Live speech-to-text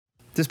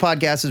This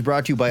podcast is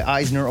brought to you by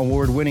Eisner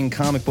Award-winning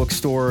comic book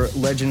store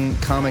Legend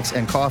Comics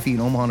and Coffee in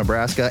Omaha,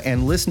 Nebraska,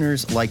 and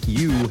listeners like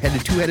you. Head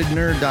to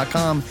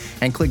twoheadednerd.com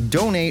and click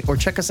donate or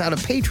check us out at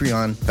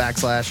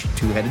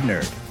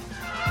Patreon/twoheadednerd.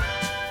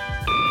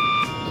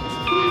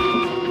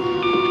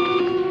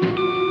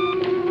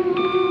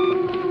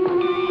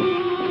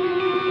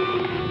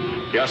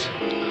 Yes?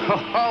 Ho,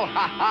 ho,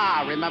 ha,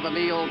 ha. Remember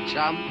me, old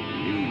chum?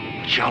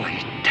 You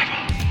jolly devil.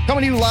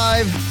 Coming to you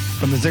live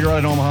from the Ziggurat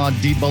in Omaha,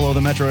 deep below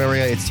the metro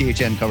area, it's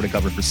THN cover to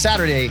cover for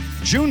Saturday,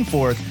 June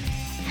 4th.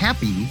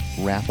 Happy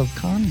Wrath of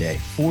Khan Day.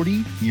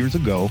 40 years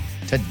ago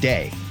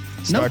today.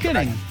 No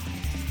kidding.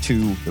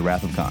 To the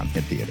Wrath of Khan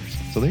hit theaters.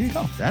 So there you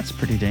go. That's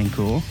pretty dang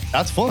cool.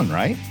 That's fun,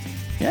 right?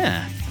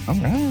 Yeah. All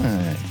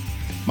right.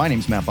 My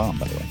name's Matt Baum,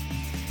 by the way.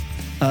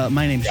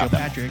 My name's Joe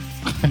Patrick.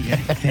 Yeah,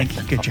 thank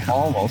you. Good job.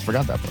 Almost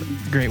forgot that part.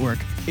 Great work.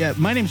 Yeah,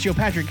 my name's Joe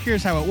Patrick.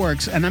 Here's how it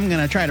works, and I'm going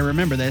to try to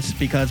remember this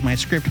because my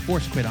script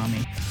force quit on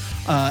me.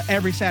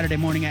 Every Saturday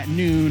morning at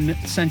noon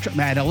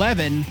Central, at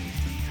 11.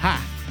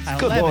 At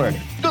Good 11 Lord.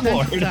 Good Central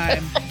Lord.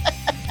 Time,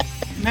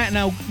 Matt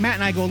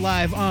and I go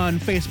live on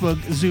Facebook,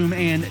 Zoom,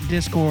 and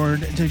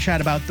Discord to chat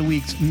about the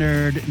week's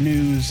nerd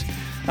news,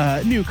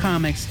 new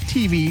comics,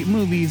 TV,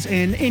 movies,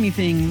 and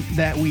anything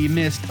that we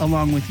missed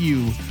along with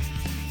you,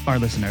 our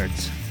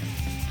listeners.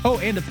 Oh,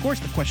 and of course,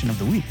 the question of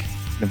the week.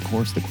 Of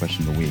course, the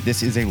question of the week.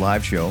 This is a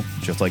live show,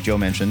 just like Joe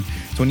mentioned.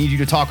 So we need you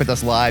to talk with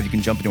us live. You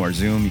can jump into our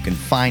Zoom. You can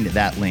find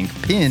that link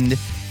pinned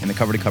in the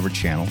Cover to Cover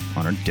channel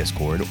on our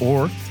Discord,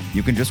 or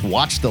you can just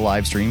watch the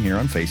live stream here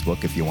on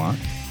Facebook if you want.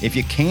 If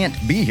you can't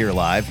be here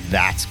live,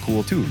 that's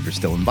cool too. You're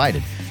still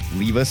invited.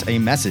 Leave us a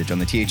message on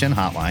the THN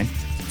hotline,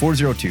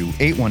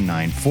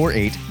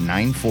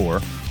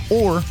 402-819-4894,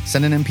 or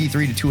send an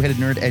MP3 to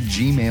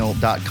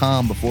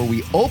twoheadednerd@gmail.com. Before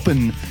we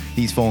open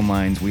these phone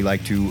lines, we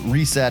like to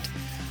reset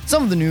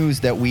some of the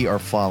news that we are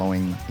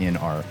following in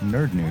our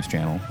Nerd News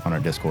channel on our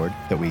Discord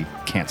that we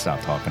can't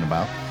stop talking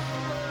about.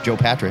 Joe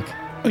Patrick.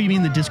 Oh, you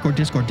mean the Discord?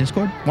 Why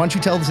don't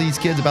you tell these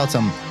kids about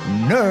some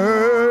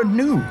nerd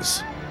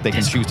news they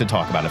can choose to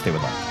talk about if they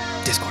would like?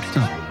 Discord.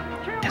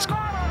 Discord.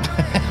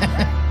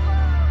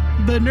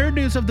 The nerd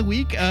news of the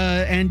week,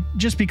 and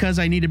just because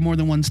I needed more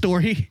than one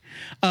story,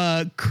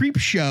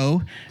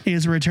 Creepshow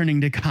is returning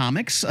to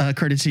comics,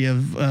 courtesy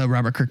of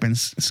Robert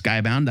Kirkman's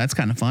Skybound. That's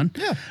kind of fun.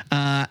 Yeah.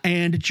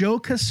 And Joe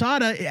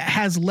Quesada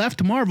has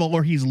left Marvel,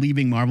 or he's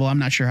leaving Marvel. I'm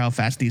not sure how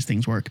fast these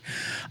things work.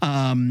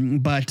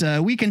 But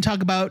we can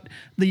talk about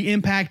the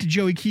impact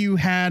Joey Q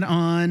had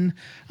on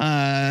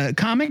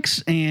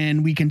comics,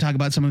 and we can talk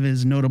about some of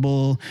his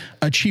notable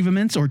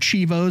achievements, or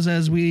Chivos,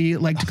 as we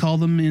like to call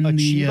them in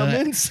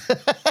Achievements?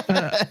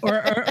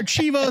 or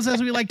Chivos,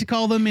 as we like to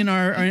call them in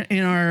our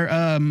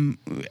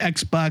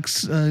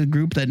Xbox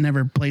group that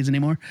never plays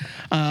anymore.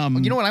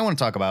 You know what I want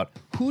to talk about?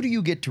 Who do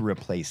you get to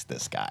replace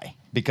this guy?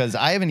 Because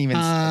I haven't even.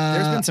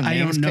 There's been some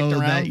names kicked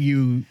around. That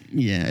you.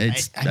 Yeah,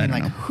 it's. I don't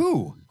know.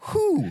 Who?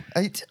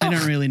 I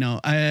don't really know.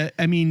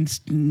 I mean,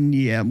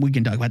 yeah, we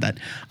can talk about that.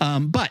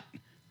 But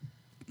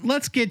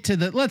let's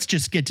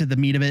just get to the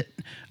meat of it.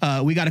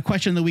 We got a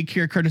question of the week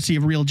here, courtesy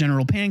of Real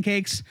General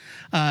Pancakes.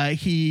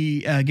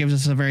 He gives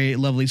us a very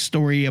lovely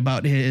story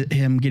about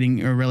him getting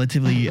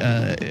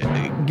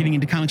getting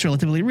into comics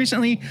relatively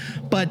recently.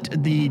 But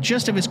the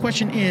gist of his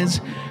question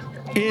is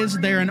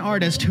there an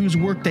artist whose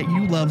work that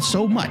you love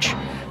so much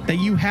that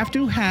you have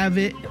to have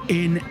it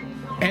in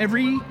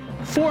every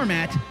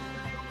format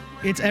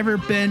it's ever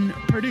been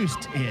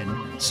produced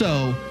in?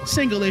 So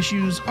single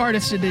issues,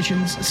 artist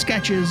editions,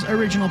 sketches,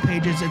 original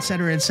pages,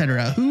 etc.,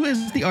 etc. Who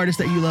is the artist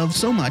that you love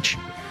so much?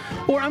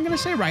 Or I'm going to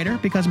say writer,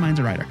 because mine's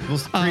a writer. Well,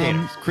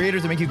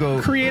 creators that make you go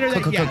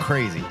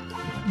crazy.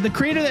 The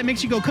creator that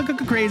makes you go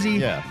crazy.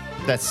 Yeah,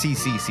 that's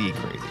CCC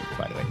crazy,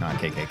 by the way, not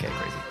KKK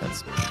crazy.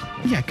 That's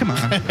yeah. Come on,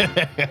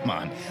 come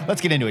on.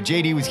 Let's get into it.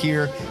 JD was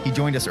here. He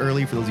joined us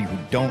early. For those of you who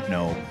don't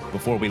know,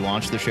 before we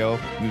launched the show,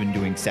 we've been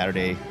doing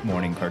Saturday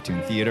morning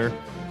cartoon theater.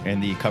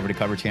 And the Cover to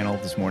Cover channel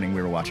this morning,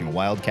 we were watching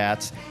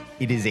Wildcats.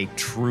 It is a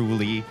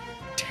truly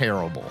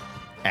terrible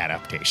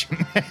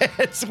adaptation.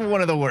 It's one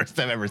of the worst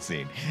I've ever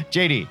seen.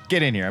 JD,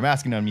 get in here. I'm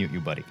asking to unmute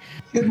you, buddy.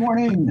 Good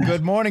morning.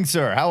 Good morning,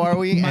 sir. How are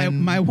we?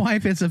 My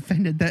wife is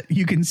offended that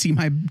you can see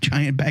my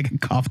giant bag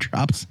of cough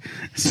drops.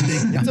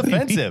 It's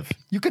offensive.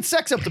 You could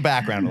sex up the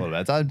background a little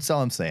bit. That's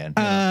all I'm saying.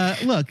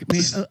 Look,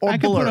 or I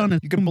could blur. put on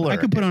You can blur. I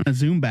could put on a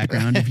Zoom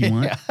background if you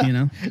want. Yeah. You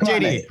know,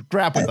 JD,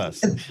 rap with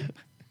us.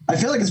 I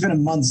feel like it's been a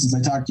month since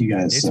I talked to you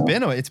guys.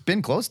 It's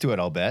been close to it,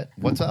 I'll bet.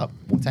 What's up?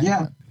 What's happening?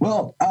 Yeah.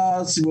 Well,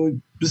 let's see. Well,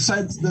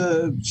 besides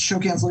the show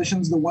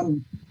cancellations, the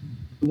one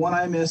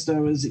I missed, I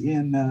was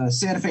in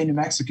Santa Fe, New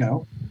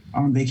Mexico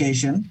on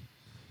vacation.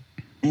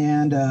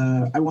 And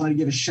I wanted to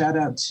give a shout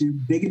out to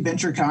Big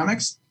Adventure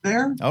Comics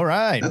there. All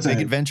right. That's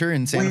Big Adventure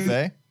in Santa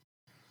Fe.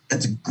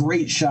 That's a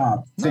great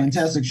shop. Nice.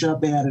 Fantastic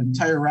shop. They had an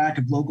entire rack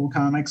of local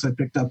comics. I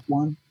picked up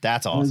one.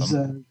 That's awesome. It was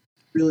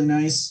really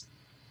nice.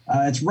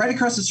 It's right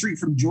across the street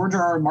from George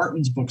R.R.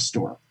 Martin's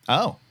bookstore.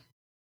 Oh.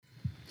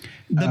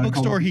 The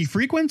bookstore he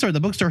frequents or the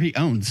bookstore he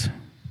owns?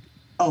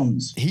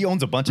 Owns. He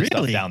owns a bunch of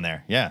stuff down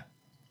there. Yeah.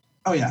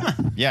 Oh yeah.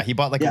 Yeah, he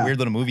bought like a Yeah. weird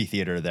little movie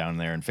theater down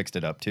there and fixed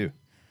it up too.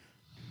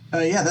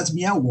 Yeah, that's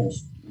Meow Wolf.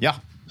 Yeah.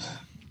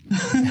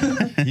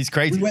 He's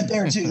crazy. We went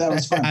there too. That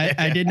was fun.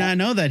 I did not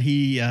know that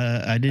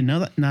I didn't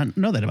not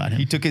know that about him.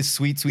 He took his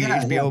sweet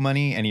Yeah, HBO yeah.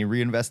 money and he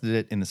reinvested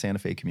it in the Santa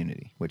Fe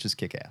community, which is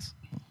kick-ass.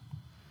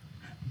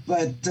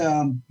 But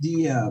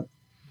the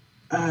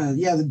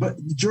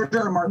George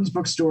R. R. Martin's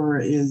bookstore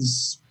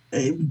is.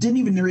 I didn't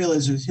even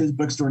realize it was his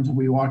bookstore until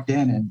we walked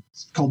in, and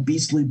it's called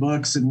Beastly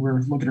Books, and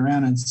we're looking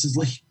around, and it's just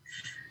like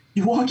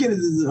you walk into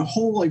the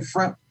whole like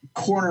front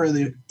corner of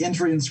the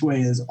entranceway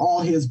is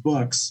all his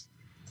books,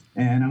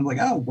 and I'm like,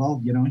 oh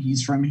well,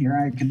 he's from here.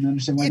 I can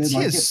understand why It's they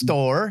like his it.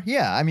 store.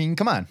 Yeah, I mean,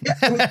 come on.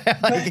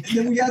 But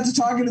then we got to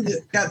talking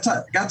to got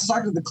to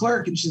talk to the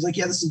clerk, and she's like,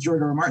 "Yeah, this is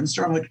George R. R. Martin's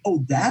store." I'm like,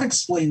 "Oh, that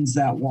explains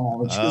that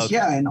wall." And she goes, Okay.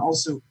 "Yeah, and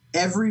also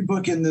every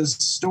book in this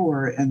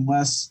store,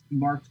 unless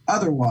marked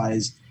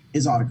otherwise,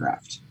 is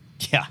autographed,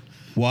 Yeah,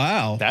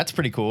 Wow. that's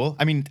pretty cool.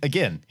 I mean,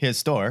 again, his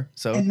store.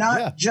 So and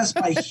not yeah. just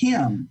by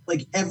him.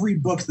 Like every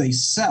book they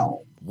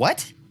sell.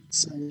 What?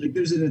 So like,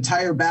 there's an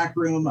entire back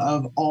room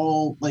of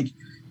all like."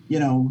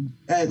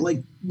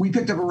 Like we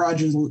picked up a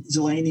Roger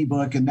Zelazny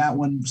book, and that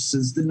one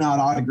says not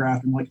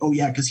autographed. I'm like, oh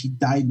yeah, because he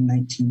died in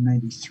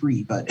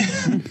 1993.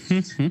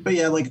 But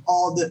yeah, like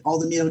all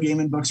the Neil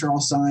Gaiman books are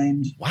all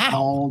signed.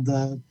 Wow.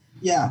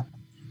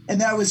 And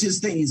that was his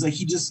thing. He's like,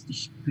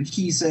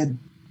 he said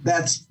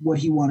that's what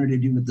he wanted to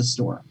do with the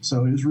store.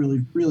 So it was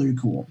really, really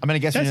cool. I mean, I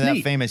guess when That's you're that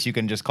neat. famous, you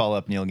can just call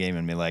up Neil Gaiman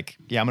and be like,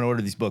 yeah, I'm going to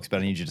order these books, but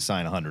I need you to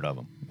sign 100 of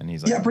them. And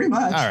he's like, Yeah, pretty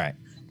much. All right.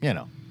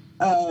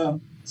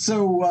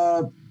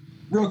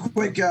 Real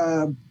quick,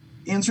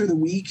 answer of the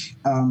week.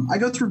 I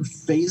go through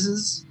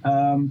phases,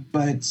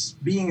 but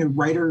being a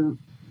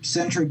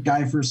writer-centric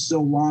guy for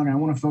so long, I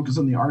want to focus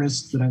on the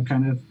artists that I've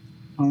kind of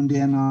honed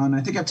in on.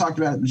 I think I've talked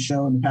about it in the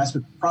show in the past,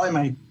 but probably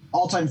my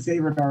all-time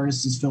favorite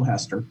artist is Phil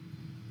Hester.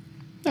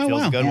 Oh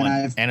Phil's wow. a good And one.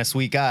 I've- And a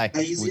sweet guy.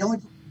 He's the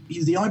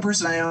only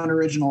person I own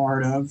original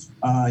art of.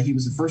 He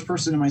was the first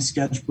person in my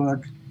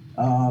sketchbook.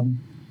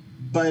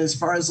 But as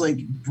far as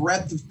like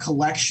breadth of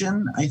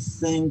collection, I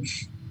think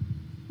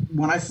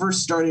when I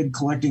first started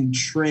collecting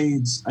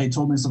trades, I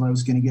told myself I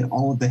was going to get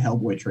all of the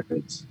Hellboy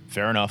trades.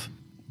 Fair enough.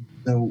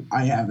 So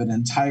I have an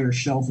entire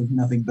shelf of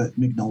nothing but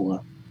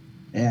Mignola,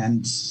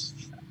 and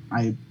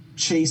I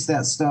chase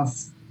that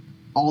stuff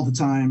all the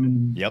time.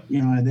 And Yep.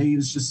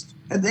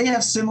 they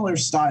have similar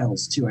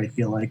styles too. I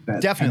feel like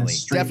that. Definitely,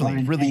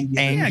 definitely. Really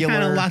Yeah, angular.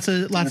 kind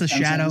of lots of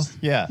shadow.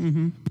 Yeah.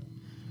 Mm-hmm.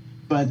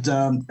 But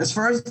as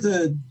far as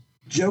the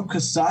Joe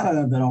Quesada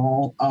of it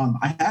all,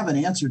 I have an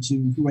answer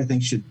to who I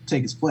think should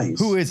take his place.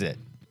 Who is it?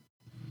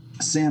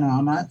 Santa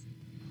Amat.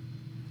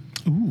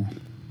 Ooh.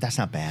 That's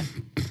not bad.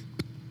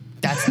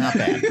 That's not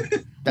bad.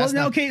 That's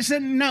not, okay. So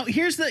now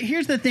here's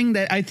the thing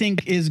that I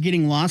think is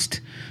getting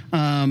lost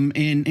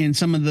in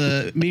some of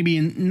the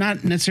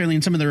not necessarily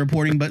in some of the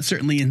reporting, but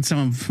certainly in some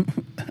of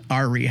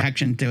our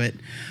reaction to it.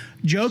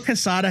 Joe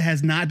Quesada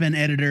has not been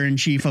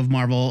editor-in-chief of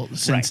Marvel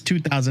since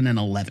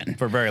 2011.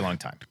 for a very long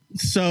time.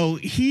 So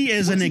he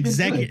is an he been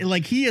executive, doing?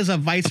 like he is a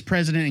vice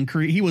president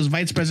and he was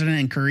vice president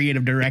and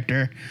creative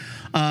director.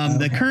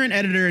 The current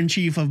editor in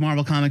chief of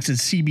Marvel Comics is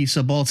CB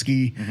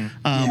Sobolski,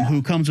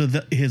 who comes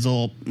with his a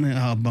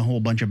whole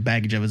bunch of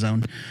baggage of his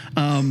own.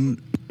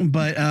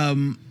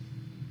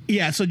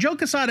 So Joe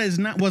Quesada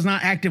was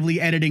not actively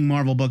editing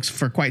Marvel books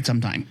for quite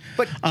some time.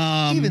 But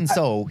even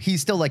so,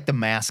 he's still like the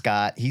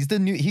mascot. He's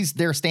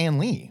their Stan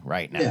Lee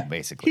right now, Yeah.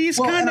 basically. He's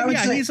Well, kind and I of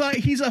would say-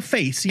 he's a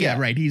face. Yeah, Yeah.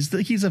 right.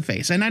 He's a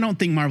face, and I don't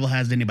think Marvel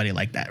has anybody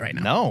like that right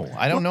now. No,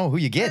 I don't know who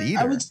you get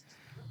either.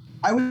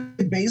 I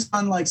would based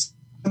on like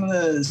some of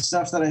the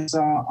stuff that I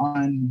saw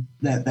on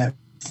that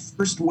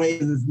first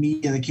wave of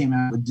media that came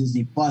out with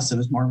Disney Plus. It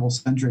was Marvel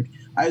centric.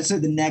 I would say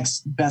the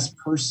next best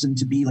person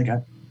to be like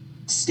a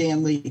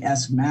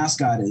Stanley-esque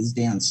mascot is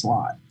Dan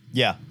Slott.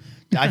 Yeah.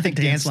 I think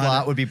Dan Dan Slott.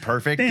 Slott would be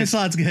perfect. Dan 'cause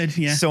Slott's good.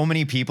 Yeah. So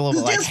many people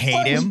like Dan hate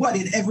Slott was, him. What,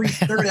 in every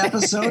third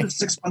episode of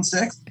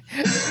 616?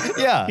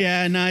 Yeah.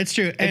 Yeah, no, it's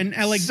true. And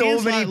like so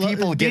Dan many Slott,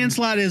 people Dan get-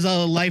 Slott is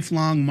a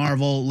lifelong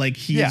Marvel. Like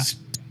he's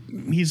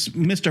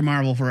Mr.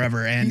 Marvel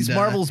forever. And He's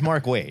Marvel's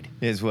Mark Waid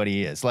is what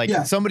he is. Like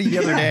Yeah. somebody the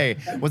other Yeah. day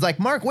was like,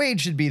 Mark Waid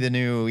should be the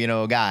new,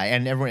 guy.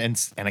 And everyone, and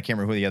I can't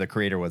remember who the other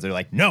creator was. They're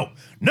like, no,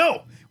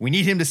 we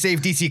need him to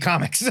save DC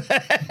Comics.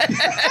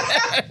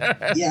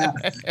 Yeah.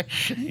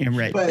 Yeah,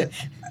 right. But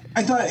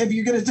I thought if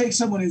you're going to take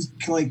someone who's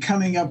like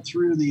coming up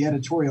through the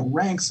editorial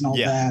ranks and all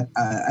Yeah.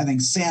 that, I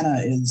think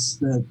Santa is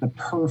the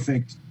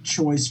perfect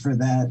choice for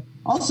that.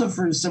 Also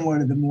for similar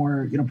to the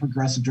more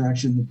progressive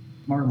direction that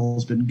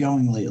Marvel's been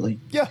going lately.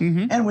 Yeah.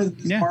 Mhm. And with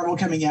Yeah. Marvel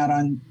coming out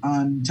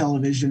on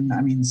television,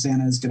 I mean,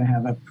 Santa is going to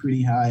have a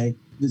pretty high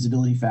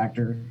visibility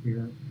factor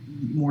here,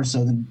 more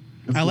so than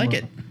before. I like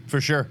it. For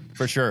sure.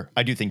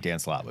 I do think Dan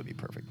Slott would be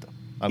perfect, though.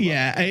 I love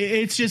Yeah,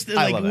 it's just I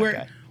like love that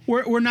guy.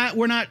 we're not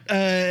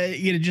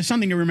just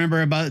something to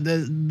remember about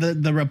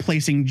the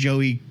replacing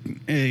Joey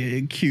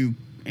Q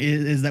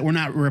is that we're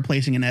not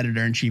replacing an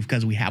editor in chief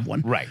because we have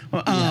one. Right.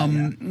 But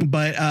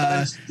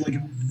That's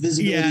like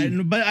visibility.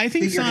 yeah, but I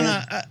think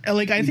figurehead.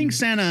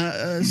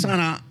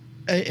 Sana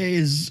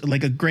is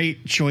like a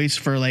great choice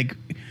for like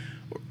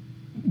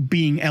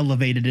being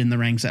elevated in the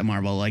ranks at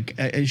Marvel. Like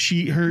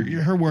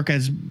her work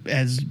has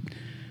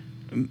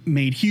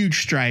made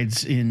huge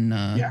strides in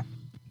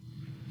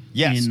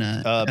Yes.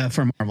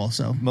 for Marvel.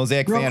 So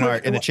Mosaic Real fan quick,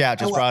 art in the chat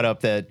just I- brought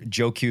up that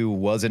Joe Q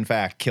was in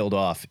fact killed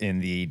off in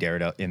the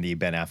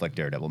Ben Affleck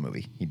Daredevil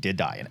movie. He did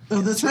die in it.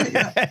 Oh, that's right.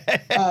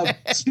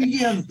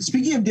 Yeah.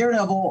 Speaking of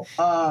Daredevil,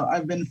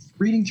 I've been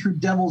reading through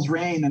Devil's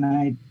Reign, and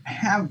I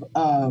have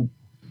a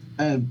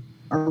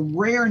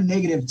rare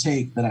negative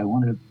take that I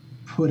wanted to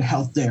put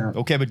out there.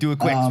 Okay, but do it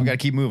quick. 'Cause we got to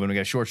keep moving. We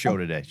got a short show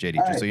today, JD,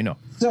 just right. so you know.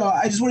 So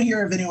I just want to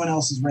hear if anyone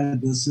else has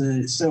read this.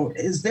 So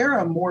is there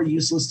a more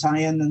useless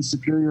tie-in than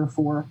Superior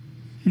 4?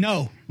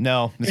 no,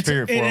 No, the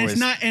Superior 4 it's was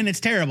not, and it's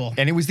terrible.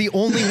 and it was the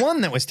only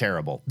one that was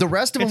terrible. The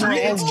rest of them were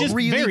It's all just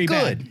really very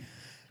good.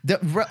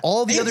 bad.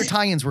 All the other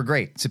tie-ins were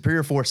great.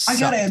 Superior 4 I sucked.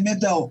 gotta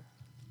admit though,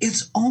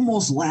 it's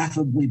almost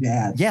lauglaugably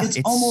bad. Yeah, it's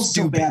it's almost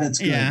stupid. so bad it's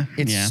good. Yeah.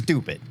 It's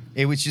stupid.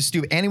 It was just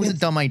stupid. And it was a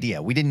dumb idea.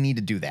 We didn't need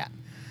to do that.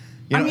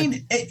 You know, I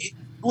mean,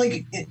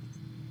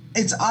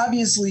 it's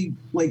obviously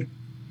like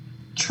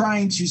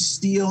trying to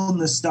steal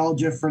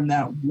nostalgia from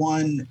that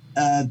one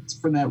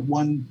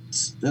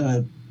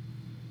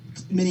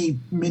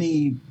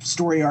mini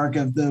story arc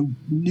of the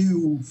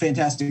new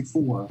Fantastic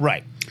Four.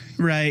 right.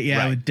 Right, yeah,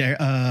 Right.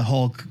 with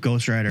Hulk,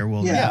 Ghost Rider,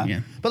 Wolverine. Yeah. Yeah.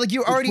 But like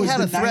you already was had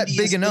the a threat 90s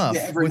big thing enough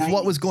to ever with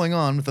what 90s. was going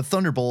on with the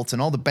Thunderbolts and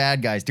all the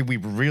bad guys. Did we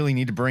really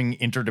need to bring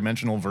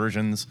interdimensional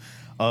versions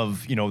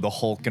of, you know, the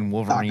Hulk and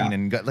Wolverine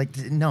and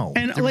no.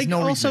 And there was like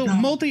no also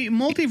reason.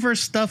 multiverse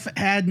stuff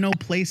had no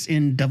place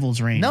in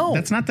Devil's Reign. No.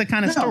 That's not the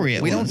kind of No. story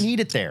it we was. don't need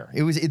it there.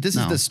 This is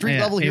No. the street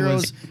Yeah, level it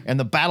heroes was- and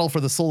the battle for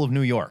the soul of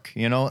New York.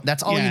 You know,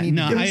 that's all you need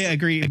no, to do. I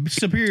agree.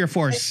 Superior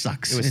Force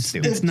sucks. it was It's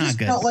stupid. it's not just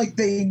good. felt like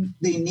they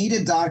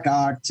needed Doc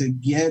Ock to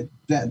get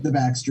the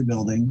Baxter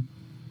Building,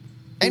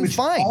 and which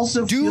fine,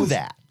 also do feels-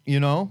 that. You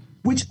know,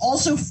 which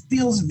also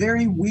feels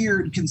very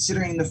weird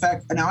considering the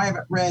fact. Now I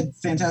haven't read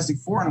Fantastic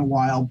Four in a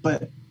while,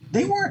 but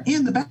they weren't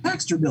in the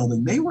Baxter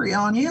Building. They were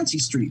on Yancey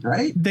Street,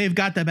 right? They've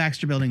got the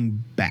Baxter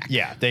Building back.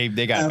 yeah, they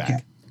got it Okay.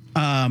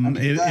 back.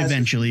 Okay, that's-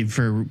 Eventually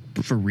for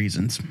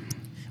reasons.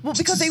 Well,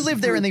 because they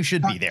live there and they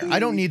should be there. I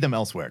don't need them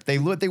elsewhere. They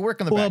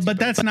work on the. Well, Baxter but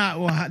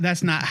Building.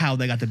 that's not how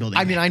they got the building.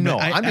 I mean, I know.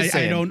 But I'm just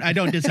saying. I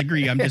don't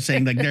disagree. I'm just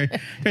saying like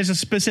there's a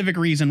specific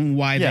reason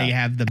why Yeah. they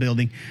have the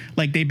building.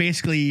 Like they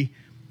basically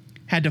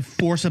had to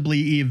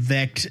forcibly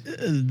evict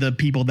the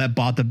people that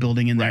bought the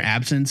building in their Right.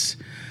 absence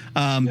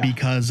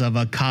because of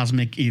a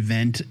cosmic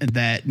event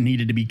that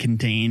needed to be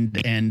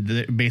contained.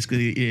 And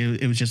basically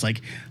it was just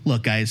like,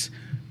 look, guys,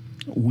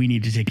 we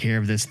need to take care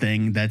of this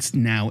thing that's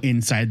now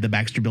inside the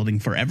Baxter Building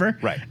forever.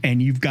 Right.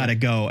 And you've got to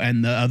go.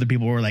 And the other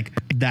people were like,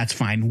 that's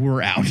fine.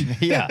 We're out.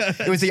 Yeah,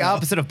 it was the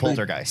opposite of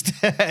Poltergeist.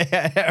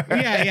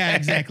 Yeah,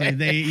 exactly.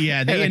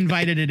 They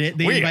invited it.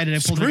 They We invited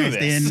a screw poltergeist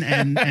this.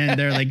 in, and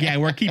they're like, yeah,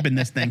 we're keeping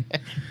this thing.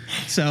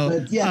 So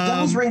But yeah,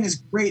 Devil's Reign is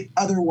great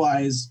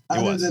otherwise,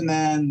 other was. than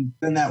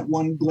that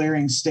one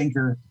glaring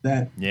stinker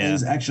that Yeah.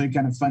 is actually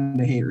kind of fun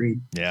to hate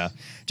read. Yeah,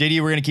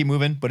 JD, we're gonna keep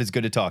moving, but it's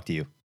good to talk to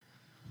you.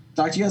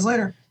 Talk to you guys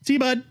later. see you,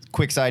 bud.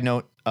 Quick side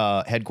note: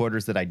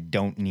 headquarters that I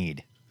don't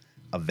need.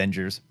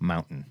 Avengers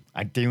Mountain.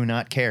 I do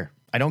not care.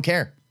 I don't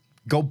care.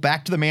 Go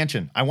back to the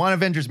mansion. I want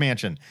Avengers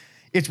Mansion.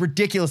 It's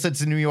ridiculous that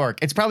it's in New York.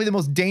 It's probably the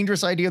most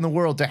dangerous idea in the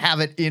world to have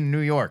it in New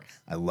York.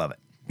 I love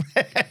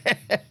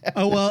it.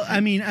 Oh well, I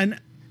mean, and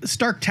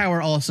Stark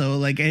Tower also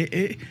like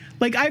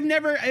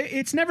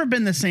it's never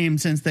been the same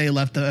since they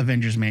left the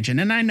Avengers Mansion,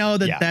 and I know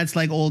that Yeah. that's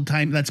like old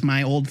time. That's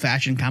my old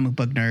fashioned comic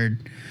book nerd,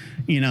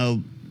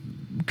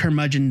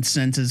 curmudgeon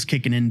senses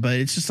kicking in. But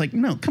it's just like,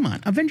 no, come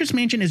on, Avengers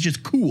Mansion is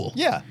just cool.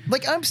 Yeah,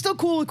 like I'm still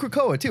cool with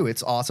Krakoa too.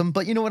 It's awesome,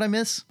 but you know what I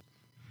miss?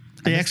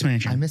 The X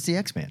Mansion. I miss the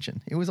X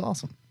Mansion. It was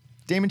awesome.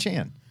 Damon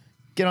Chan,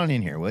 get on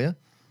in here, will you?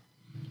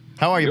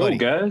 How are you, Yo, buddy?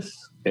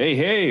 guys.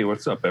 Hey,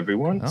 what's up,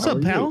 everyone? What's How up,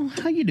 are pal? you?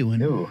 How you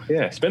doing? Yo,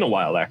 yeah, it's been a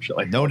while,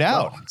 actually. No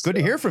doubt. It's, Good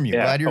to hear from you.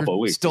 yeah, Glad a couple of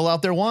you're weeks. still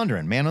out there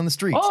wandering, man on the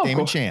streets. Oh, Damon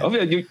cool. Chan. Oh,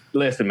 yeah,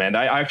 listen, man,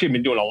 I actually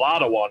been doing a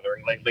lot of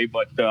wandering lately,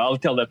 but I'll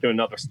tell that to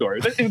another story.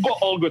 It's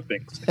all good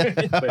things.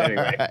 But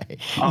anyway, Right.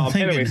 Thank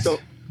goodness. so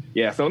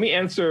let me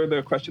answer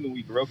the question of the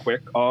week real quick.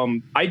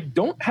 I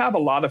don't have a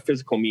lot of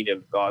physical media.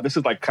 This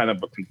is like kind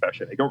of a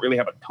confession. I don't really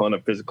have a ton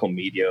of physical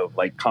media,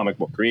 like comic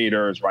book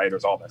creators,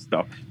 writers, all that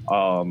stuff,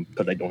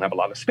 because I don't have a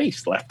lot of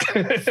space left.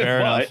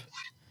 Fair enough.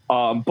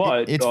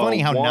 But It's funny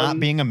how not one-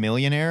 being a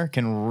millionaire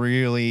can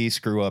really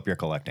screw up your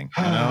collecting.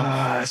 You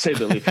know? Say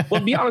the least. Well,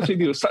 to be honest with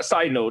you,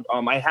 side note,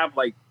 I have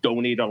like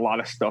donated a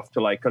lot of stuff to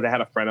because I had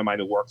a friend of mine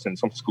who works in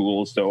some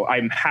schools. So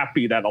I'm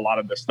happy that a lot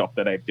of the stuff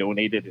that I've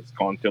donated has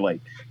gone to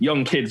like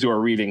young kids who are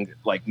reading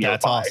like nearby.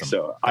 That's awesome.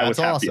 So I was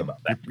happy about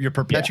that. You're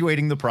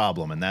perpetuating the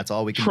problem, and that's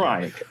all we can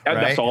Trying. do.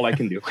 That's right? all I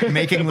can do.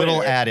 Making But little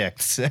anyway,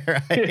 addicts.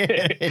 Right?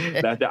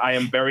 that I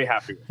am very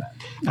happy with that.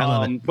 I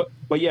love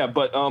it.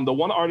 But the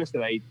one artist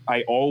that I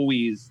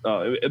always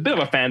a bit of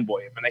a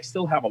fanboy of, and I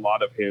still have a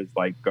lot of his,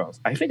 like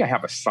I think I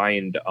have a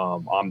signed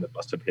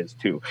omnibus of his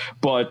too.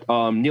 But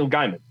Neil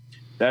Gaiman,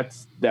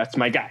 that's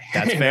my guy.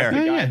 That's fair.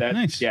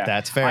 Nice.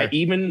 That's fair.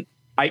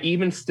 I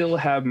even still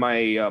have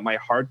my my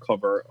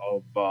hardcover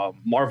of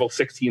Marvel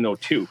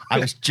 1602. I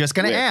was just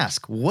going to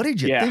ask, what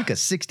did you think of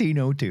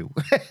 1602?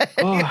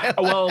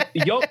 Well,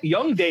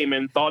 young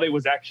Damon thought it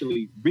was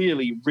actually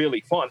really,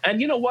 really fun.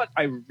 And you know what?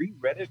 I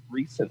reread it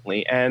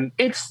recently, and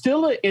it's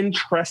still an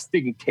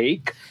interesting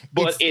take,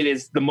 but it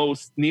is the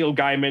most Neil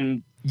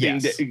Gaiman thing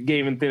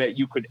that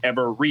you could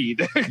ever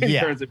read in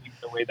terms of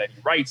the way that he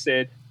writes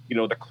it. You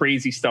know, the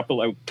crazy stuff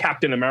like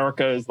Captain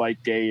America is like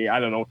a,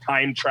 I don't know,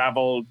 time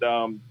traveled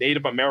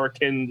Native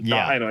American.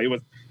 Yeah. I don't know.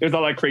 It was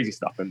all that crazy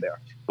stuff in there,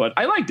 but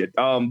I liked it.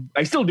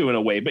 I still do in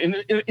a way, but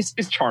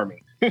it's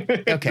charming.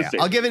 Okay,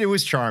 I'll give it. It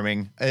was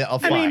charming. I'll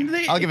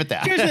give it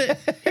that.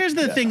 Here's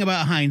the thing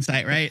about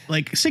hindsight, right?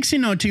 Like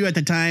 1602 at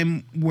the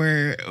time,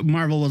 where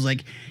Marvel was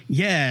like,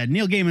 "Yeah,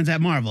 Neil Gaiman's at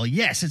Marvel.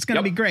 Yes, it's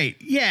gonna be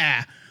great.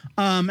 Yeah."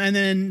 And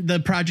then the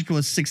project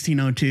was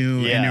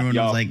 1602, and everyone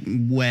was like,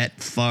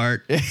 "Wet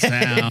fart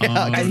sound."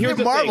 And here's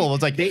Marvel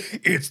was like,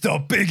 "It's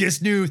the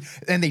biggest news,"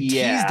 and they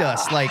teased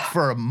us like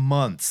for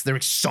months. There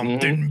was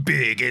something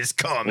big is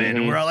coming,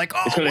 and we're all like,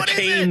 "Oh, it's going to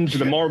change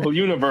the Marvel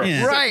universe."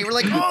 Yeah. Right? We're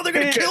like, "Oh, they're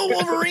going to kill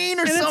Wolverine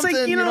or something."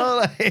 It's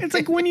like, it's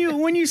like when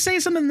you say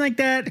something like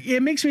that,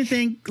 it makes me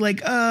think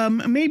like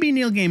maybe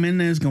Neil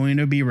Gaiman is going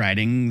to be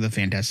writing the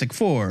Fantastic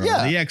Four or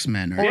the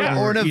X-Men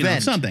or an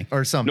event something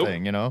or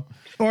something, you know.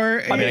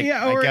 Or I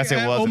guess it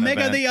was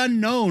Omega an the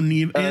Unknown,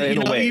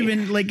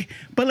 even like,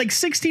 but like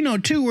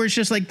 1602, where it's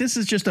just like this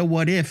is just a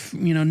what if,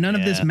 none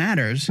of this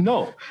matters.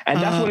 No,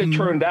 and that's what it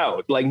turned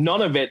out. Like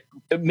none of it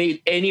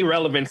made any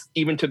relevance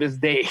even to this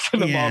day to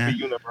the Marvel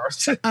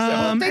universe. They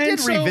did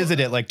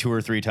revisit it like 2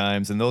 or 3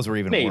 times, and those were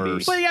even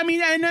worse. But I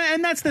mean,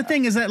 and that's the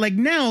thing is that like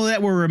now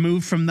that we're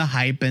removed from the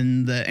hype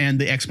and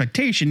the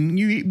expectation,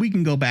 we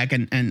can go back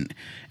and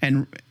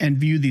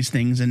view these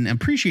things and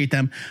appreciate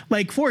them.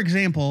 Like for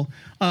example,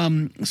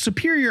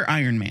 Superior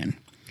Iron Man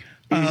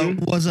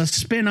was a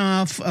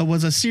spin-off,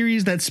 was a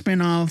series that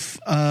spin out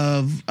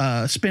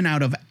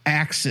of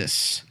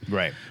Axis,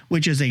 right?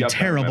 Which is a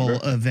terrible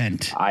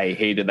event. I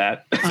hated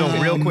that. So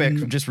real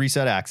quick, just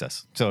reset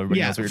Axis. So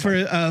everybody knows what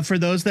you're talking. For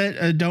those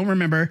that don't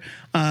remember,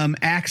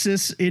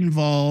 Axis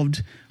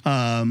involved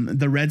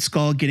the Red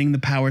Skull getting the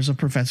powers of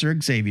Professor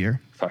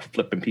Xavier. Start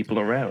flipping people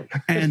around.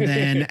 And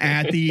then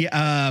at the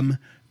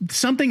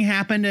something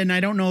happened, and I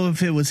don't know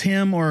if it was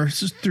him or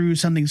through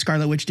something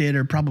Scarlet Witch did,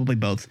 or probably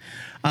both.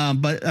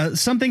 But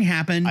something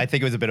happened. I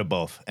think it was a bit of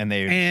both, and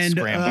they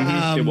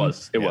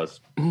scrambled. It was.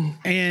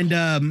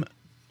 And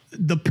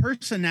the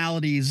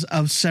personalities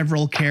of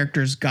several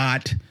characters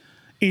got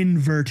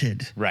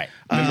inverted, right?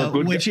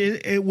 Which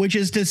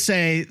is to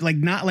say, like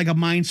not like a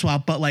mind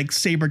swap, but like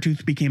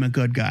Sabretooth became a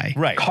good guy,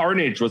 right?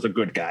 Carnage was a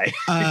good guy.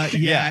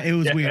 It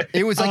was weird.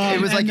 It was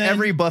like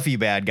every Buffy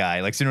bad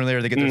guy. Like sooner or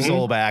later they get their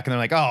soul back, and they're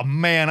like, "Oh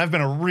man, I've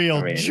been a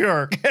real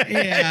jerk."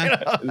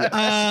 Yeah,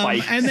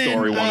 Spike and then,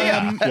 story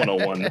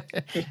 101.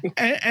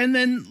 And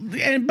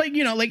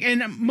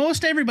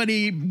most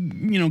everybody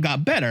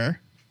got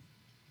better,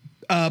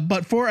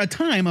 but for a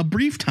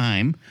brief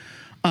time,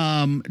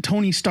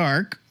 Tony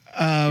Stark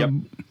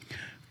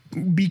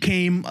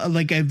became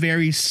like a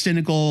very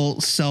cynical,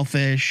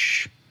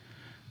 selfish,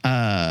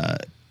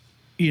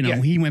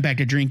 he went back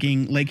to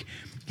drinking. Like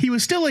he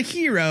was still a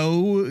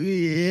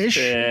hero-ish.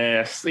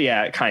 Yes,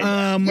 yeah, kind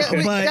of.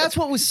 But that's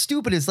what was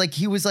stupid is like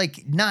he was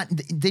like not.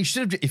 They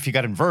should have, if he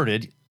got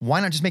inverted, why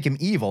not just make him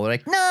evil? They're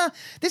like, nah,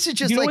 this is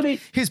just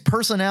his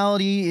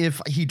personality. If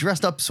he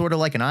dressed up sort of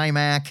like an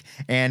iMac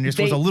and just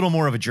was a little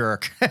more of a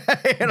jerk.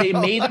 They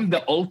made him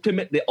the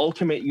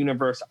ultimate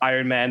universe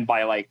Iron Man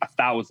by like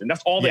 1,000.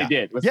 That's all they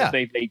did. Was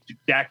they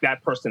jacked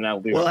that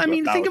personality. Well, I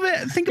mean,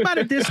 think about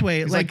it this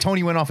way. Like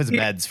Tony went off his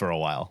meds for a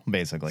while,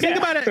 basically.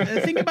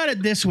 Think about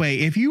it this way.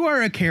 If you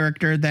are a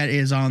character that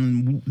is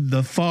on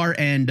the far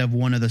end of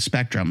one of the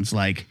spectrums,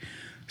 like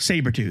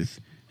Sabretooth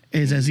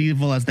is as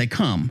evil as they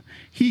come,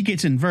 he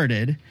gets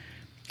inverted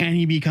and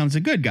he becomes a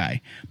good guy.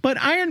 But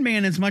Iron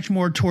Man is much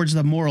more towards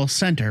the moral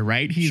center,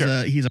 right? He's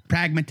a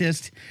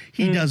pragmatist.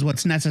 He does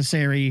what's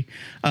necessary.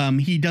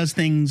 He does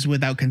things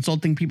without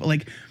consulting people.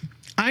 Like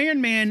Iron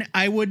Man,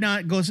 I would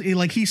not go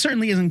like he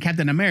certainly isn't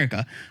Captain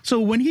America. So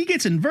when he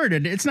gets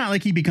inverted, it's not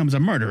like he becomes a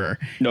murderer.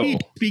 No. He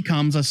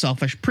becomes a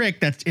selfish prick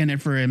that's in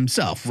it for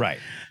himself. Right.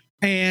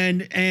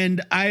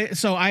 And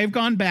I've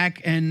gone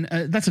back and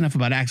that's enough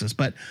about Axis,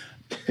 but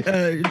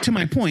to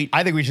my point,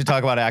 I think we should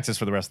talk about Axis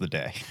for the rest of the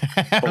day.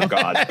 Oh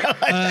God,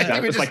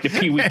 it's like the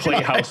Pee Wee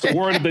Playhouse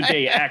word of the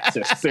day.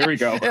 Axis. There we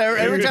go.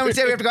 Every time we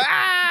say, we have to go.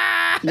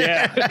 Ah!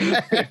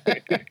 Yeah.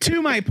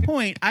 To my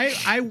point,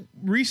 I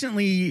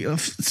recently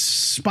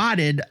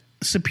spotted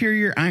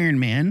Superior Iron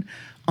Man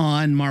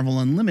on Marvel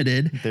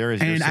Unlimited. There is,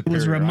 and I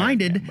was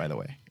reminded. Man, by the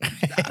way,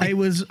 I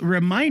was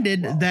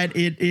reminded that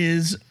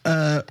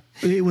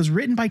it was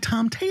written by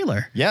Tom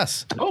Taylor.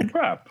 Yes. Oh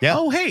crap. Yeah.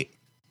 Oh hey.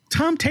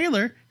 Tom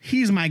Taylor,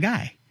 he's my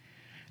guy.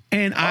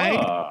 And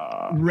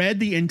I read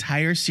the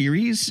entire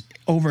series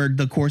over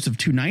the course of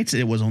 2 nights.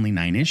 It was only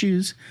 9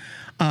 issues.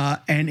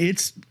 And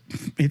it's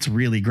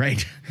really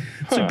great.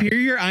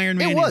 Superior Iron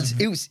Man.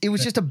 It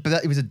was just a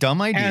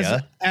dumb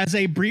idea. As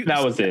a brief.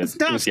 That was it.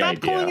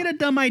 Stop calling it a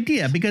dumb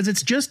idea, because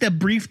it's just a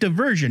brief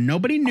diversion.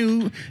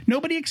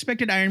 Nobody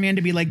expected Iron Man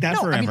to be like that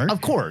forever. I mean,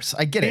 of course,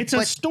 I get it. It's a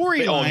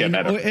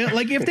storyline.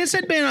 Like if this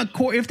had been a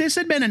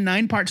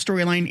 9-part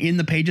storyline in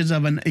the pages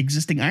of an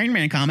existing Iron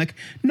Man comic,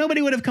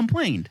 nobody would have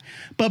complained.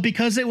 But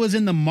because it was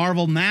in the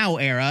Marvel Now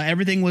era,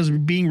 everything was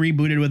being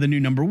rebooted with a new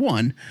number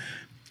 1.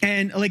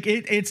 And like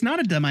it's not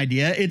a dumb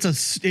idea. It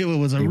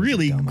was a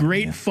really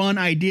great, fun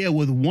idea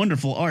with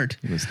wonderful art.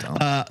 It was dumb.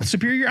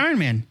 Superior Iron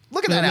Man.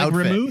 Look at that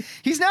outfit.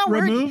 He's now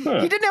wearing. He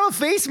didn't have a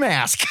face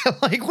mask.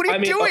 Like, what are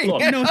you doing?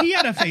 Look, No, he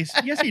had a face.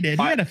 Yes, he did.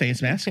 He had a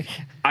face mask.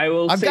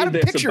 I've got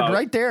him pictured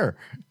right there.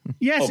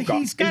 Yes,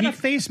 he's got a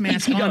face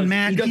mask on,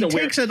 Matt. He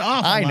takes it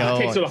off. I know.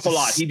 He takes it off a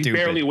lot. He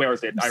barely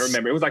wears it. I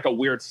remember it was like a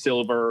weird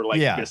silver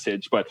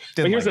visage. But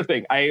here's the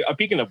thing.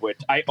 Speaking of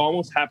which, I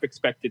almost half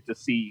expected to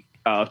see.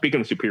 Speaking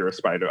of Superior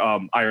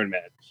Iron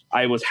Man,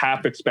 I was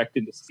half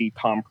expecting to see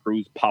Tom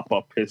Cruise pop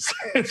up his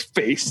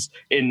face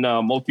in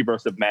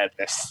Multiverse of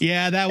Madness.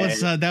 Yeah, that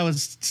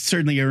was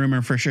certainly a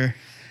rumor for sure.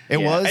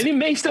 It was, and it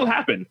may still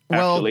happen.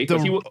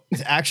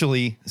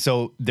 Actually,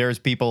 so there's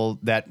people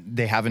that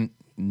they haven't.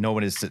 No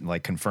one has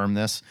like confirmed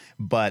this,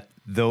 but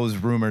those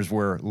rumors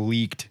were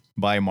leaked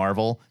by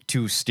Marvel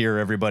to steer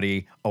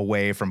everybody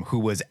away from who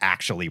was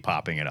actually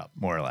popping it up,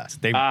 more or less.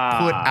 They put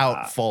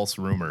out false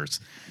rumors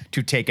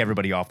to take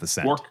everybody off the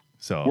scent.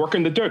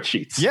 Working the dirt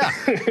sheets. Yeah.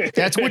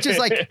 That's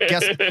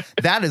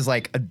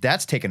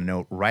taking a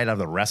note right out of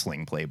the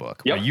wrestling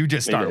playbook. Where you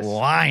just start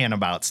lying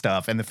about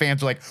stuff and the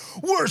fans are like,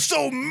 we're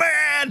so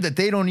mad that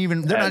they're not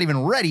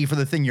even ready for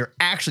the thing you're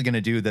actually going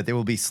to do that they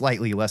will be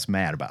slightly less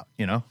mad about,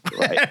 you know?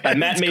 Right. And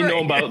Matt may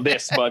know about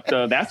this, but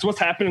that's what's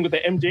happening with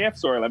the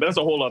MJF storyline. But that's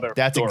a whole other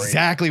That's story.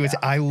 Exactly what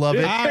I love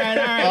it. All right.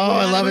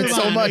 I love it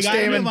so much,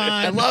 Damon.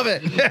 I love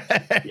it.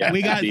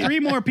 We got 3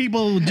 more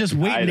people just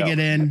waiting to get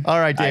in. All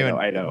right, Damon.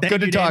 I know.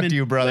 Good to talk to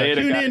you, brother.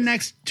 Later,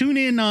 Tune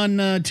in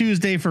on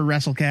Tuesday for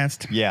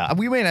WrestleCast. Yeah,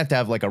 we may have to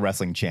have like a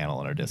wrestling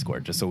channel in our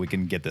Discord just so we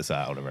can get this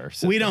out of our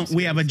system. We don't.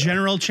 We have a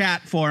general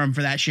chat forum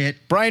for that shit.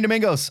 Brian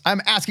Domingos,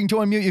 I'm asking to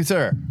unmute you,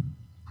 sir.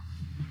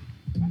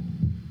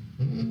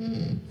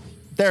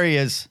 There he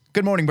is.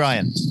 Good morning,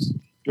 Brian.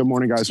 Good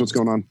morning, guys. What's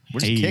going on?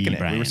 We're just kicking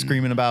it. We were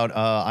screaming about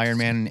Iron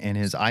Man in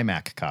his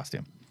iMac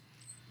costume.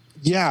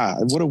 Yeah,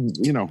 and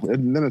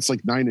then it's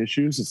like 9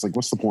 issues. It's like,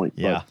 what's the point?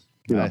 Yeah.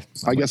 But,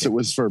 I guess it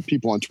was for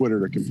people on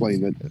Twitter to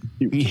complain that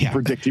he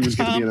predict he was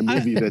going to be in a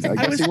movie that I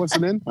guess he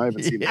wasn't in. I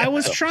haven't seen it. I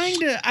was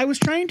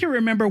trying to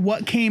remember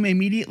what came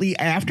immediately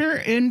after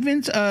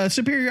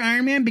Superior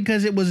Iron Man,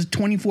 because it was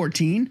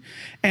 2014,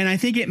 and I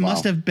think it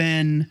must have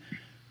been.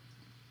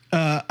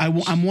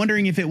 I'm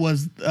wondering if it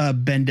was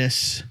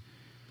Bendis,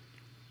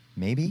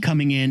 maybe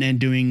coming in and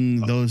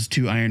doing those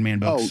 2 Iron Man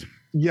books. Oh,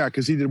 yeah,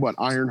 because he did what,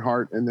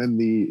 Ironheart and then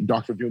the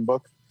Doctor Doom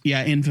book.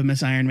 Yeah,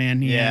 Infamous Iron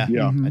Man. Yeah.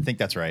 Mm-hmm. I think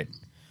that's right.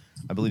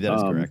 I believe that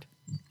is correct.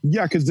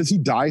 Yeah, because does he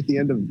die at the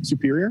end of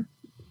Superior?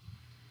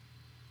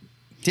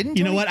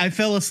 You know what? I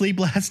fell asleep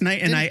last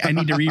night, and I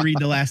need to reread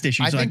the last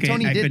issue. I think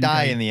Tony did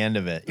die in the end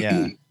of it.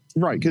 Yeah,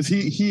 right, because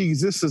he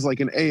exists as like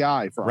an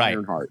AI for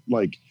Ironheart,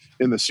 like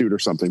in the suit or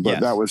something.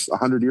 But that was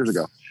 100 years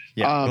ago.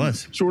 Yeah, it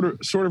was.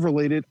 Sort of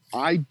related.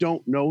 I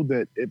don't know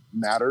that it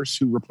matters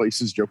who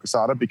replaces Joe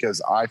Quesada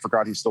because I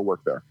forgot he still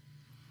worked there.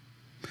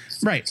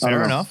 Right.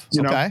 Fair enough.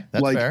 Okay,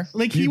 that's fair.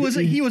 Like he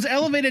was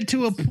elevated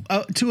to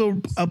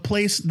a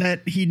place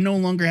that he no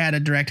longer had a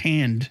direct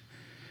hand,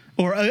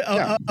 or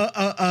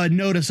a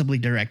noticeably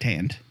direct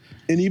hand.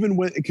 And even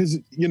when, because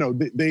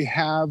they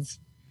have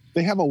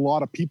a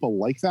lot of people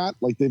like that.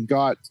 Like they've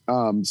got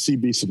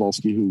CB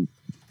Cebulski, who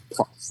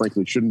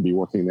frankly shouldn't be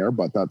working there,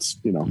 but that's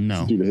due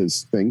to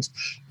his things.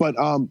 But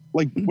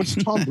like, what's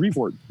Tom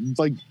Brevoort?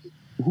 Like,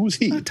 who's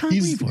he? Tom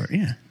Brevoort.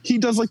 Yeah, he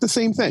does like the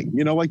same thing.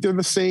 Like they're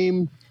the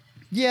same.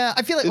 Yeah,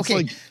 I feel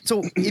like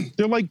so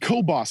they're like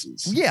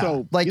co-bosses. Yeah,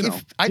 so, I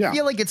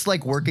feel like it's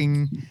like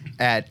working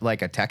at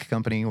like a tech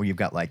company where you've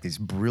got like these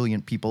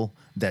brilliant people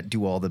that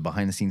do all the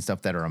behind the scenes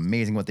stuff that are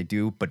amazing what they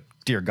do, but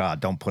dear God,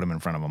 don't put them in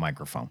front of a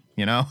microphone.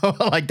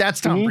 Like that's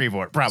Tom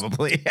Brevoort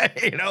probably.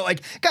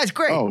 Like guy's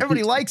great,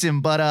 everybody likes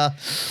him, but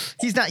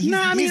he's not. He's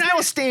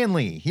no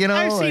Stanley.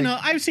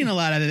 I've seen a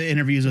lot of the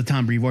interviews with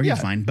Tom Brevoort.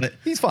 He's fine, but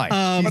he's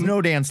fine. He's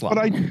no Dan Slott.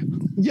 But I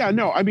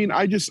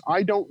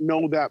don't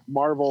know that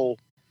Marvel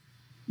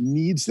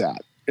needs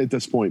that at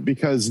this point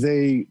because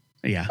they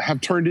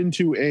have turned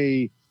into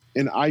an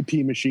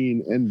IP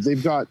machine and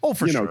they've got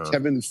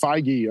Kevin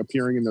Feige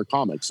appearing in their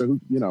comics, so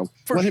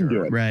let him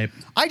do it. Right.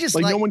 I just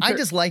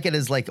like it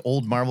as like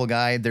old Marvel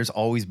guy. There's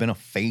always been a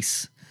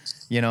face.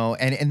 you know,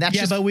 and that's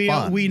Yeah, just but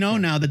fun. we know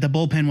now that the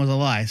bullpen was a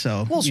lie.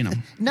 So Well, you know,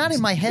 not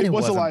in my head. It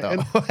was a lie.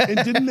 wasn't, though.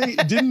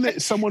 And didn't they,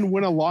 someone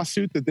win a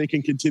lawsuit that they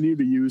can continue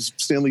to use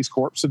Stanley's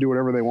corpse to do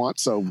whatever they want?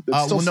 So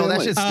it's still well, no,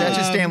 Stanley. that's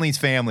just Stanley's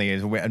family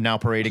is now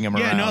parading him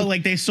around. yeah, no,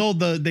 like they sold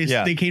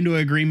they came to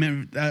an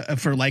agreement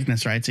for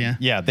likeness rights. Yeah,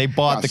 Yeah, they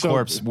bought the so-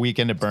 corpse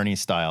Weekend at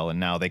Bernie's style, and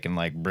now they can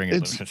like bring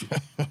it.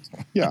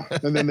 Yeah,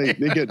 and then they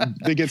get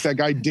that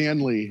guy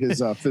Danley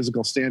his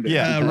physical stand-in.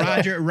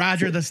 Yeah.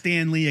 Roger the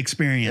Stan Lee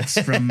experience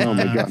from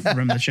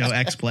from the show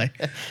X Play.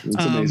 It's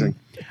amazing.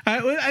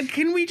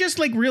 Can we just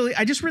like really?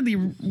 I just really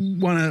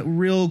want to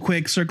real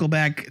quick circle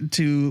back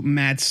to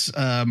Matt's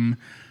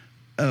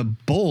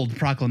bold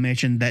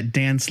proclamation that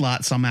Dan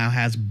Slott somehow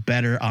has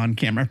better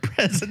on-camera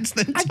presence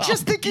than I Tom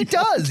just think he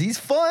does. He's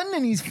fun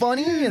and he's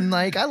funny and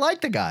like I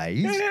like the guy.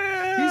 He's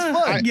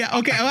fun. Yeah.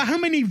 Okay. How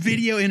many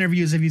video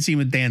interviews have you seen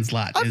with Dan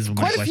Slott? Is my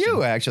Quite a question.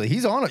 few actually.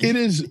 He's on. It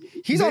is.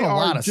 He's on they a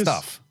lot are of just-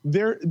 stuff.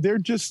 They're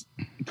just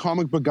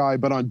comic book guy,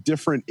 but on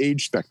different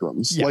age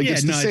spectrums. Yeah. Like Yeah,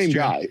 it's no, the it's same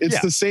true. guy. It's Yeah.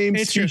 the same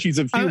It's true. species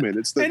of human.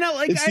 It's the I know,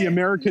 like, it's the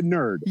American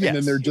nerd, Yes. and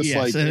then they're just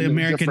like an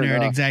American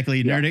different, nerd,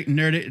 exactly. yeah.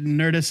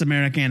 Nerdus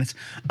Americanus.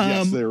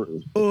 Yes, they're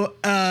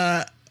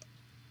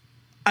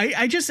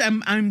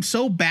I'm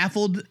so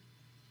baffled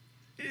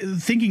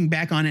thinking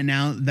back on it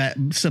now that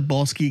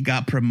Cebulski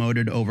got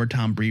promoted over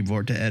Tom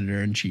Brevoort to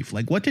editor in chief.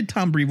 Like, what did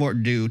Tom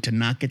Brevoort do to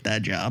not get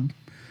that job?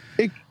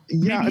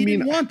 yeah. Maybe he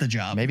didn't want the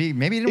job. Maybe he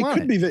didn't It want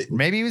could it. be that-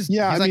 Maybe he was.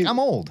 Yeah, he's I like, mean- I'm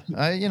old.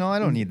 I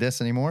don't need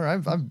this anymore.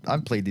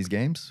 I've played these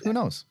games. Who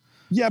knows?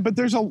 Yeah, but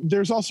there's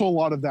also a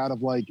lot of that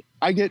of like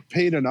I get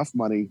paid enough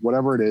money,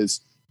 whatever it is.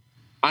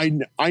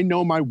 I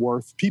know my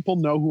worth. People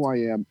know who I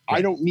am. Right.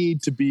 I don't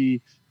need to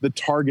be the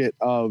target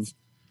of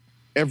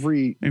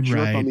every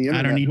jerk on the internet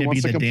I don't need who to be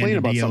wants the to complain Dan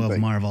about DiDio something. of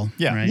Marvel.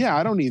 Yeah. Right? Yeah,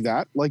 I don't need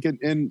that. Like,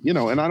 and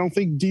I don't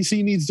think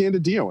DC needs Dan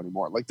DiDio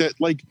anymore. Like that.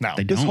 Like No.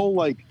 They this don't. whole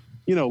like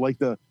like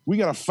we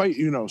got to fight.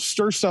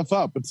 Stir stuff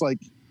up. It's like,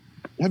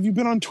 have you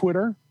been on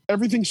Twitter?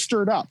 Everything's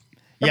stirred up.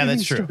 Yeah,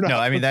 that's Everything's true. stirred No,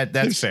 up. I mean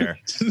that's fair.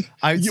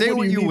 I'd say What do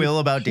what you you need? will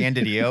about Dan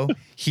DiDio,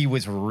 he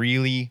was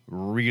really,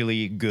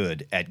 really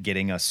good at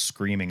getting us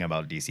screaming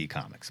about DC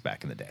Comics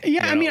back in the day. Yeah, You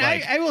I know, mean,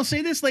 like- I will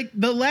say this: like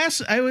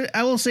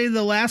I will say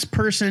the last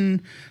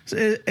person,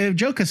 if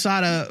Joe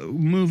Quesada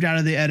moved out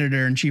of the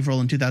editor in chief role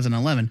in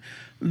 2011,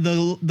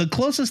 the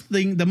closest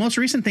thing, the most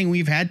recent thing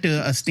we've had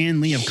to a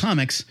Stan Lee of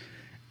comics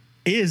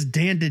is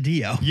Dan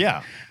DiDio.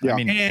 Yeah. Yeah. I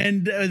mean,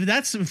 And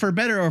that's for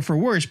better or for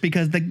worse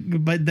because the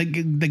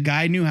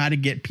guy knew how to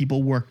get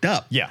people worked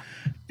up. yeah.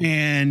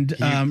 And he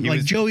like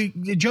was-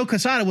 Joe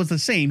Quesada was the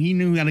same. He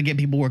knew how to get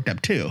people worked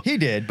up too. He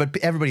did, but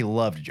everybody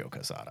loved Joe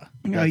Quesada.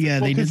 Oh yeah,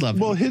 they did love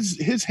him. Well,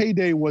 his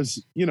heyday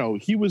was,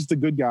 he was the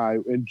good guy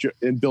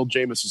and Bill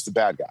Jamis was the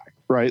bad guy,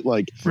 right?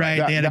 Like, Right,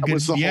 that, they had a that good,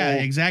 was the yeah,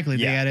 whole, exactly.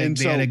 Yeah. They And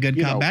had a so, good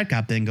you cop, know, bad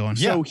cop thing going.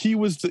 So he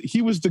was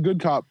the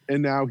good cop,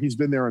 and now he's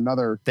been there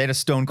another. They had a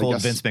Stone Cold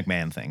guess- Vince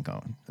McMahon thing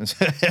going.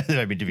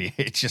 I mean, to be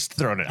just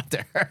throwing it out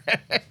there.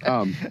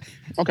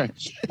 Okay,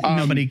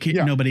 Nobody's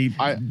yeah, nobody's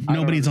I on don't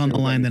the understand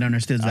line that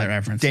understands that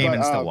reference. Damon's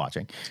But, still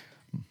watching.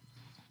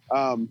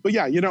 But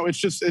yeah,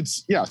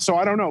 it's yeah. So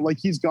I don't know. Like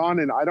he's gone,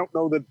 and I don't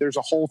know that there's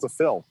a hole to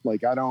fill.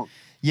 Like I don't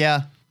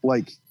Yeah.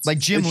 like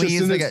Jim it's Lee just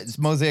is in the this-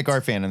 guy, Mosaic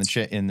Art fan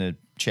in the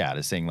chat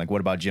is saying like,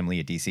 what about Jim Lee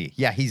at DC?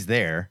 Yeah, he's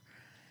there.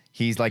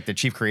 He's like the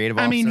chief creative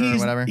officer I mean, or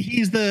whatever.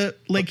 he's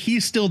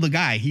still the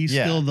guy. He's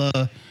Yeah.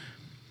 still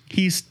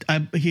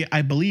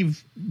I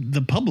believe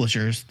the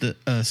publishers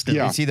still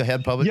Yeah. Is he the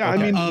head publisher? Yeah, I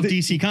Okay. mean, of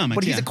DC Comics.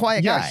 But he's a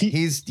quiet Yeah, guy. he-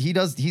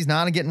 He's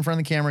not a get in front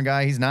of the camera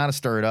guy. He's not a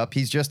stir it up.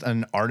 He's just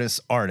an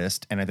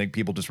artist, and I think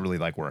people just really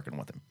like working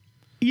with him.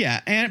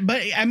 Yeah,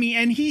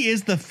 and he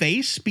is the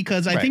face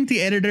because I Right. think the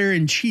editor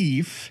in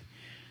chief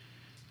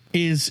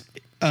is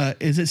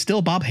it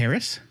still Bob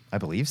Harris I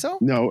believe so.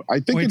 No, I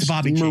think Or it's it's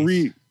Bobby Chase.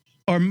 Marie.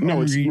 or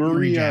No, it's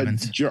Marie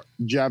Javins?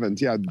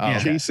 Javins. Yeah, Oh, okay.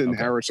 Chase and Okay.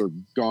 Harris are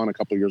gone a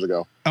couple years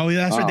ago. Oh,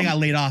 yeah, that's right. They got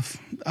laid off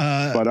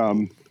But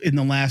in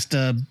the last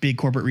big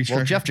corporate restructure.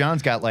 Well, Jeff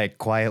Johns got like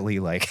quietly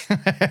like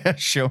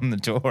shown the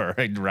door,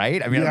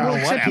 right? I mean, Yeah. I don't know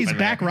what except he's happened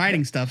back there.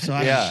 writing stuff. So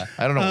Yeah,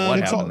 I don't know what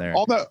it's happened there.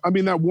 all that. I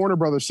mean, that Warner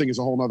Brothers thing is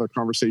a whole nother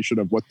conversation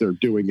of what they're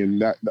doing,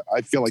 and that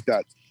I feel like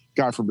that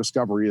guy from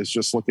Discovery is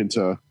just looking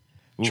to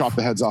chop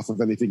the heads off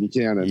of anything he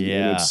can, and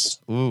Yeah. it's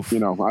Oof. I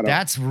don't.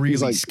 That's really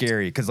like-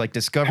 scary because like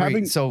Discovery.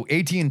 Having- so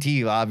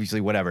AT&T,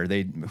 obviously, whatever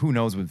who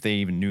knows if they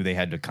even knew they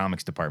had a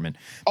comics department.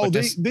 Oh,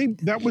 But they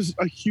that was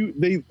a huge.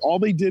 All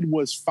they did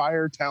was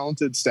fire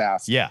talented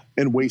staff, Yeah.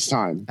 and waste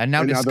time. And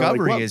now they're like,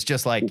 Discovery well, is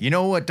just like, you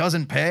know what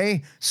doesn't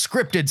pay?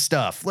 Scripted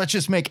stuff. Let's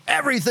just make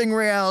everything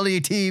reality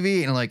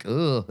TV. And I'm like,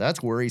 oh,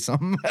 that's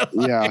worrisome.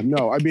 yeah,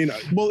 no, I mean,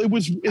 well, it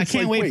was. I It's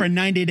can't like, wait for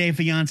 90 Day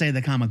Fiance,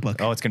 the comic book.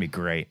 Oh, it's going to be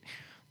great.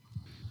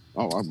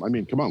 Oh, I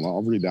mean, come on,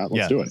 I'll read that. Let's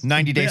Yeah. do it.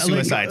 90 Day Yeah, like,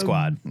 Suicide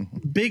Squad.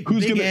 Big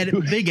Who's Big gonna- Ed.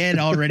 Big Ed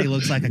already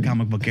looks like a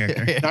comic book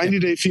character. 90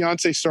 Day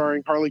Fiance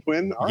starring Harley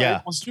Quinn. All right,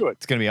 Yeah. let's do it.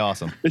 It's going to be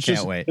awesome. It's Can't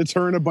just wait. it's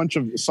her and a bunch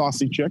of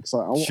saucy chicks.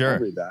 I'll Sure.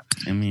 read that.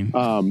 I mean,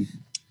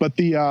 But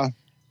the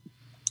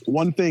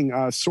one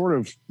thing, sort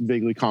of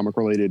vaguely comic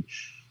related,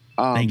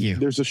 Thank you.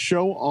 There's a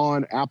show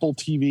on Apple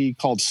TV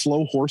called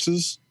Slow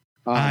Horses.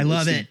 I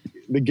love it.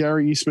 The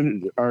Gary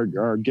Eastman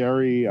or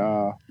Gary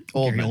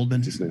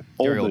Oldman. His name?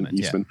 Gary Oldman Oldman,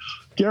 Eastman.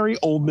 Gary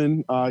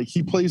Oldman.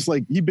 He plays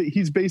like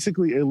he's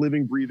basically a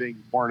living, breathing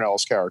Barn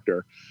Ellis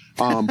character,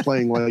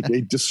 playing like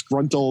a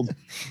disgruntled,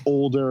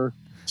 older,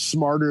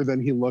 smarter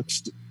than he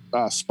looks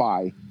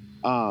spy.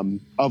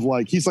 Of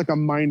like he's like a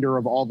minder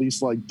of all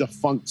these like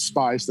defunct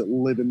spies that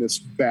live in this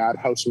bad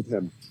house with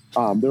him.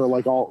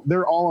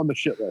 They're all on the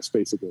shit list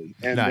basically.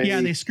 And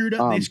they screwed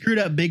up. They screwed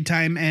up big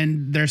time,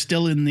 and they're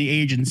still in the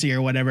agency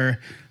or whatever.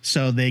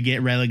 So they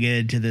get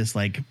relegated to this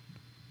like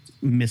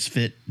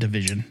misfit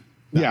division.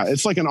 Yeah,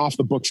 it's like an off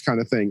the books kind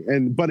of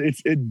thing. But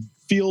it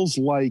feels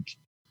like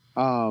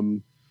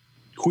Queen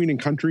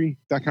and Country,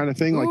 that kind of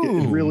thing. Like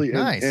it really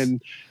nice.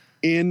 And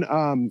in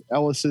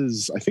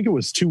Ellis's, I think it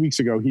was 2 weeks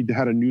ago, he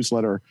had a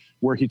newsletter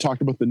where he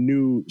talked about the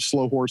new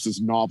Slow Horses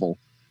novel.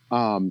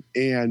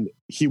 And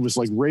he was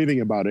like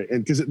raving about it.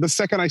 And because the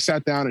second I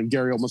sat down and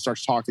Gary Oldman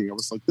starts talking, I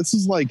was like, this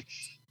is like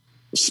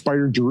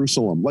Spider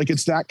Jerusalem. Like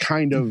it's that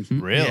kind of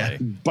really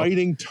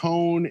biting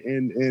tone.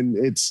 And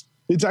it's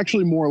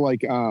actually more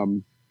like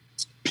old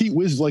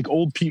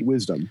Pete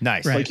Wisdom.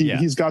 Nice. Like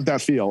he's got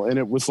that feel. And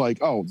it was like,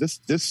 oh, this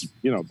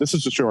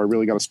is a show I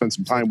really got to spend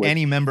some time with.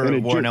 Any member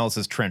of Warren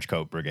Ellis's trench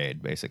coat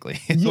brigade, basically.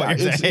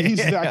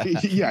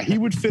 Yeah, he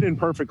would fit in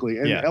perfectly.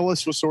 And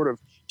Ellis was sort of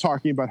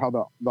talking about how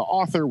the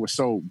author was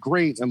so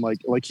great and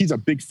like he's a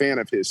big fan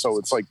of his, so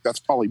it's like that's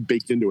probably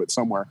baked into it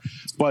somewhere.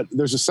 But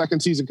there's a second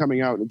season coming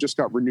out and it just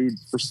got renewed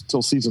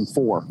till season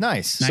 4.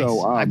 Nice.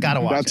 So I've got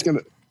to watch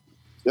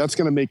that's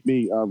gonna make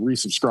me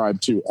resubscribe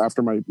to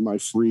after my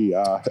free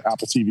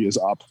Apple TV is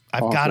up.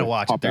 I've got to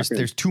watch it.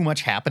 There's too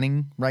much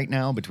happening right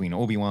now between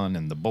Obi-Wan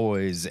and The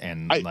Boys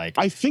and I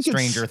think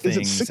Stranger Things.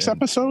 Is it 6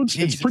 episodes?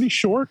 Jesus. It's pretty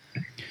short.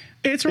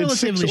 It's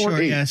relatively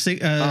short. Yeah,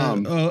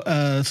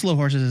 Slow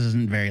Horses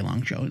isn't a very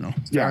long show. No.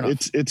 Yeah,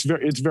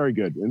 it's very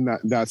good, and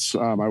that's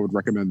I would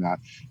recommend that.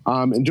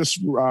 And just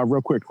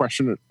real quick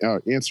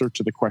answer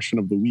to the question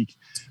of the week.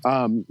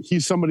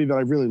 He's somebody that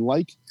I really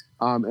like.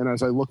 And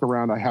as I look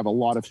around, I have a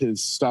lot of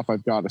his stuff.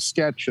 I've got a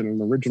sketch and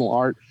an original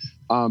art.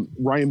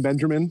 Ryan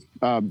Benjamin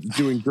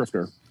doing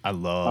Grifter. I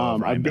love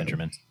Ryan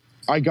Benjamin.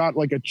 I got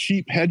like a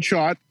cheap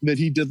headshot that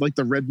he did, like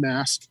the red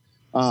mask,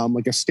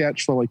 like a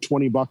sketch for like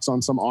 $20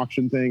 on some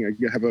auction thing.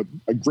 I have a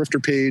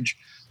Grifter page.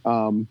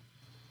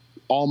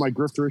 All my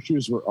Grifter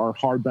issues are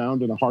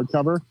hardbound in a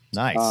hardcover.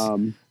 Nice.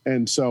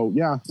 And so,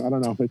 yeah, I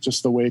don't know. It's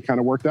just the way it kind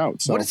of worked out.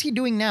 So, what is he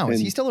doing now? Is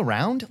he still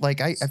around?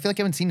 Like, I feel like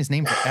I haven't seen his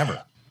name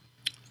forever.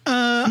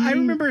 I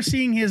remember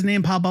seeing his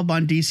name pop up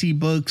on DC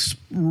Books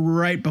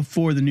right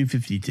before the New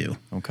 52.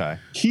 Okay.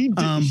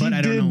 But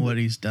I don't know what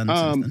he's done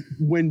since then.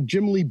 When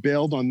Jim Lee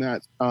bailed on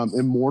that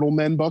Immortal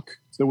Men book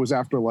that was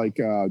after like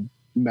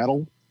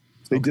Metal,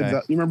 they did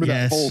that. You remember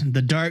that whole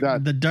the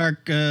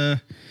dark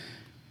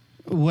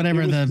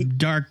whatever the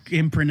dark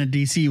imprint of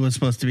DC was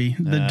supposed to be.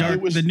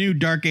 The new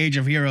Dark Age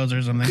of Heroes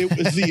or something. It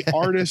was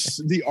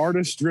the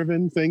artist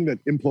driven thing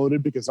that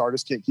imploded because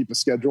artists can't keep a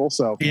schedule.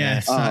 So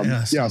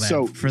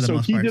So for the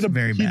most part,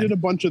 he did a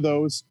bunch of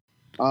those,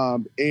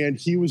 and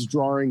he was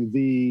drawing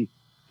the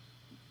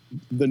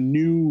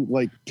new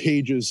like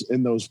pages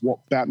in those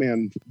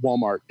Batman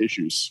Walmart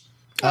issues.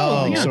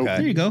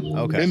 There you go.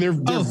 Okay, and they're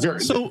very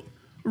so.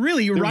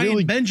 Really,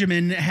 Ryan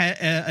Benjamin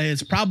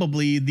is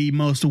probably the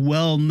most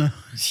well-known,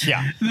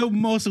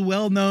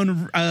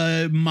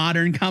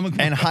 modern comic book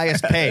and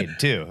highest paid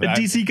too.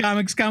 DC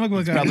Comics comic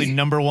book. Probably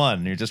number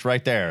one. You're just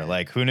right there.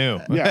 Like, who knew?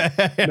 Yeah,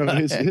 no,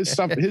 his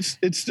stuff. It's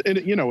it's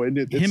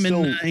him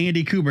still, and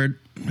Andy Kubert,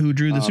 who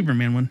drew the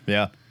Superman one.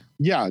 Yeah.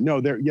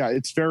 No,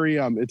 it's very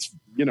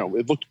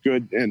it looked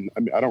good, and I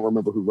mean, I don't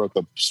remember who wrote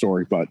the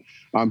story, but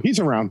he's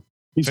around.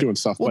 He's doing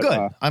stuff. Well,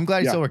 good. I'm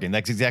glad he's still working.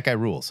 That's Exact Guy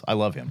rules. I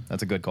love him.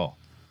 That's a good call.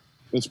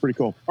 That's pretty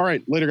cool. All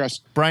right, later,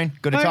 guys. Brian,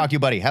 good to talk to you,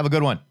 buddy. Have a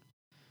good one.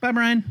 Bye,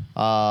 Brian.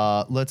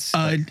 Let's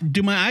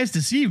do my eyes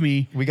deceive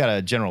me? We got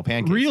a General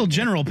Pancakes. Real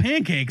General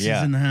Pancakes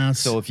is in the house.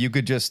 So if you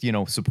could just,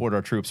 support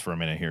our troops for a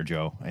minute here,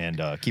 Joe, and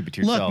keep it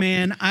to yourself. Look,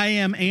 man, I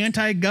am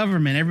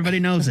anti-government. Everybody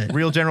knows it.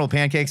 Real General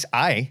Pancakes,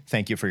 I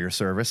thank you for your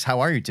service. How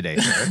are you today,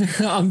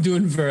 sir? I'm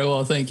doing very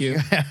well, thank you.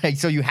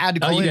 So you had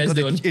to call in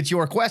because it's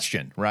your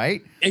question,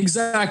 right?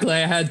 Exactly,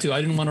 I had to.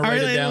 I didn't want to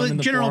write it down in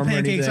the General form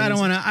Pancakes, I don't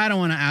want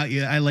to out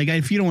you.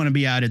 If you don't want to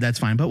be outed, that's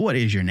fine. But what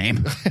is your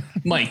name?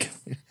 Mike.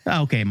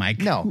 Okay, Mike.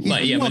 No. My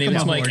name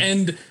is Mike.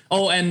 And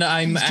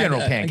I'm General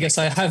Pancakes.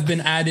 I guess I have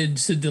been added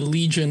to the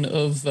legion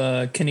of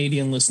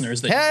Canadian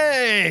listeners.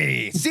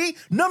 Hey! See?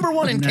 Number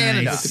one in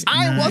Canada.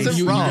 I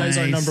wasn't wrong. You guys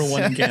are number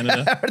one in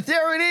Canada.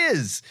 There it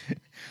is.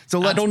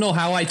 So I don't know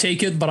how I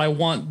take it, but I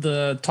want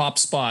the top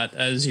spot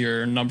as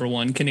your number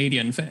one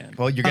Canadian fan.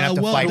 Well, you're gonna have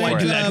to fight Who do I for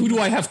do it. that? Who do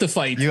I have to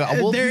fight?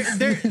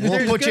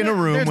 We'll put you in a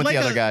room there's with like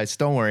the other guys.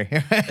 Don't worry.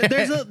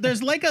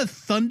 there's like a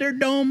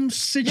Thunderdome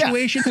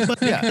situation, but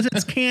because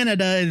it's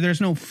Canada,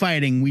 there's no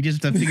fighting. We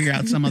just have to figure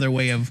out some other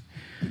way of.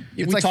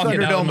 It's like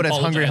Thunderdome, but it's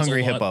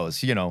Hungry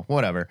Hippos. You know,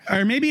 whatever.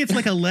 Or maybe it's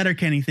like a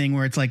Letterkenny thing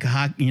where it's like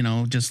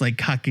just like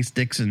hockey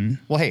sticks and.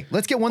 Well, hey,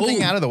 let's get one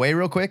thing out of the way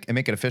real quick and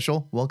make it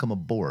official. Welcome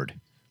aboard,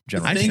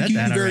 General. I said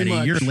that already.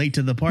 You're late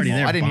to the party.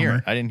 There, I didn't hear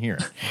it. I didn't hear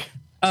it.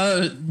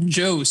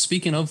 Joe,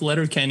 speaking of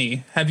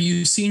Letterkenny, have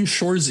you seen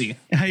Shoresy?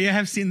 I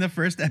have seen the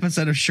first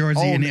episode of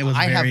Shoresy, and it was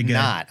very good.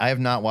 I have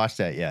not watched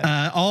that yet.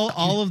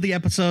 All of the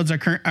episodes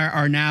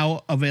are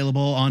now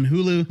available on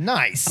Hulu.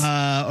 Nice.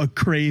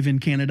 Crave in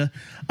Canada.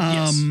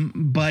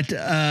 But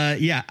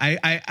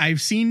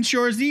I've seen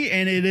Shoresy,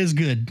 and it is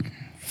good.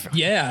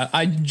 Yeah,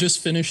 I just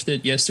finished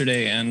it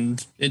yesterday,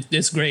 and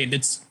it's great.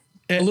 It's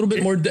a little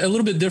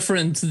bit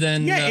different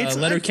than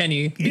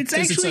Letterkenny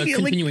because it's a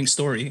continuing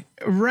story.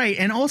 Right.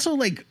 And also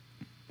like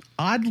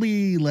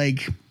oddly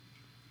like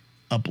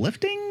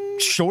uplifting.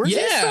 Shoresy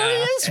story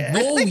is?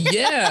 Oh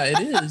yeah,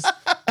 it is.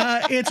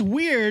 It's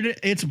weird.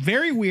 It's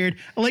very weird.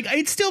 Like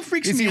it still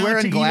freaks me out. Is he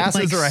wearing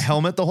glasses or a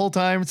helmet the whole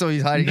time so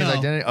he's hiding his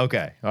identity?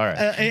 Okay. All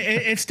right.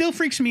 It still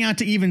freaks me out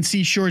to even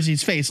see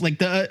Shoresy's face. Like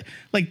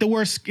the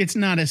worst, it's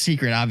not a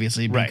secret,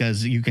 obviously,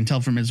 because you can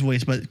tell from his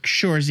voice, but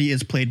Shoresy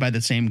is played by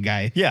the same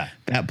guy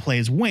that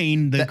plays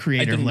Wayne, the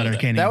creator of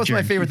Letterkenny. That was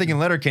my favorite thing in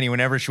Letterkenny.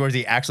 Whenever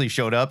Shoresy actually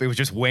showed up, it was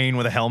just Wayne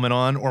with a helmet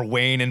on or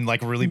Wayne in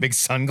like really big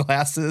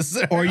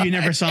sunglasses. Or you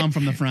never saw him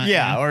from the front.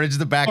 Yeah, or it's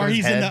the back of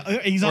his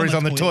head. He's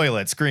on the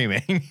toilet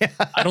screaming.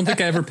 I don't think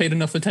I ever paid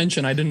enough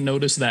attention. I didn't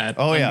notice that.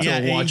 Oh yeah,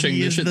 until watching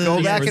the shit.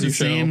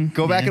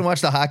 Go back and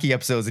watch the hockey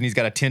episodes, and he's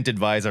got a tinted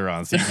visor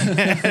on,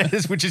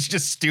 which is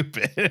just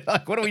stupid.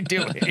 Like, what are we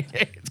doing?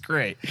 It's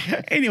great.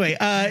 Anyway,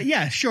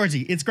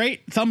 Shoresy, it's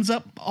great. Thumbs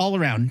up all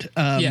around.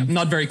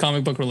 Not very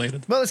comic book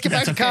related. Well, let's get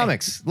back to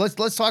comics. Let's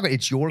talk about it.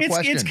 It's your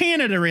question. It's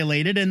Canada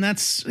related, and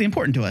that's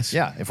important to us.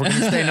 Yeah, if we're going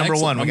to stay number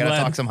one, we got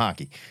to talk some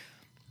hockey.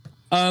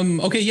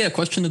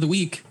 Question of the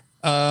week.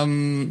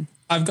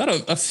 I've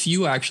got a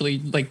few actually.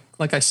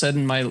 Like I said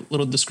in my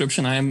little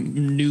description, I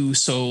am new,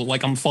 so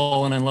like I'm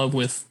falling in love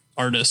with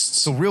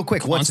artists. So real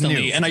quick, constantly.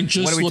 What's new? And I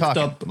just looked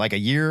up like a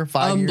year,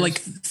 5 years,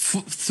 like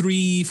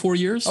 3-4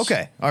 years.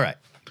 Okay, all right.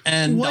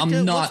 And what's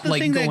the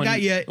thing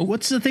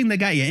that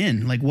got you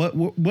in? Like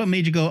what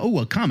made you go, oh,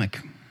 a comic?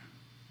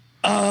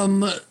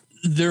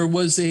 There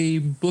was a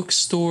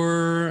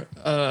bookstore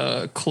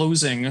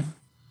closing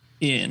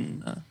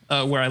in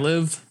where I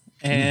live,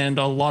 and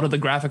a lot of the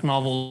graphic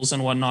novels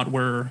and whatnot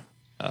were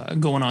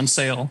going on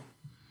sale,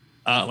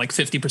 like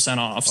 50%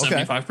 off,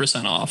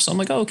 75% off. So I'm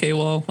like, okay,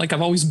 well, like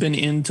I've always been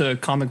into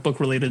comic book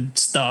related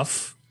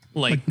stuff,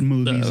 like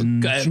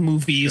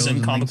movies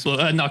and comic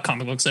book, not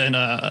comic books and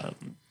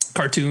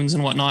cartoons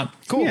and whatnot.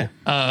 Cool.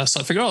 Yeah. So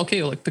I figured,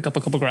 okay, like pick up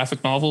a couple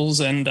graphic novels,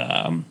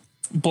 and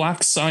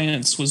Black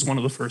Science was one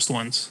of the first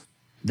ones.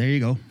 There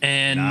you go.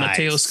 And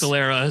Matteo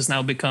Scalera has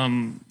now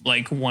become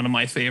like one of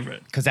my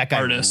favorite because that guy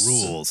artists.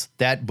 Rules.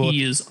 That book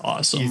is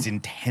awesome. He's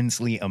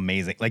intensely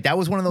amazing. Like that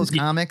was one of those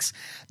comics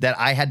that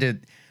I had to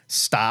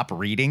stop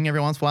reading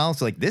every once in a while.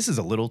 So like, this is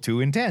a little too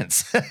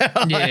intense.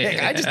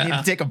 I just need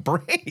to take a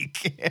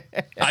break.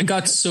 I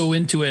got so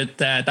into it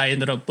that I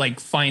ended up like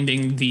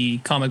finding the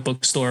comic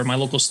book store, my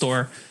local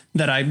store,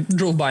 that I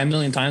drove by a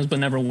million times but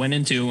never went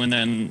into, and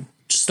then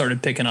just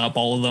started picking up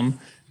all of them,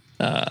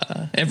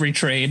 every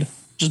trade.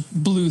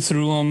 Just blew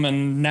through them,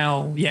 and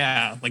now,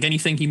 like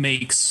anything he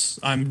makes,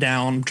 I'm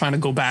down. I'm trying to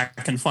go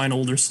back and find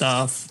older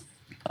stuff.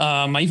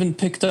 I even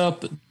picked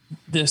up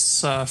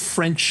this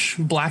French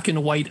black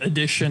and white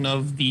edition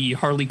of the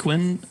Harley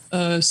Quinn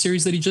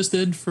series that he just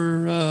did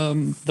for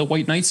the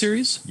White Knight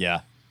series. Yeah.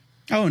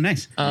 Oh,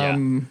 nice.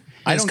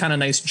 It's kind of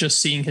nice just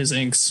seeing his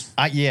inks.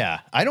 I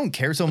don't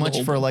care so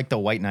much for like the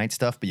White Knight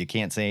stuff, but you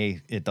can't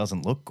say it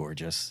doesn't look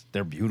gorgeous.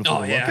 They're beautiful.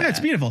 Oh yeah, it's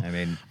beautiful.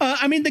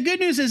 I mean, the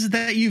good news is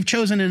that you've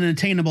chosen an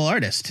attainable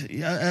artist,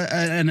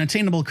 an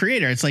attainable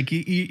creator. It's like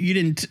you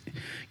didn't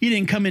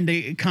come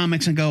into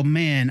comics and go,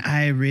 man,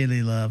 I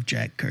really love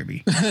Jack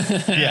Kirby. Or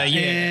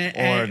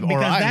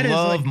I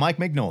love Mike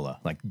Mignola.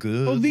 Like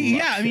good. Well,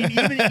 I mean,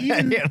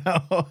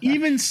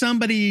 even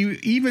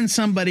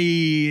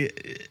somebody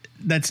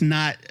that's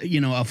not,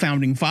 a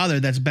founding father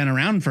that's been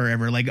around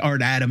forever, like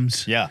Art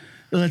Adams. Yeah.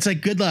 It's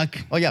like, good luck.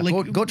 Oh, yeah.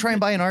 Like, go try and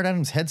buy an Art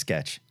Adams head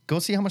sketch. Go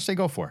see how much they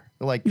go for.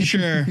 Like,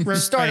 sure.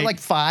 Start at like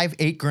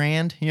 $5-8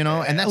 grand,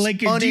 and that's like,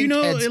 do you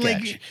know,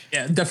 like,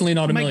 definitely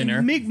not a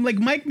millionaire. Like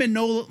Mike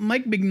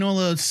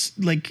Mignola's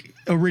like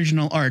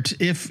original art,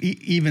 if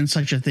even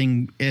such a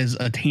thing is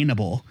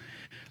attainable.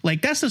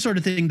 Like that's the sort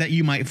of thing that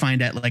you might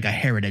find at like a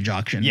heritage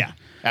auction. Yeah,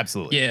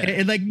 absolutely.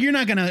 Yeah, like you're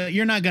not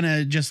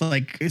gonna just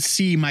like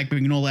see Mike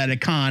Mignola at a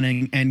con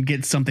and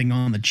get something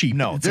on the cheap.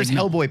 No, it's there's like,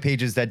 Hellboy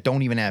pages that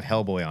don't even have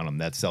Hellboy on them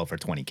that sell for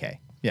 $20K.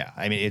 Yeah,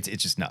 I mean it's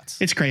just nuts.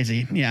 It's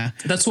crazy. Yeah,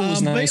 that's what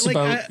was nice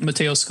about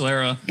Matteo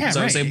Scalera. Yeah,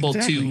 I was able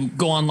to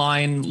go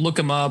online, look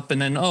him up,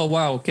 and then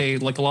okay,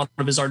 like a lot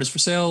of his art is for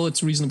sale.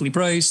 It's reasonably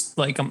priced.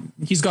 Like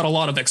he's got a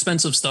lot of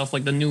expensive stuff.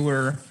 Like the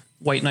newer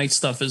White Knight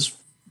stuff is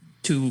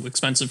too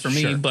expensive for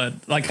me. But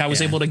like I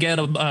was able to get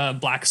a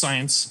Black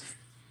Science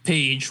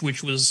page,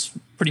 which was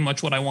pretty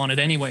much what I wanted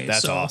anyway.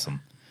 That's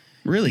awesome.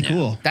 Really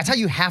cool. That's how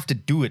you have to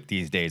do it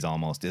these days.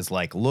 Almost is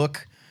like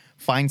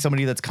find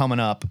somebody that's coming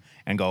up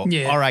and go,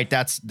 all right,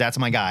 that's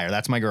my guy or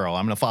that's my girl.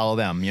 I'm going to follow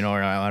them,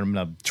 or I'm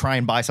going to try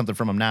and buy something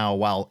from them now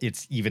while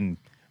it's even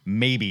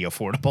maybe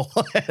affordable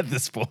at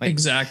this point.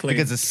 Exactly.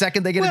 Because the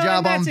second they get a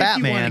job on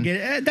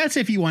Batman. That's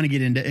if you want to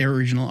get into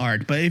original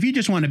art. But if you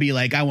just want to be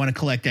like, I want to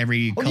collect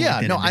every.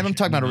 I'm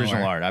talking about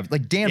original art.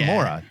 Like Dan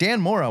Mora.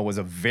 Dan Mora was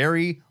a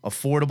very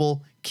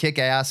affordable,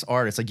 kick-ass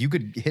artist. Like you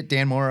could hit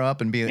Dan Mora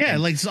up and be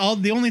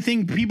the only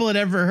thing people had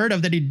ever heard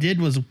of that he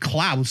did was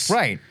Klaus,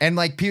 right? And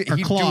like he'd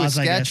do a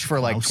sketch for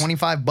like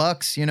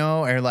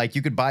 $25, or like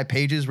you could buy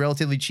pages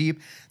relatively cheap.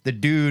 The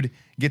dude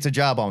gets a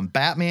job on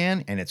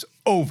Batman and it's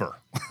over.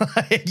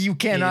 You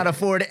cannot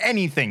afford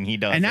anything he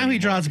does. And now he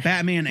draws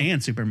Batman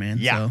and Superman.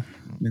 Yeah, so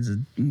it's a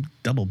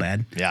double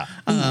bad. Yeah,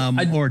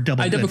 or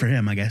double good for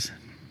him, I guess.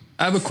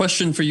 I have a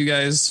question for you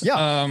guys.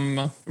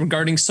 Yeah.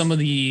 Regarding some of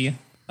the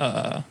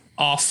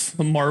off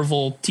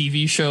Marvel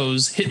TV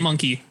shows,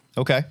 Hitmonkey.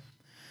 Okay.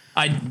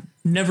 I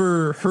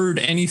never heard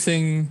any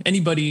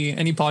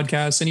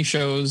podcasts, any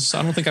shows.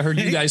 I don't think I heard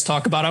you guys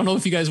talk about it. I don't know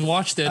if you guys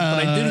watched it,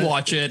 but I did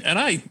watch it and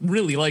I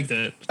really liked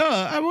it.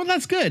 Well,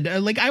 that's good.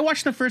 Like I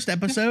watched the first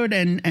episode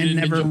and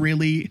never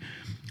really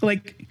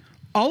like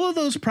all of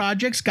those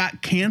projects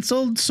got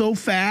canceled so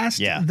fast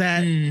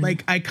that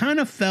like I kind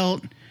of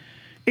felt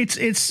it's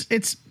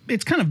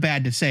kind of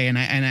bad to say, and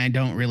I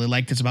don't really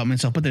like this about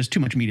myself, but there's too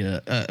much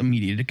media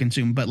to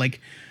consume. But like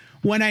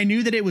when I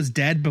knew that it was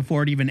dead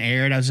before it even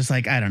aired, I was just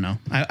like, I don't know.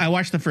 I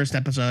watched the first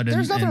episode.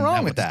 There's nothing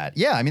wrong with that.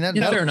 Yeah, I mean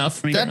fair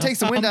enough. That takes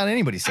the wind out of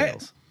anybody's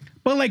sails.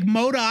 But like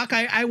MODOK,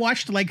 I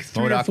watched like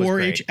 3 or 4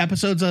 each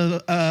episodes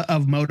of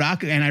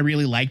MODOK, and I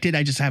really liked it.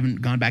 I just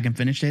haven't gone back and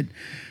finished it.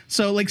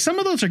 So like some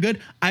of those are good.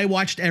 I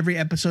watched every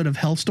episode of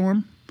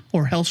Hellstrom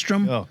or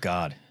Hellstrom. Oh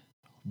God.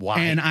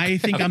 Why? And I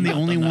think I'm the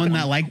only one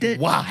that liked it.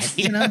 Why?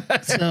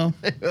 So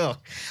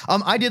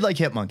I did like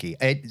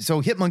Hitmonkey.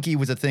 So Hitmonkey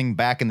was a thing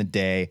back in the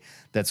day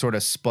that sort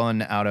of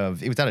spun out of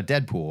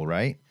Deadpool,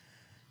 right?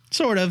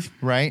 Sort of.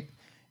 Right?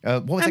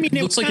 What was it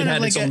looks like it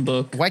had its own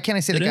book. Why can't I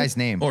say the guy's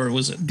name? Or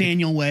was it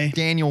Daniel Way?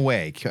 Daniel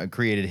Way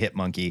created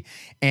Hitmonkey,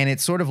 and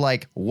it sort of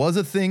like was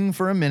a thing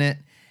for a minute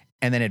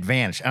and then it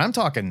vanished. And I'm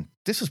talking,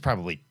 this was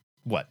probably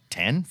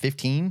 10,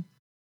 15,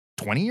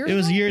 20 years ago? It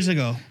was years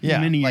ago. Yeah,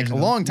 many years like ago. a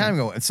long time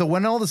ago. And so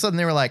when all of a sudden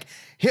they were like,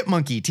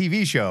 Hitmonkey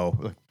TV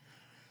show,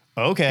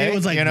 okay. It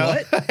was like,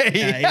 what?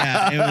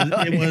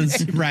 It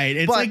was right.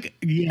 It's like,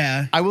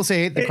 I will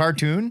say the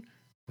cartoon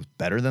was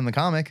better than the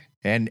comic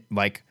and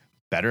like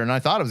better than I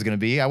thought it was going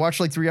to be. I watched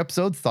like 3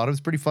 episodes, thought it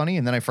was pretty funny,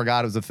 and then I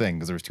forgot it was a thing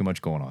because there was too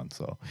much going on.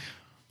 So,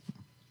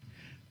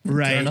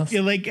 right.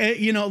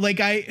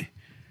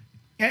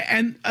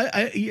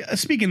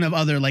 Speaking of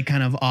other like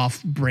kind of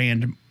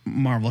off-brand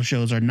Marvel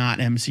shows or not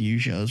MCU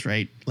shows,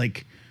 right?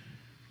 Like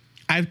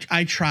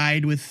I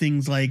tried with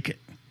things like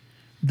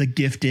The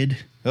Gifted,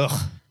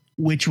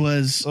 which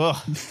was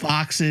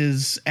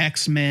Fox's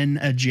X-Men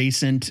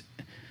adjacent.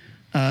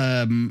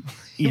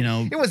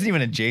 It wasn't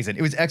even adjacent.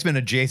 It was X-Men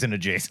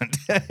adjacent.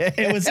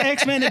 It was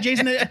X-Men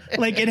adjacent.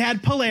 Like it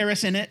had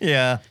Polaris in it.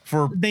 Yeah.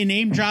 They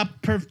name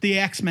dropped the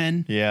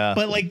X-Men. Yeah.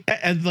 But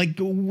I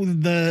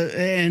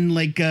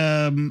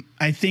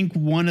think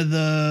one of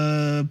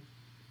the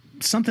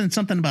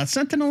something about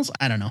Sentinels.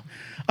 I don't know,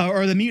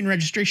 or the Mutant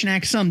Registration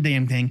Act, some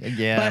damn thing.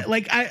 Yeah. But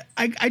like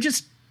I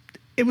just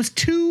it was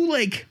too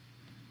like.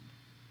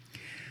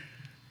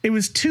 It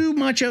was too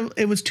much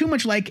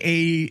like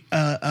an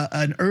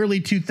early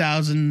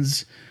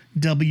 2000s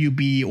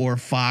WB or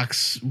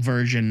Fox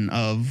version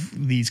of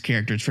these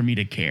characters for me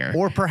to care.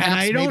 Or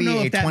perhaps maybe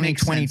a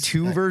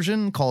 2022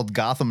 version called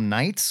Gotham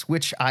Knights,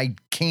 which I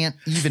can't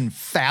even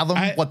fathom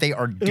what they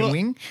are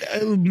doing.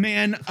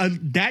 Man,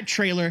 that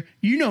trailer,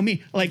 you know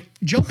me, like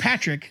Joe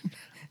Patrick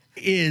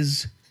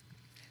is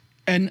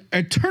an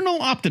eternal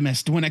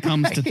optimist when it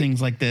comes to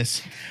things like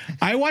this.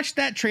 I watched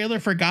that trailer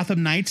for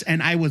Gotham Knights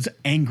and I was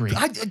angry.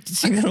 I'm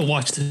gonna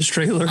watch this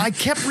trailer. I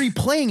kept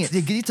replaying it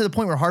to get to the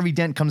point where Harvey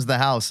Dent comes to the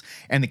house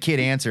and the kid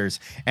answers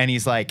and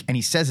he's like, and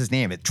he says his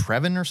name,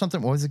 Trevin or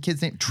something. What was the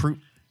kid's name?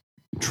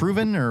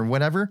 Truven or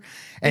whatever.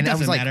 And I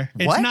was like, matter.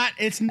 What?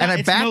 It's not. And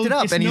I backed it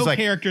up and he's like,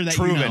 character that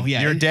Truven, you know.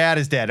 Yeah, your dad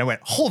is dead. I went,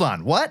 hold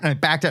on, what? And I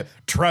backed up.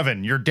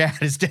 Trevin, your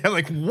dad is dead. I'm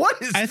like, what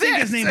is this? I think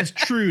his name is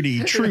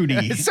Trudy.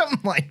 Something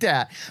like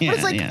that. Yeah, but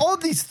it's like all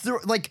these,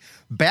 like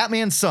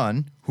Batman's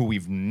son, who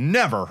we've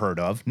never heard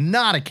of,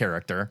 not a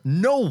character,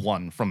 no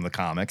one from the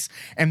comics,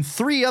 and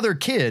 3 other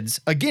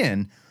kids,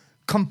 again,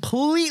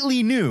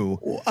 completely new.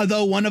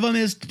 Although one of them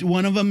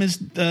is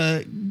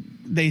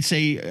they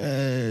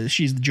say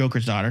she's the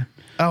Joker's daughter.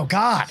 Oh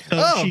God!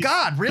 So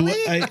God! Really?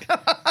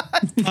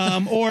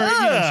 Or you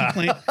know, she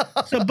played.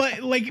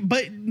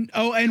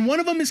 So, and one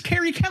of them is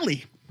Carrie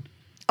Kelly.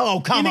 Oh,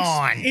 come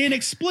on.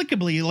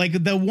 Inexplicably,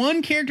 like the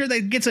one character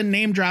that gets a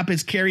name drop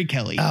is Carrie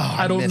Kelly. Oh,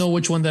 I don't know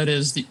which one that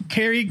is.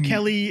 Carrie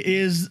Kelly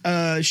is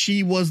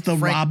she was the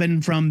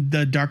Robin from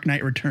the Dark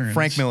Knight Returns.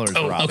 Frank Miller's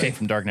Robin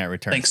from Dark Knight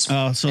Returns. Thanks.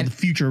 Oh, so the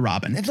future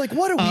Robin. It's like,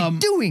 what are we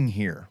doing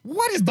here?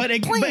 What is the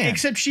plan? But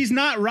except she's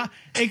not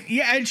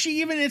yeah, and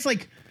she even it's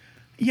like,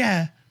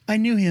 yeah, I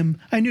knew him.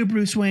 I knew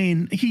Bruce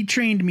Wayne. He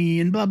trained me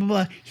and blah, blah,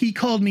 blah. He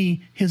called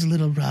me his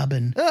little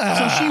Robin.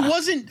 So she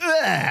wasn't.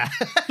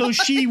 So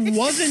she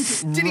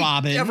wasn't Did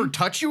Robin. He ever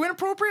touch you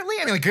inappropriately?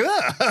 I mean, like,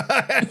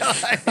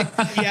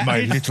 yeah,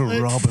 my little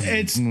Robin.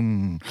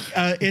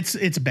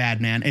 It's bad,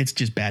 man. It's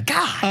just bad.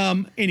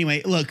 God.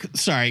 Anyway, look,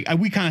 sorry.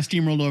 We kind of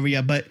steamrolled over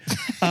you, but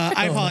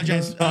I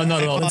apologize. Not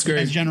at all. That's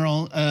great.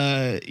 General,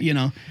 you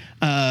know,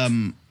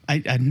 I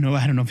don't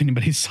know if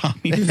anybody saw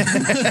me.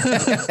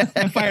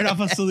 I fired off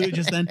a salute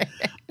just then.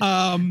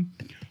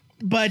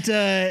 But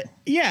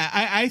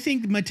I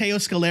think Matteo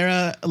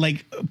Scalera,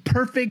 like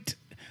perfect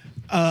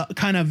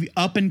kind of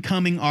up and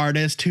coming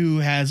artist who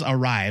has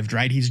arrived,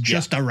 right? He's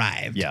just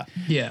arrived. Yeah.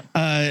 Yeah.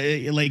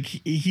 Like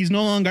he's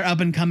no longer up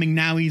and coming.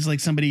 Now he's like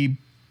somebody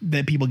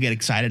that people get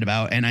excited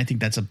about. And I think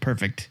that's a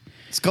perfect.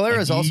 Scalera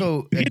is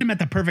also you hit him at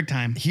the perfect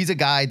time. He's a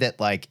guy that,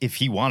 like, if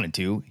he wanted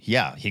to,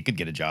 he could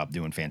get a job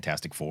doing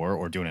Fantastic Four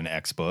or doing an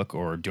X book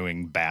or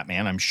doing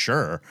Batman, I'm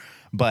sure.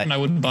 But and I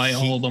would buy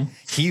all of them.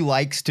 He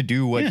likes to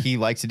do what he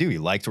likes to do. He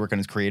likes to work on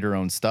his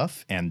creator-owned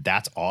stuff, and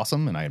that's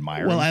awesome. And I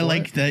admire. Well, him I for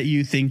like it. that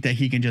you think that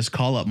he can just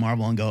call up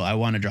Marvel and go, "I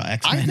want to draw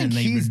X-Men," and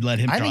they would let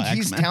him draw X-Men.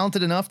 He's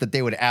talented enough that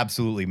they would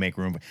absolutely make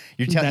room.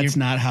 You're telling That's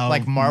not how.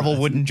 Like Marvel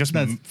wouldn't just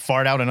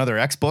fart out another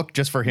X book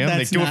just for him.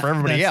 They do it for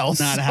everybody else.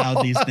 That's not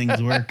how these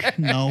things work.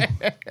 No.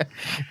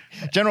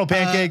 General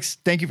Pancakes,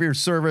 thank you for your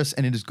service,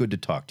 and it is good to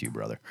talk to you,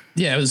 brother.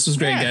 Yeah, this was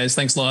great, guys.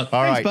 Thanks a lot.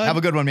 All right, bud. have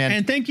a good one, man.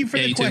 And thank you for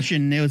the you too.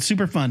 question. It was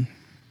super fun.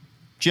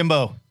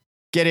 Jimbo,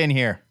 get in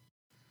here.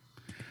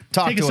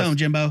 Take us home,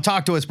 Jimbo.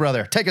 Talk to us,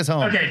 brother. Take us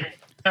home. Okay.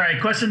 All right.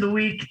 Question of the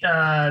week.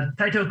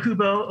 Taito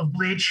Kubo of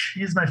Bleach.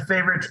 He's my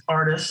favorite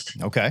artist.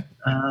 Okay.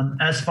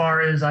 As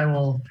far as I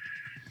will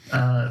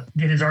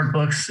get his art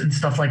books and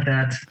stuff like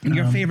that.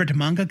 Your favorite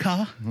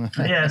mangaka?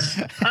 Yes.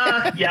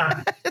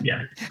 Yeah.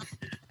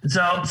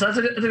 So that's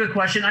a good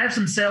question. I have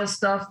some sales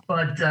stuff,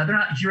 but they're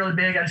not really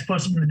big. I just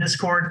post them in the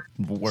Discord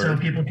so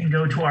people can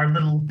go to our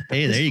little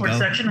Discord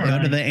section. Go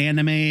to the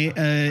anime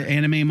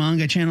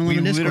manga channel on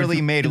the Discord. We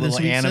literally made a little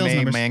anime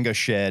numbers. manga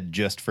shed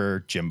just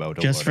for Jimbo.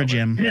 Just for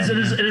Jim.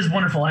 It is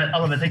wonderful. I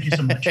love it. Thank you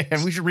so much.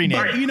 And we should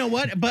rename it. You know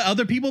what? But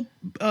other people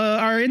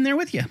are in there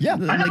with you. Yeah.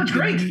 I know, it's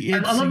great.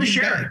 I love to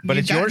share. But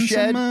it's your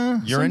shed.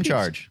 You're in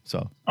charge.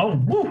 So. Oh,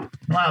 woo.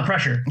 A lot of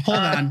pressure.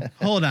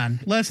 Hold on.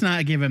 Let's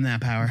not give him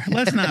that power.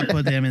 Let's not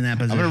put them in that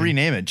position. I'm going to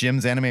rename it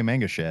Jim's Anime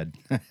Manga Shed.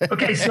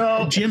 Okay,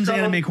 so Jim's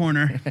Anime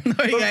Corner.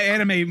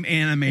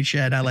 Anime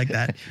Shed. I like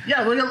that.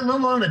 Yeah, we'll get a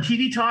little on the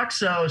TV talk.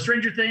 So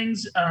Stranger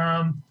Things.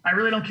 I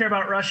really don't care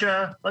about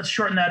Russia. Let's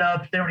shorten that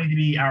up. They don't need to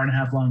be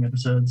hour-and-a-half long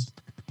episodes.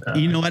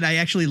 You know what? I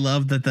actually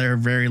love that they're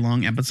very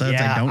long episodes.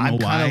 Yeah, I don't know I'm why.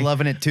 kind of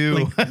loving it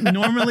too. Like,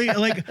 normally,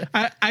 like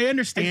I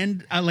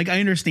understand. I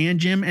understand,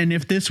 Jim. And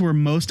if this were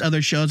most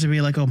other shows, it'd be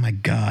like, oh my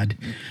god,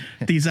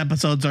 these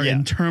episodes are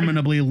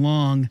interminably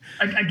long.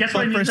 I guess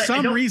but for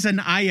some reason,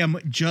 I am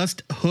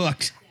just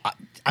hooked.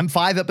 I'm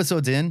 5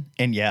 episodes in,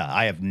 and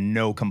I have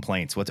no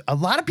complaints. A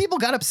lot of people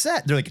got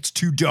upset. They're like, it's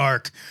too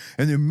dark,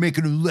 and they're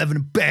making 11 a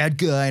bad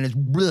guy, and it's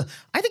bleh.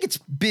 I think it's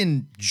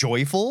been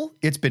joyful.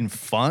 It's been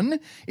fun.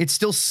 It's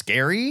still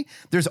scary.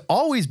 There's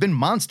always been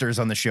monsters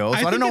on the show, so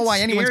I don't know why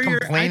anyone's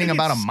complaining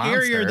about a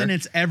monster. Scarier than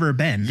it's ever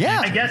been.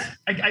 Yeah. I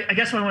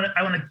guess what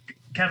I want to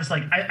kind of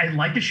like, I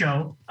like the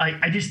show.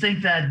 I just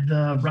think that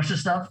the Russia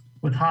stuff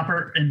with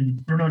Hopper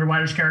and Winona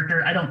Ryder's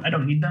character, I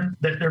don't need them.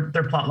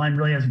 Their plot line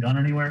really hasn't gone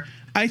anywhere.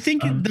 I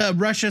think the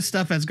Russia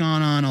stuff has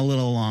gone on a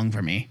little long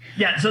for me.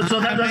 Yeah, so that's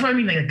what I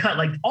mean. They cut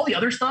like all the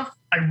other stuff.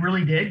 I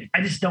really dig.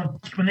 I just don't.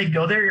 When they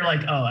go there, you're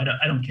like, oh, I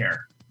don't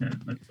care.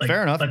 Like,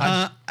 fair enough.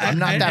 I'm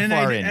not that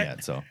far in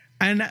yet. So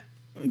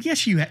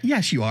yes, you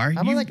are.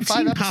 I'm like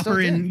 5 episodes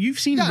Hopper in. You've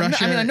seen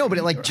Russia. I mean, I know, but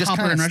it like just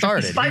kind of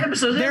started. 5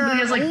 episodes. There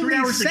has like 3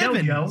 hours to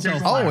go, Joe. Is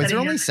there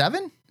only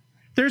 7?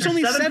 There's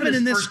only 7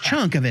 in this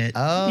chunk of it.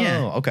 Oh, yeah.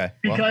 Okay.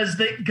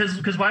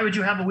 Because why would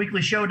you have a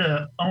weekly show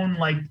to own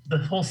like the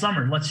whole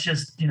summer? Let's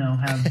just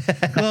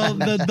have. Well,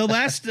 the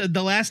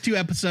last 2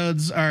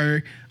 episodes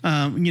are,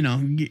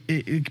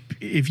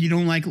 if you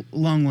don't like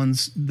long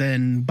ones,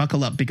 then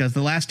buckle up because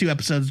the last 2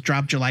 episodes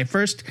drop July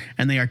 1st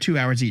and they are 2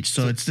 hours each.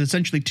 So it's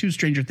essentially 2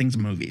 Stranger Things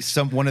movies.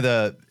 One of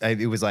the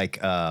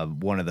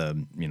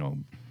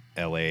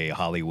L.A.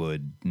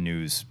 Hollywood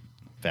news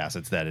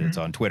facets that it's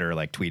on Twitter,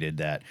 like tweeted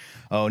that,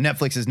 oh,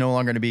 Netflix is no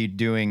longer going to be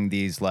doing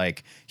these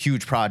like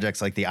huge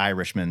projects like The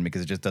Irishman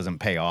because it just doesn't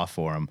pay off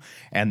for them.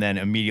 And then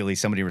immediately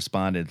somebody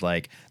responded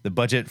like, the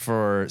budget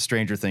for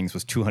Stranger Things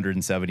was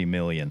 $270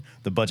 million.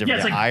 The budget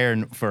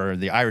for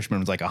The Irishman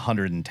was like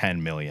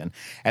 $110 million.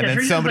 And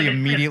then somebody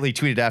immediately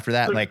tweeted after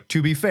that, like,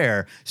 to be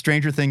fair,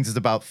 Stranger Things is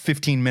about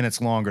 15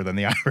 minutes longer than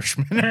The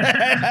Irishman.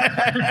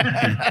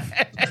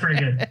 That's pretty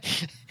good.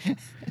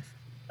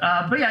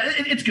 But yeah,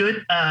 it's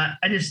good. I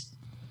just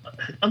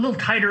a little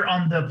tighter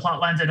on the plot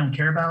lines I don't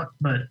care about,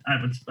 but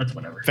that's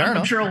whatever. Fair enough.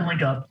 I'm sure it'll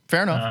link up.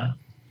 Fair enough.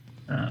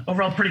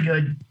 Overall, pretty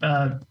good.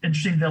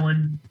 Interesting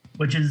villain,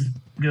 which is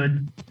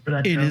good for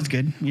that show. It is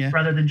good, yeah.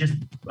 Rather than just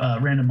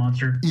random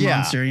monster. Yeah.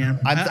 Monster, yeah.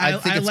 I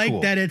think it's like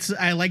cool. that it's.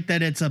 I like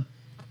that it's a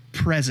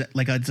present,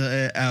 like it's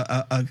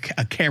a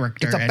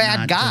character. It's a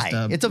bad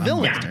guy. It's a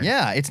villain.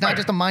 Yeah, it's not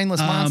just a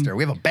mindless monster.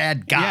 We have a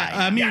bad guy. Yeah,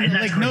 I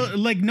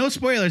mean, no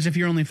spoilers if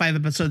you're only 5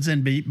 episodes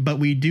in, but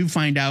we do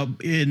find out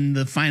in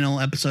the final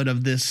episode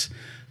of this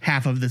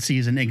half of the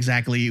season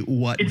exactly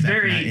what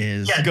Vecna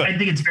is. Yeah, good. I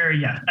think it's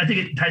I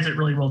think it ties it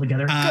really well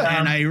together.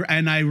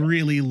 And I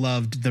really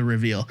loved the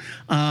reveal.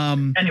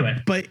 Anyway,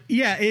 but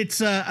yeah, it's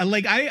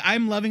like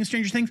I'm loving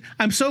Stranger Things.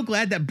 I'm so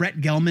glad that Brett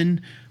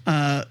Gelman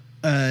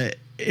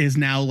is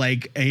now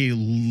like a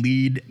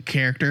lead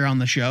character on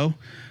the show.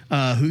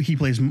 Who he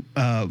plays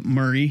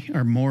Murray,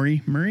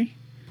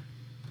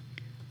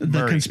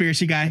 the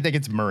conspiracy guy. I think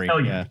it's Murray. Oh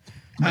yeah.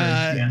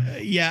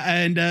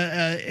 And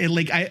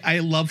I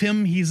love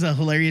him. He's a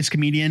hilarious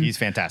comedian. He's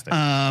fantastic.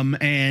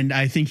 And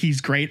I think he's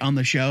great on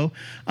the show.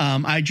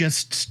 I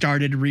just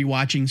started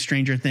rewatching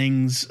Stranger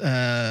Things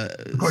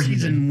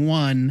season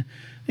 1.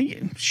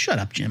 Shut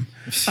up, Jim.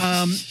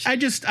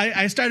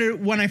 I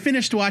started when I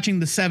finished watching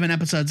the 7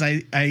 episodes.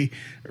 I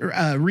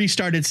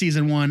restarted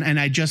season 1, and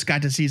I just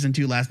got to season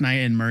 2 last night.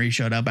 And Murray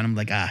showed up, and I'm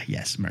like,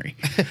 yes, Murray.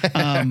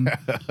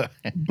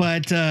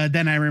 But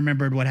then I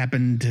remembered what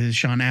happened to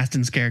Sean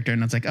Astin's character,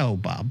 and I was like, oh,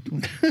 Bob.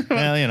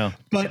 Well,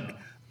 but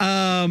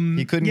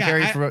he couldn't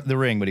carry the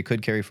ring, but he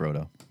could carry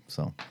Frodo.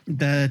 So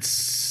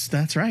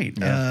that's right.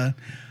 Yeah.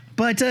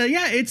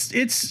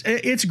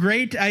 It's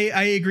great.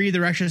 I agree.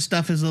 The Russia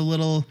stuff is a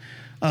little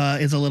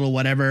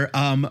whatever.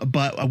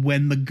 But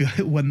when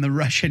the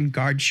Russian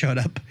guard showed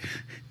up,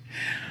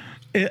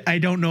 I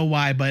don't know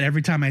why, but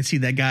every time I see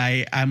that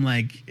guy, I'm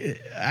like,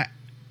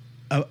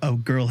 a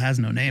girl has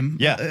no name.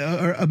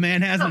 Yeah. Or a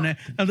man has no name.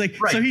 I was like,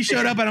 right. So he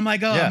showed up and I'm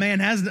like,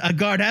 a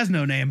guard has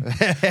no name.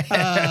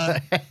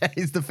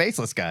 He's the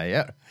faceless guy.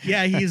 Yeah.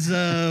 Yeah. He's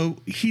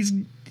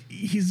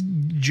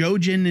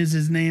Jojen is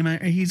his name.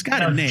 He's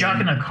got a name.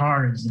 Jaqen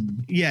H'ghar is.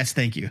 Yes,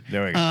 thank you.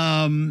 There we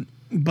go.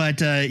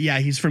 But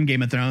he's from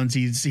Game of Thrones.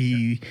 He's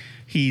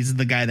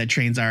the guy that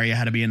trains Arya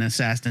how to be an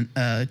assassin.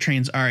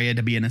 Trains Arya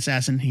to be an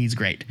assassin. He's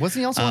great. Wasn't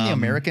he also on The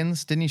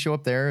Americans? Didn't he show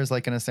up there as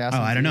like an assassin?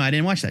 Oh, I don't know. I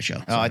didn't watch that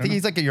show. So I think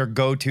he's like your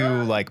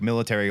go-to like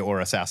military or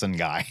assassin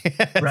guy.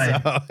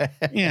 Right.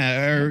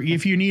 Yeah. Or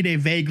if you need a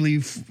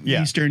vaguely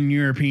Eastern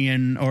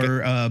European or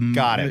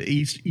got it.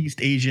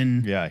 East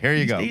Asian. Yeah. Here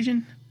you go.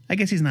 Asian. I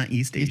guess he's not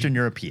Asian. Eastern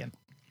European.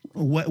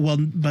 Well,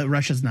 but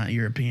Russia's not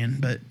European,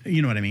 but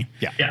you know what I mean.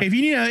 Yeah. If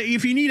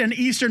you need an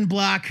Eastern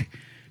Bloc,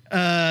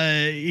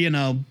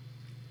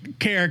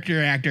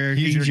 character actor,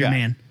 he's your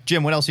man.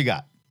 Jim, what else you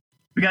got?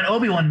 We got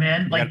Obi-Wan,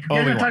 man. Like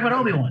we're gonna talk about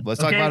Obi-Wan.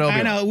 Let's talk about Obi-Wan.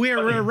 I know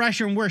we're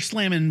Russian. We're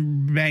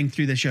slamming bang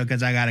through the show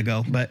because I gotta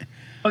go. But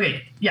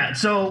okay, yeah.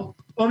 So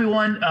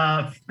Obi-Wan,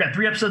 got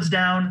 3 episodes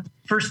down.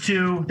 First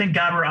 2, thank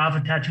God we're off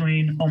of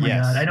Tatooine. Oh my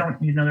God, I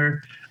don't need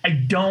another.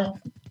 I'm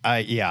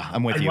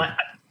with you.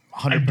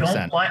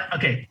 100%.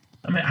 Okay,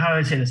 I mean, how do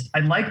I say this? I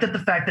like that the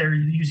fact that they're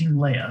using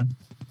Leia.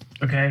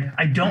 Okay,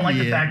 I don't like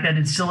the fact that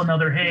it's still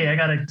another. Hey, I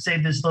gotta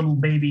save this little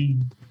baby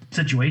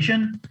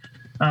situation.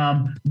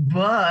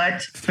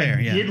 But fair.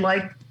 I did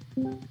like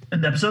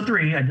in episode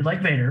 3. I did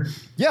like Vader.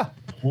 Yeah.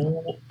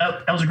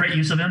 That was a great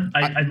use of him.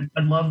 I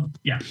love.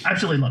 Yeah,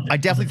 absolutely loved it. I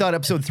definitely thought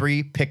episode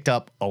 3 picked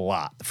up a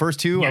lot. The first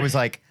 2, I was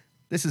like,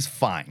 this is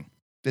fine.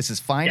 This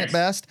is fine at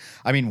best.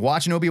 I mean,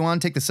 watching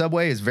Obi-Wan take the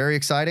subway is very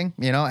exciting,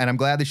 and I'm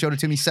glad they showed it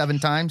to me 7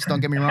 times. Don't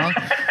get me wrong.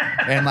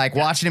 And like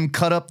watching him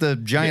cut up the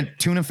giant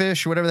tuna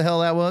fish, whatever the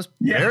hell that was.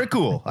 Yeah. Very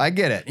cool. I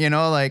get it.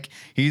 Like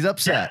he's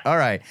upset. Yeah. All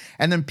right.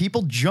 And then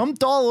people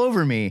jumped all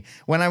over me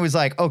when I was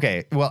like,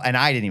 okay, well, and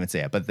I didn't even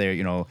say it, but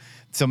they're,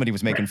 somebody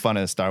was making fun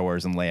of Star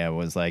Wars, and Leia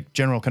was like,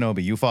 General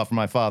Kenobi, you fought for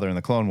my father in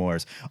the Clone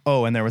Wars.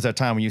 Oh, and there was that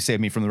time when you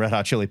saved me from the Red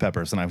Hot Chili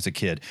Peppers when I was a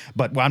kid.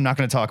 But I'm not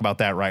going to talk about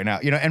that right now.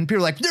 And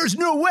people are like, there's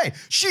no way.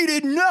 She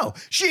didn't know.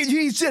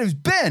 He said it was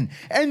Ben.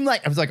 And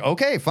like, I was like,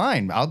 okay,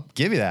 fine. I'll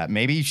give you that.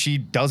 Maybe she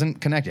doesn't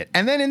connect it.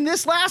 And then in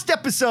this last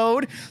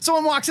episode,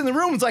 someone walks in the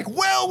room and is like,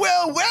 well,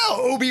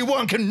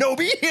 Obi-Wan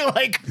Kenobi,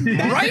 like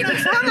right in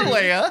front of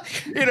Leia,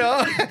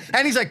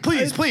 and he's like,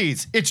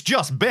 please, it's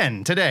just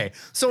Ben today.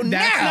 So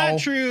that's now not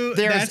true.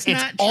 it's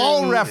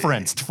all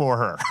referenced for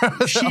her.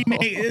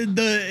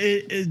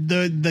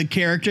 The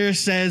character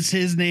says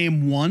his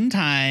name one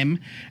time.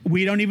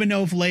 We don't even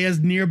know if Leia's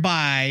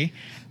nearby.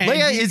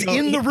 Leia is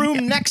in the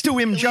room next to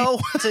him, Joe.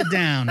 Sit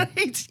down.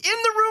 It's in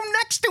the room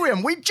next to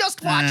him. We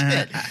just watched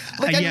it.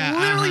 Like I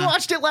literally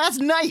watched it last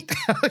night.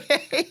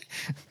 Okay.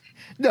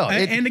 No,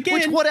 and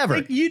again, whatever.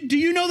 Like do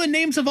you know the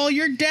names of all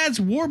your dad's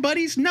war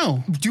buddies?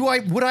 No.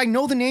 Would I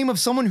know the name of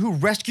someone who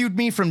rescued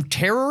me from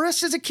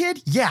terrorists as a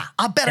kid? Yeah,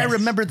 I bet I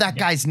remember that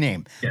guy's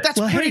name. Yes. That's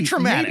pretty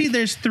traumatic. Maybe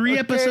there's 3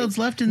 episodes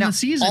left in the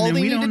season, and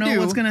we don't know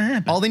what's going to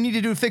happen. All they need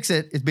to do to fix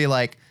it is be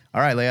like,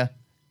 all right, Leia,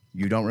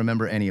 you don't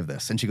remember any of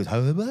this. And she goes,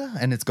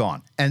 and it's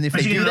gone. And if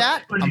they do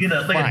that, like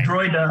a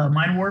droid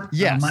mind warp?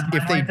 Yes,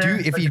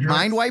 if he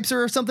mind wipes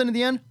her or something at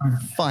the end,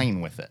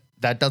 fine with it.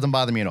 That doesn't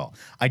bother me at all.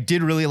 I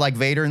did really like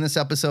Vader in this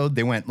episode.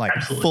 They went like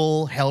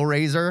full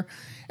Hellraiser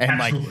and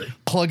like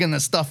plugging the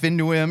stuff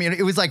into him.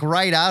 It was like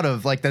right out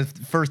of like the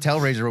first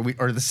Hellraiser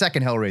or the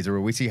second Hellraiser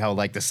where we see how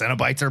like the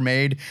Cenobites are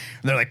made.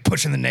 And they're like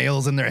pushing the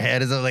nails in their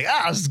head. They're like,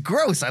 this is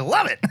gross. I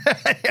love it.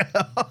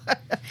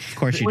 Of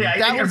course you do.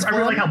 I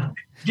really like how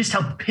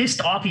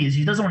pissed off he is.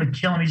 He doesn't want to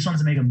kill him. He just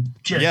wants to make him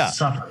just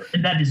suffer.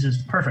 And that is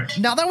just perfect.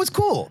 Now that was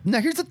cool.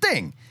 Now here's the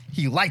thing.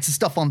 He lights the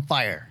stuff on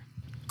fire.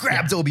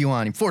 Grabs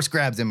Obi-Wan, he force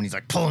grabs him, and he's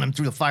like pulling him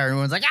through the fire. And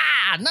everyone's like,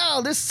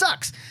 no, this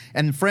sucks.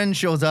 And the friend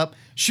shows up,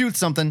 shoots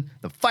something,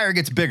 the fire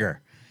gets bigger,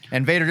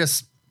 and Vader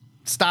just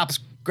stops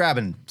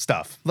grabbing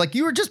stuff. Like,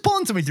 you were just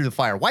pulling somebody through the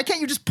fire. Why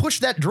can't you just push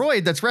that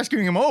droid that's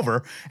rescuing him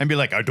over and be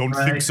like, I don't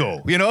think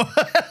so, you know?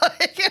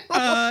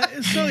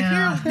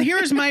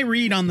 Here's my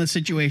read on the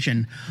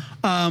situation.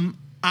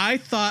 I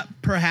thought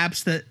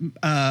perhaps that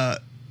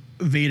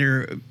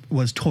Vader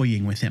was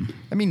toying with him.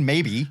 I mean,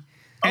 maybe.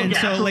 And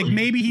like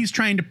maybe he's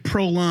trying to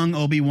prolong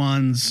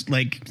Obi-Wan's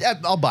like. Yeah,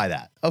 I'll buy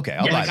that. Okay,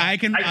 I'll buy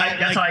that.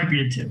 That's how I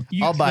read it too.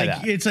 I'll buy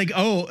that. It's like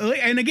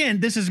and again,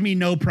 this is me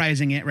no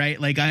prizing it, right?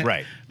 Like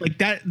like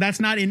that's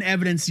not in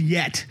evidence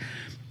yet.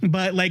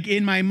 But like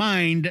in my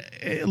mind,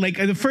 like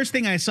the first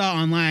thing I saw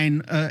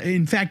online,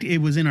 in fact, it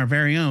was in our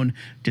very own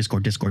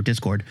Discord.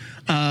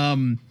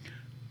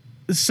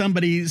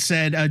 Somebody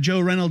said,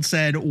 Joe Reynolds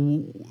said,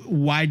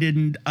 why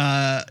didn't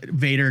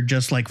Vader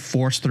just like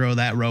force throw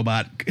that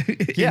robot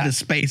into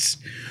space?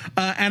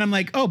 And I'm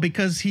like,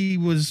 because he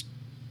wants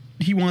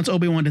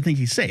Obi-Wan to think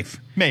he's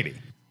safe. Maybe.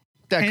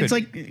 It's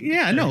like,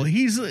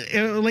 he's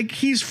like,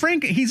 he's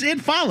Frank. It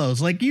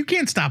follows. Like, you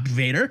can't stop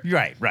Vader.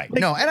 Right. Like,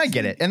 no, and I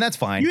get it. And that's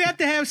fine. You have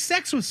to have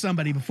sex with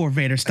somebody before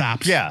Vader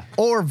stops. Yeah.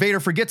 Or Vader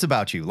forgets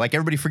about you. Like,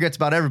 everybody forgets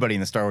about everybody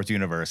in the Star Wars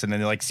universe. And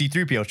then, like,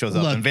 C-3PO shows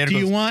up. And Vader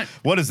goes,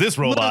 what is this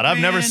robot? I've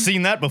never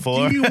seen that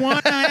before. Do you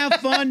want to have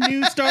fun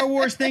new Star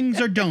Wars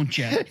things or don't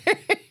you?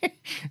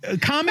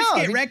 Comics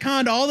get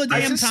retconned all the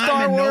damn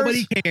time and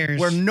nobody cares.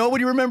 Where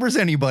nobody remembers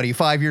anybody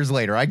 5 years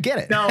later. I get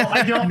it. No,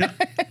 I don't.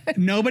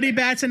 Nobody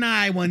bats an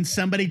eye when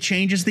somebody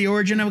changes the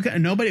origin of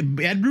nobody.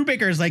 Ed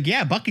Brubaker is like,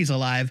 Bucky's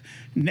alive,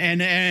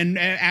 and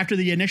after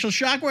the initial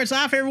shock wears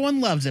off,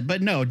 everyone loves it.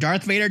 But no,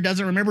 Darth Vader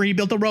doesn't remember he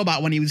built a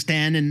robot when he was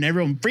 10, and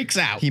everyone freaks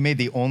out. He made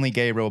the only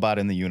gay robot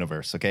in the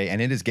universe, okay,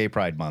 and it is Gay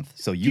Pride Month.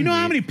 So you know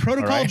how many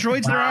protocol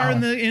droids there are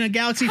in a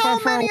galaxy far,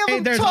 far away? How many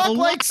of them talk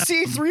like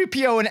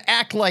C-3PO and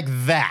act like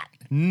that?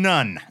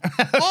 None.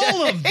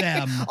 All of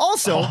them.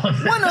 Also,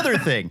 one other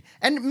thing,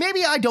 and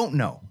maybe I don't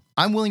know.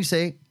 I'm willing to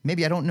say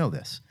maybe I don't know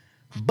this,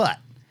 but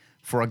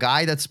for a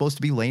guy that's supposed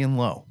to be laying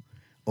low,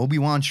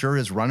 Obi-Wan sure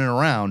is running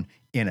around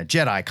in a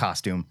Jedi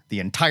costume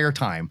the entire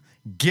time,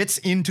 gets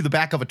into the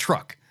back of a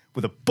truck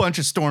with a bunch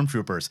of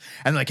stormtroopers.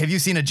 And like, have you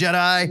seen a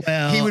Jedi?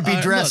 Well, he would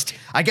be dressed,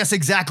 I guess,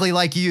 exactly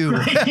like you.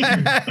 Looks like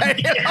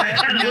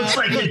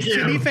it too.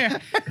 To be fair,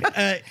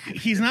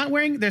 he's not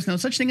wearing, there's no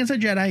such thing as a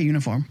Jedi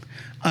uniform.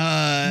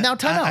 Now,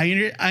 time out.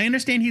 I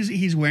understand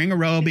he's wearing a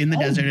robe in the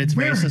desert. It's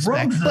very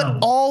suspect. But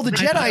all the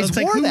Jedis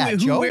wore that,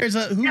 Joe. Who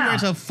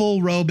wears a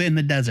full robe in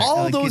the desert?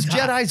 All those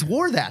Jedis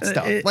wore that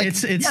stuff. It's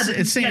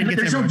saying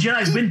there's no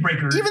Jedi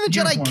windbreaker. Even the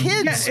Jedi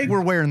kids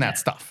were wearing that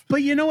stuff.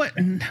 But you know what?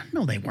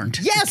 No, they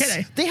weren't.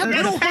 Yes, they had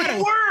little.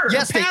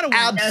 Yes, they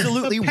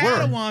absolutely were.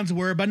 Padawans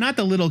were, but not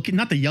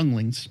the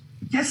younglings.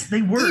 Yes,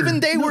 they were. Even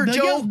they were,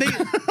 Joe.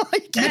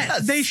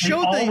 They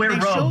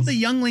showed the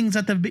younglings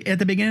at the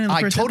beginning of the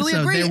first totally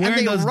episode. agree. They're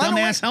wearing those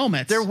dumbass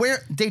helmets.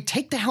 They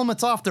take the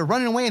helmets off. They're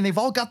running away, and they've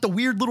all got the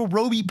weird little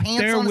roby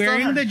pants. They're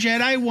wearing the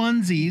Jedi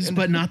onesies,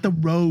 but not the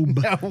robe,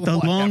 the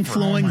long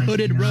flowing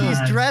hooded robe.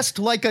 He's dressed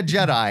like a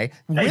Jedi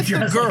with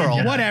the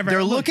girl. Whatever.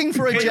 They're looking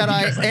for a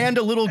Jedi and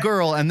a little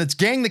girl, and this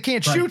gang that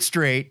can't shoot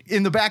straight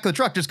in the back of the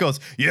truck just goes,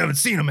 "You haven't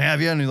seen him,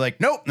 have you?" And he's like,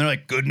 "Nope." And they're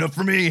like, "Good enough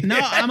for me." No,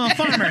 I'm a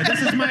farmer.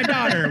 This is my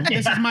daughter.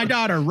 This is my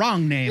daughter.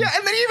 Wrong name. Yeah,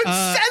 and then he even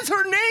says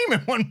her name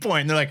at one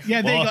point. And they're like, there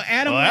you go.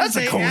 Adam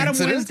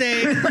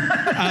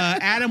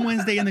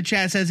Wednesday in the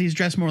chat says he's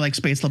dressed more like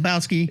Space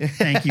Lebowski.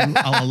 Thank you.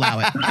 I'll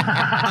allow it.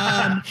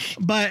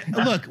 But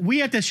look, we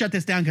have to shut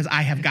this down because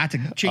I have got to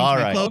change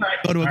my clothes,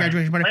 go to a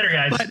graduation party. Later,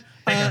 guys. But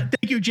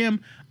thank you,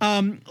 Jim.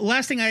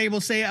 Last thing I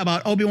will say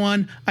about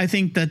Obi-Wan, I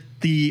think that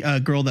the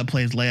girl that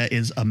plays Leia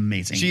is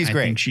amazing. She's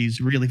great. I think she's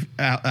really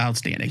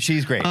outstanding.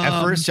 She's great.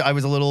 At first, I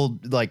was a little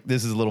like,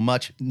 this is a little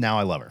much. Now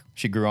I love her.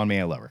 She grew on me.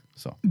 I love her.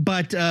 So,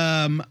 but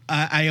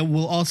I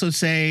will also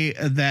say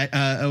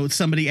that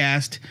somebody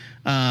asked,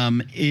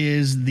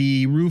 is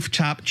the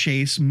rooftop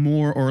chase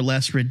more or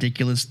less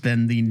ridiculous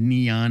than the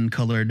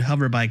neon-colored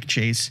hoverbike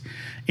chase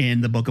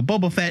in the Book of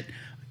Boba Fett?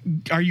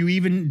 Do you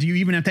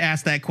even have to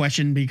ask that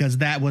question, because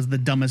that was the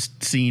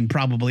dumbest scene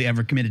probably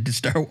ever committed to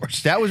Star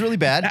Wars. That was really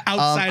bad.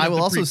 I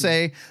will also prequel.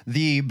 say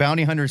the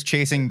bounty hunters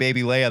chasing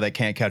baby Leia that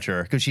can't catch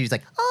her, because she's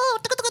like, oh.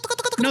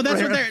 No,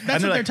 that's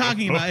what they're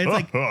talking about. It's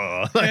like,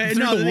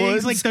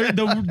 it's like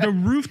the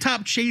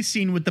rooftop chase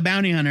scene with the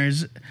bounty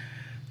hunters.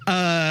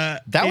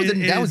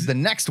 That was the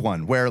next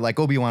one where like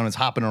Obi-Wan was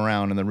hopping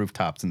around on the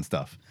rooftops and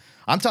stuff.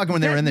 I'm talking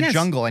when they were in the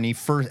jungle and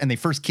they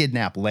first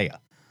kidnap Leia.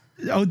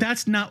 Oh,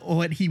 that's not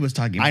what he was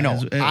talking about. I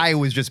know. I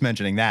was just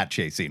mentioning that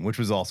chase scene, which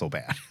was also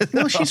bad.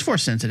 Well, she's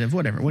force sensitive.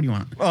 Whatever. What do you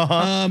want?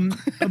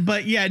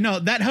 But yeah, no,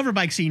 that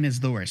hoverbike scene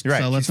is the worst.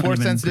 Right. So she's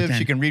force sensitive. Pretend.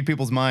 She can read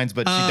people's minds,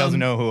 but she doesn't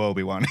know who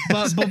Obi-Wan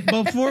is. But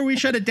before we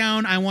shut it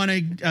down, I want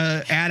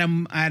to.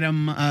 Adam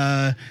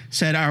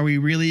said,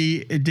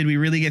 did we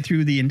really get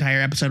through the entire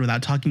episode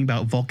without talking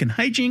about Vulcan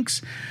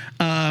hijinks?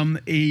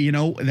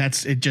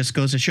 It just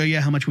goes to show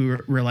you how much we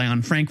rely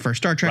on Frank for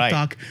Star Trek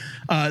talk.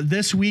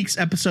 This week's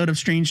episode of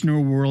Strange New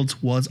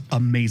Worlds was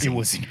amazing. It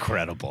was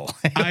incredible.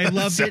 I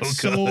loved it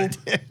so.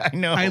 I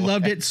know. I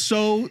loved it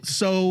so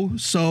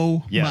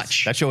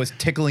much. That show is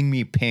tickling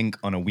me pink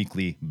on a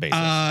weekly basis.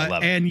 I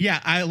love it. And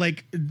yeah, I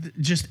like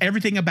just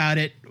everything about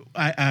it.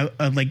 I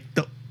like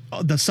the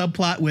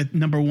subplot with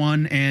number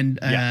one and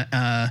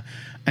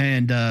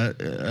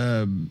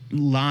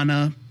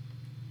Lana.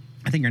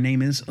 I think her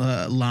name is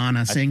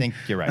Lana Singh. I think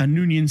you're right.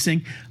 Noonien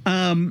Singh.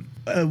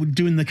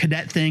 Doing the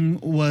cadet thing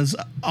was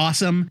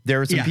awesome.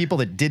 There are some people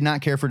that did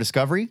not care for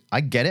Discovery.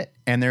 I get it.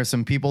 And there are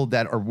some people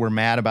that were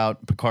mad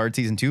about Picard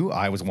season 2.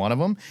 I was one of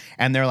them.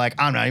 And they're like,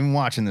 I'm not even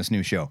watching this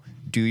new show.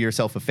 Do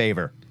yourself a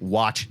favor.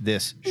 Watch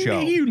this show.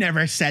 You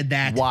never said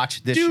that.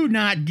 Watch this. Do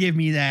not give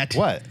me that.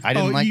 What? I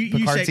didn't like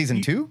Picard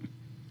season 2?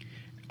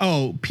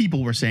 Oh,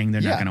 people were saying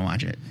they're not going to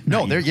watch it.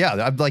 No,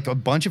 like a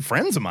bunch of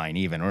friends of mine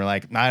even were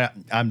like,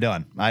 I'm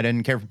done. I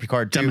didn't care for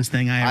Picard 2. Dumbest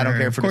thing I ever I don't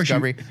care for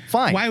Discovery.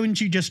 Fine. Why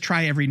wouldn't you just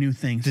try every new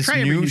thing? This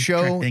try new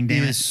show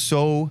is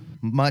so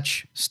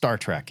much Star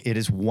Trek. It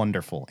is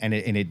wonderful, and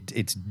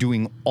it's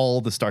doing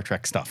all the Star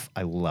Trek stuff.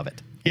 I love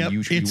it. Yep.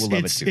 You will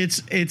love it too.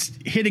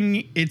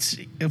 It's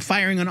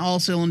firing on all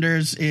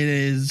cylinders. It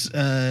is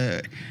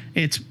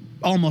it's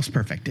almost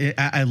perfect.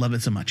 I love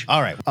it so much.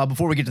 All right.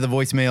 Before we get to the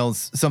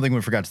voicemails, something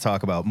we forgot to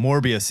talk about.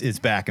 Morbius is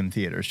back in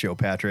theaters, Joe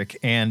Patrick.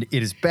 And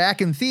it is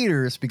back in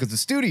theaters because the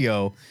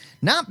studio,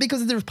 not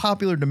because there's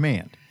popular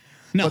demand.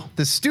 No. But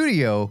the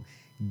studio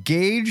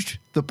gauged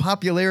the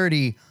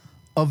popularity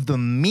of the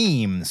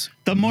memes.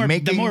 The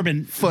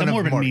Morbin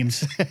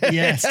memes.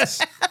 Yes.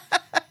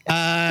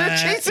 They're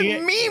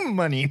chasing meme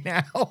money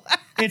now.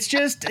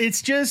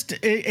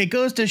 It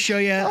goes to show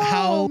you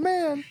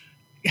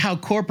how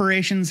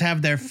corporations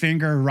have their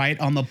finger right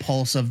on the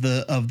pulse of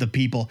the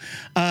people.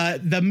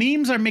 The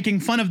memes are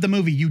making fun of the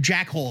movie, you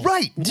jackhole.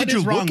 Right. What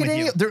is wrong with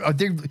you?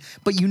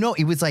 But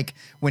it was like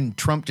when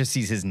Trump just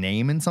sees his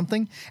name in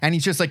something and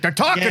he's just like, they're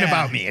talking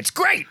about me. It's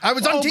great. I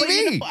was on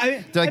TV.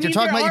 They're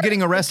talking about you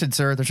getting arrested,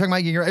 sir. They're talking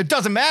about you. It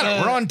doesn't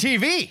matter. We're on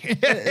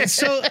TV.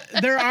 So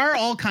there are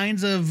all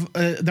kinds of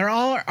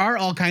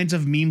all kinds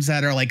of memes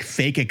that are like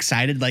fake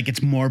excited, like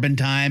it's Morbin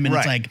time and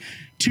it's like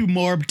too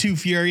Morb, too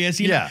furious.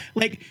 You know?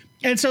 Like.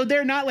 And so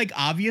they're not like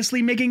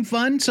obviously making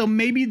fun. So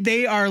maybe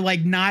they are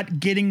like not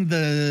getting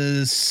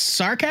the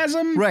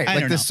sarcasm. Right.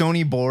 Like the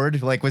Sony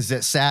board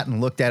sat and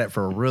looked at it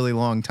for a really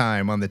long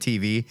time on the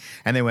TV.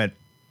 And they went,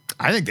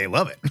 I think they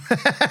love it.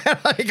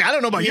 I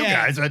don't know about you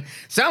guys, but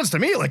sounds to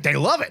me like they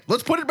love it.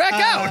 Let's put it back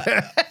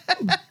out.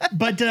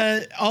 But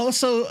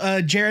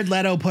also Jared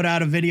Leto put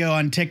out a video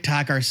on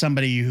TikTok, or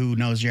somebody who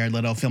knows Jared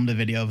Leto filmed a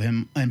video of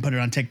him and put it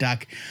on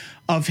TikTok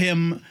of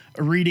him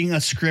reading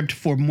a script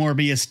for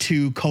Morbius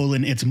 2: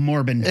 It's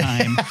Morbin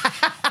time,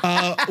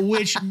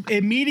 which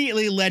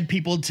immediately led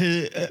people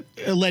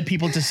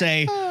to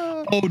say,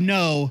 oh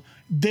no,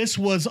 this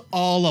was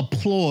all a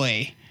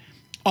ploy.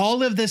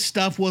 All of this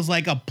stuff was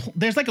like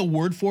there's like a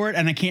word for it,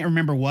 and I can't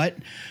remember what.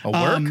 A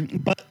work?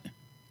 But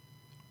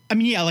I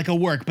mean, yeah, like a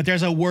work, but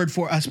there's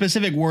a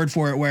specific word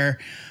for it where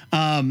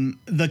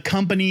the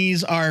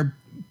companies are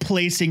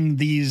placing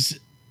these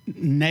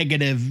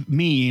negative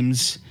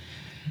memes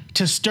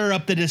to stir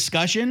up the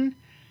discussion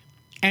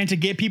and to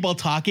get people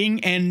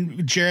talking.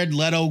 And Jared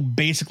Leto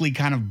basically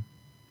kind of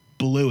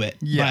blew it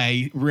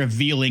by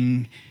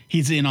revealing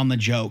he's in on the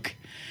joke.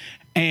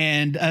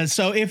 And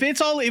so if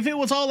it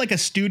was all like a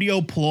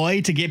studio ploy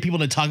to get people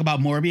to talk about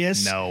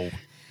Morbius,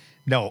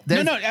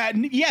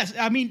 yes,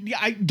 I mean,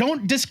 I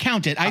don't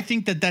discount it. I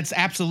think that's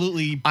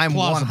absolutely I'm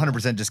plausible.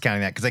 100%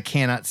 discounting that because I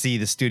cannot see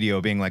the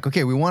studio being like,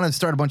 okay, we want to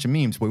start a bunch of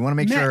memes, but we want to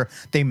make sure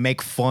they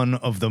make fun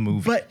of the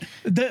movie. But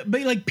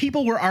like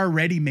people were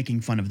already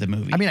making fun of the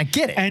movie. I mean, I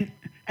get it.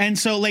 And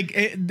so like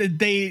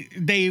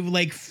they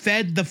like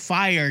fed the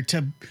fire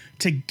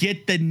to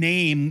get the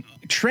name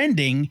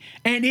trending,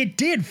 and it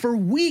did for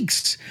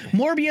weeks.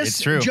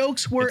 Morbius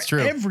jokes were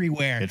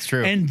everywhere. It's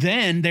true. And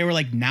then they were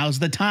like, now's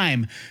the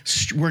time.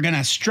 We're going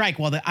to strike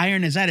while the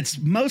iron is at its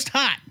most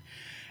hot.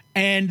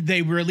 And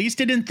they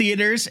released it in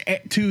theaters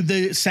to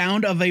the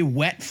sound of a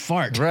wet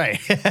fart. Right.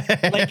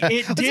 Like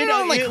it did. It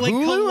on like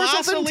Hulu or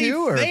something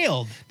too? Or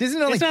failed.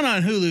 Isn't it on, it's not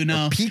on Hulu,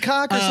 no.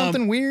 Peacock or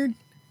something weird?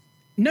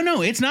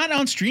 No, it's not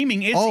on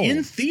streaming. It's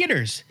in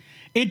theaters.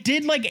 It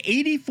did like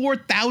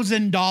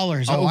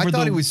 $84,000 over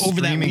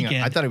that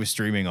weekend. I thought it was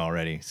streaming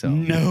already. So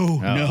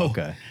no.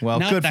 Okay. Well,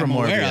 not good that for I'm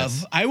aware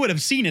Morbius. of. I would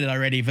have seen it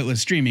already if it was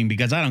streaming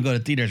because I don't go to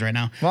theaters right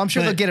now. Well, I'm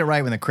sure they'll get it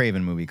right when the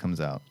Craven movie comes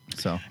out.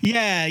 So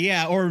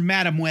yeah, or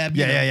Madam Web.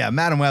 Yeah.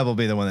 Madam Web will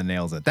be the one that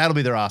nails it. That'll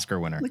be their Oscar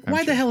winner. Like,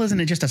 why the hell isn't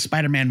it just a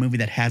Spider-Man movie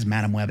that has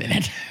Madam Web in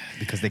it?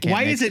 Because they can't.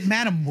 Why is it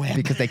Madam Web?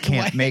 Because they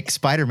can't make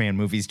Spider-Man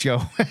movies,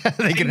 Joe.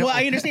 Well,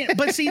 I understand,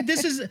 but see,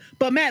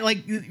 but Matt,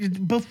 like,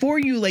 before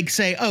you like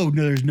say, oh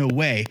no, there's no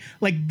way.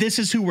 Like, this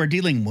is who we're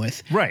dealing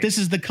with. Right. This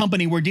is the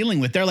company we're dealing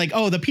with. They're like,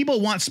 oh, the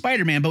people want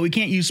Spider-Man, but we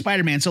can't use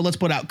Spider-Man, so let's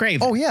put out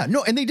Craven. Oh yeah,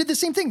 no, and they did the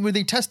same thing where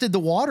they tested the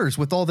waters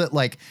with all that,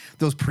 like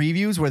those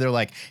previews where they're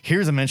like,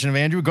 here's a mention of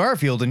Andrew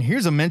Garfield, and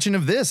here's a mention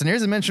of this, and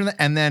here's a mention of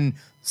that, and then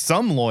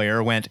some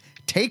lawyer went,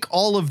 take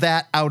all of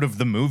that out of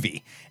the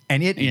movie.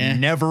 And it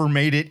never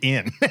made it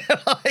in.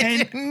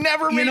 It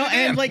never made it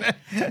in. And like,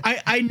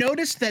 I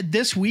noticed that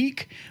this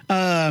week,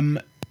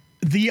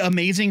 The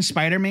Amazing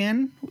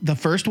Spider-Man, the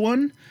first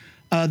one,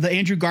 the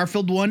Andrew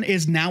Garfield one,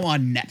 is now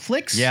on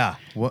Netflix. Yeah.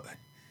 What?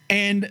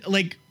 And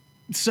like,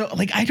 so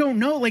like, I don't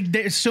know. Like,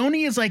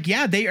 Sony is like,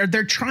 yeah,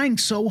 they're trying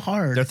so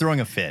hard. They're throwing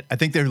a fit. I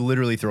think they're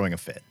literally throwing a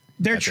fit.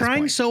 They're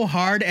trying so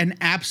hard and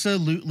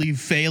absolutely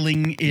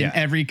failing in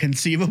every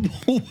conceivable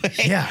way.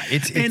 Yeah,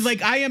 it's and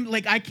like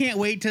I can't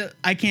wait to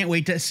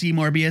see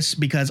Morbius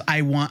because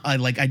I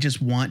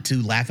just want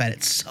to laugh at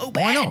it so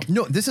bad. Why not?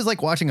 No, this is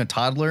like watching a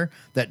toddler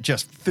that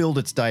just filled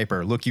its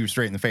diaper, look you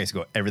straight in the face,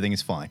 and go, everything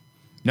is fine.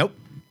 Nope.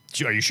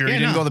 Are you sure you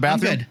didn't go to the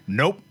bathroom? I'm good.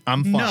 Nope,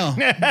 I'm fine. No,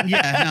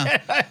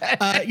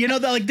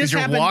 like this.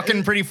 You're happened,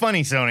 walking pretty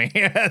funny, Sony.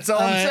 That's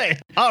all I'm saying.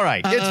 All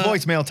right, it's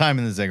voicemail time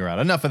in the Ziggurat.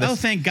 Enough of this. Oh,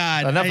 thank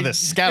God. Enough of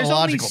this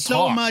scatological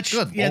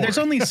talk. There's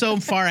only so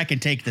far I can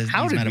take these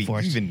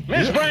metaphors.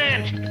 Miss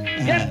Branch,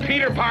 get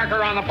Peter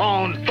Parker on the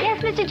phone.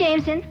 Yes, Mr.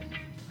 Jameson.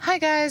 Hi,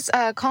 guys.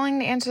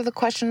 Calling to answer the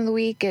question of the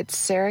week. It's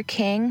Sarah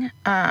King.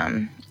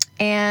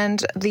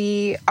 And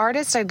the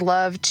artist I'd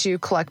love to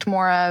collect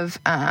more of,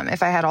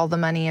 if I had all the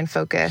money and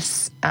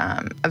focus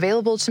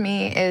available to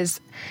me,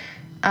 is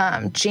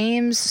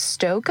James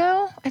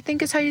Stokoe, I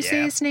think is how you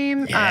say his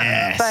name.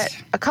 Yes.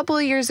 But a couple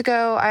of years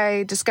ago,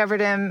 I discovered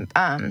him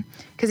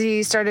because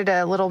he started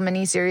a little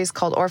mini-series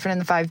called Orphan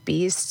and the Five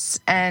Beasts,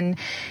 and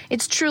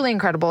it's truly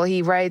incredible.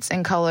 He writes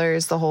and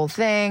colors the whole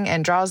thing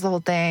and draws the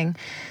whole thing,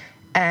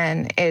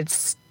 and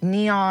it's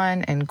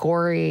neon and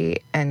gory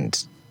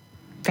and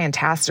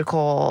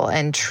fantastical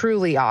and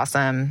truly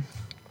awesome.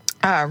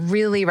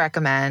 Really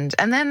recommend.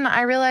 And then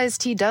I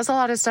realized he does a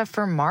lot of stuff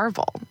for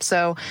Marvel.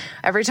 So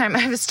every time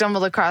I've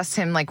stumbled across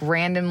him like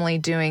randomly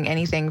doing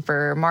anything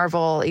for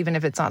Marvel, even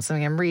if it's not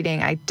something I'm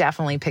reading, I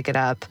definitely pick it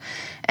up.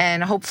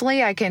 And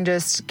hopefully I can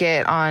just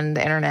get on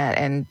the internet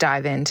and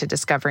dive into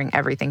discovering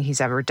everything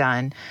he's ever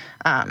done,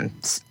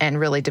 and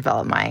really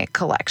develop my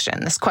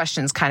collection. This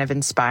question's kind of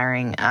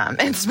inspiring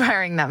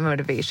that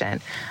motivation.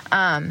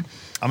 I'm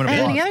going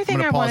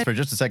to pause for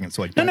just a second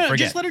so I don't forget.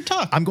 Just let her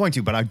talk. I'm going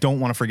to, but I don't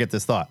want to forget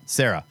this thought.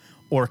 Sarah,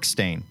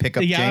 Orkstain, pick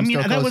up James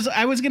Stokoe's.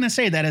 I was going to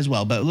say that as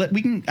well, but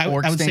we can. I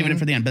was saving it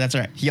for the end, but that's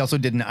all right. He also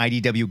did an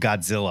IDW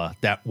Godzilla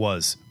that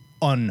was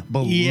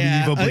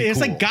unbelievably it's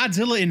cool. like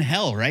Godzilla in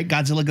Hell, right?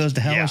 Godzilla Goes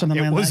to Hell or something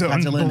like that. It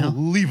was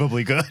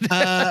unbelievably good.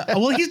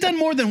 Well, he's done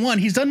more than one.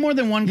 He's done more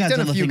than one Godzilla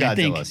done a few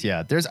thing, Godzillas,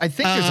 yeah. I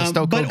think there's a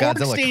Stokoe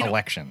Godzilla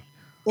collection.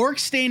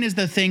 Orkstain is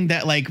the thing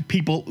that like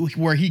people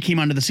where he came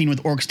onto the scene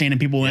with Orkstain and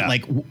people went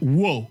like,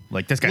 whoa,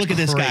 like this guy's crazy.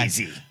 This guy.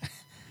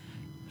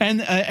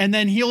 And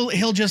then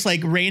he'll just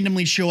like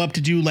randomly show up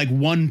to do like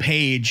one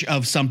page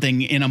of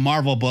something in a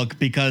Marvel book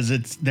because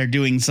they're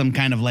doing some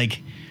kind of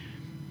like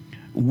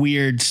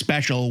weird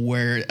special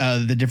where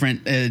the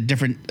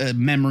different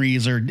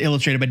memories are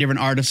illustrated by different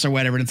artists or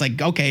whatever. And it's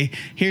like, okay,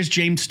 here's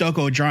James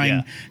Stokoe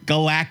drawing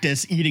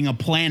Galactus eating a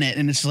planet,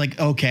 and it's like,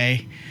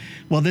 okay.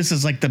 Well, this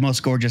is like the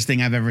most gorgeous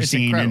thing I've ever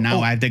seen, incredible.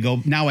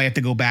 And now I have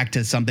to go back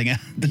to something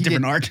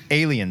different art.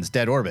 Aliens,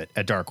 Dead Orbit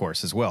at Dark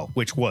Horse as well,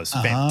 which was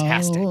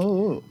fantastic.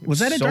 Was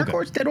that at Dark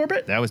Horse, Dead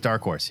Orbit? That was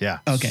Dark Horse, yeah.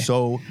 Okay,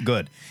 so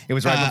good. It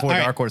was right before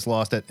Dark Horse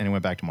lost it, and it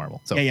went back to Marvel.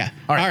 So yeah.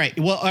 All right.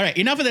 Well, all right.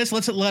 Enough of this.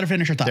 Let's let her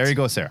finish her thoughts. There you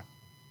go, Sarah.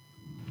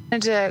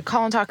 To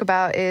call and talk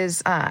about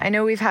is I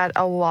know we've had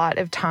a lot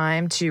of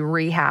time to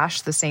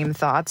rehash the same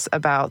thoughts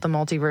about the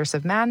Multiverse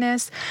of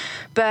Madness,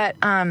 but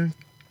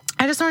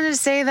I just wanted to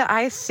say that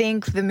I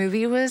think the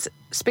movie was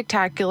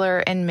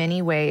spectacular in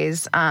many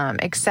ways,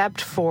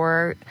 except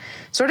for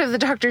sort of the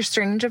Doctor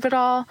Strange of it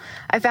all.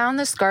 I found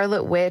the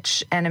Scarlet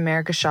Witch and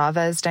America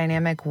Chavez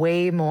dynamic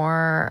way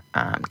more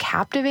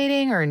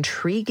captivating or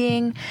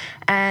intriguing,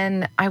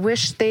 and I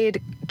wish they'd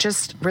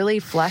just really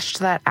fleshed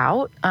that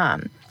out.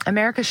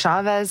 America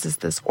Chavez is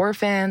this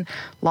orphan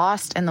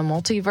lost in the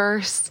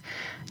multiverse,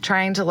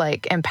 trying to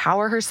like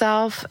empower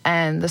herself,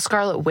 and the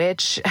Scarlet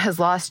Witch has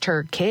lost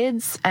her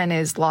kids and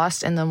is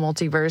lost in the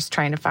multiverse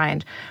trying to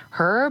find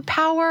her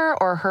power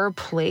or her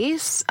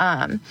place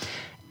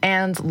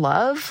and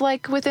love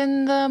like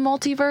within the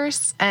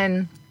multiverse,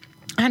 and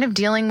kind of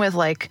dealing with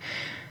like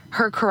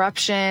her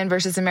corruption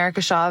versus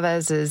America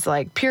Chavez's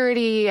like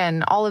purity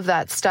and all of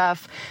that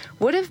stuff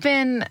would have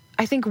been,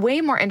 I think,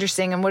 way more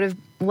interesting and would have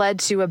led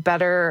to a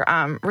better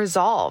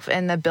resolve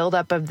in the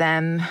buildup of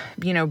them,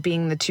 you know,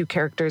 being the two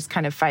characters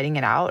kind of fighting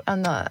it out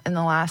in the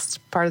last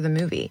part of the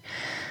movie.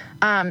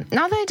 Not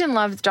that I didn't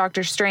love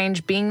Doctor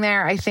Strange being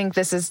there. I think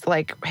this is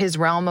like his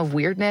realm of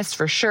weirdness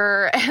for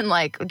sure, and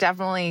like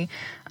definitely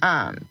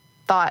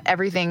thought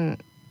everything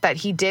that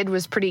he did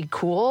was pretty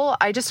cool.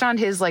 I just found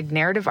his like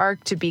narrative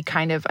arc to be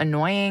kind of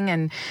annoying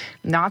and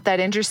not that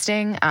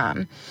interesting.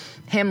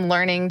 Him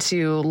learning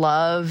to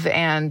love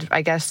and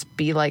I guess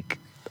be like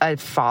a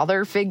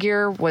father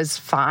figure was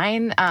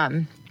fine.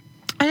 And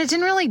it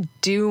didn't really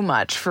do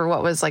much for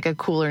what was like a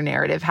cooler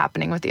narrative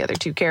happening with the other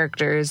two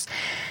characters.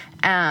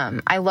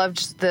 I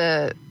loved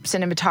the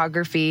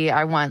cinematography.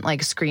 I want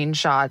like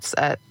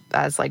screenshots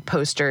as like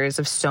posters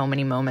of so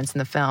many moments in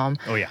the film.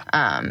 Oh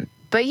yeah.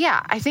 But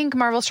yeah, I think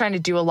Marvel's trying to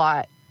do a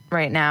lot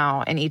right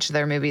now in each of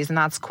their movies, and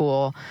that's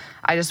cool.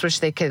 I just wish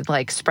they could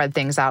like spread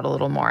things out a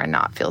little more and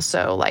not feel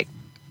so like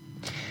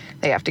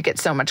they have to get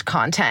so much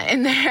content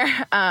in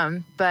there.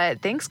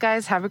 But thanks,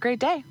 guys. Have a great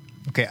day.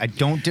 Okay, I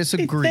don't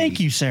disagree. Thank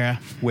you, Sarah.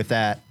 With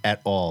that at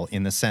all,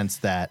 in the sense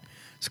that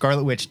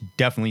Scarlet Witch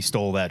definitely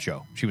stole that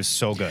show. She was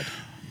so good.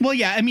 Well,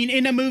 yeah, I mean,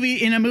 in a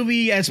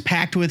movie as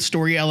packed with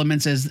story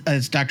elements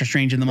as Doctor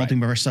Strange in the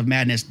Multiverse of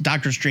Madness,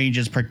 Doctor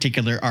Strange's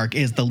particular arc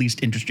is the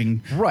least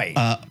interesting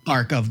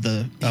arc of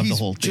the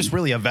whole thing. Just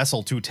really a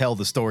vessel to tell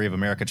the story of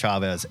America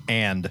Chavez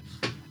and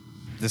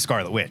the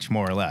Scarlet Witch,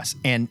 more or less.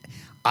 And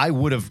I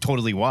would have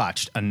totally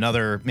watched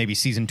another maybe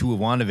season 2 of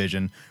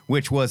WandaVision,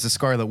 which was the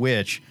Scarlet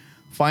Witch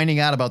finding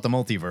out about the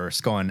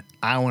multiverse, going,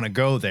 I want to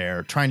go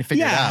there, trying to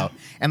figure it out,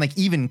 and like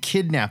even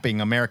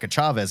kidnapping America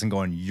Chavez and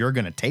going, you're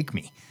gonna take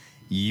me.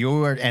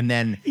 And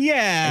then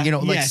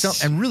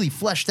and really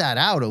flesh that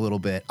out a little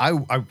bit. I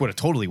would have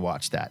totally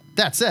watched that.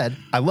 That said,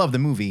 I love the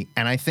movie,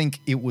 and I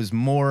think it was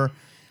more,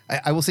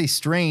 I will say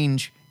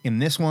Strange in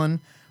this one,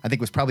 I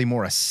think was probably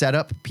more a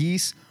setup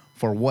piece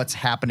for what's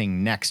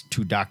happening next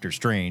to Doctor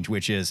Strange,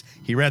 which is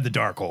he read the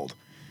Darkhold.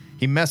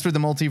 He messed with the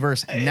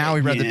multiverse. Now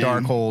he read the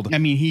Darkhold. I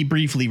mean, he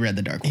briefly read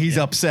the Darkhold. He's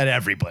upset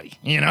everybody,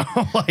 you know?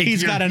 Like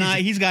he's got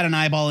an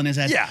eyeball in his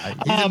head. Yeah,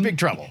 he's in big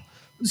trouble.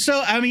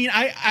 So I mean,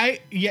 I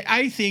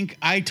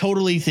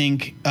totally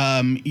think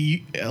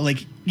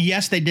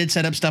yes, they did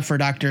set up stuff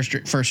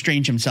for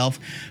Strange himself,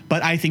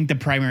 but I think the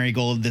primary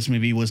goal of this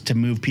movie was to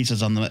move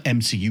pieces on the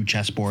MCU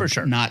chessboard, for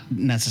sure, not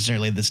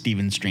necessarily the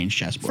Stephen Strange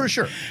chessboard, for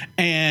sure.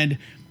 And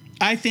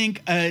I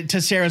think to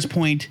Sarah's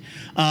point,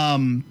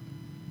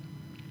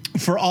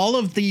 for all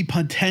of the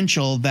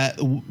potential that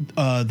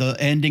the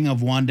ending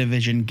of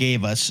WandaVision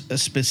gave us,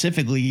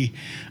 specifically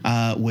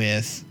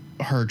with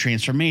her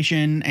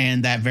transformation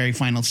and that very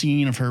final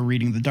scene of her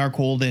reading the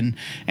Darkhold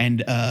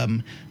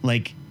and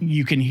like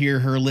you can hear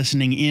her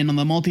listening in on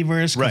the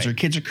multiverse because her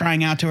kids are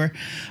crying out to her.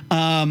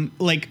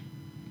 Like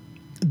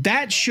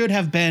that should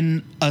have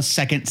been a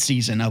second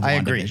season of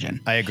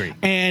WandaVision. I agree.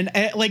 And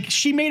like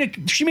she made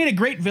a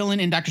great villain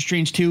in Doctor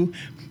Strange 2,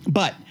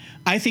 but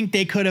I think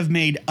they could have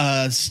made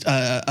a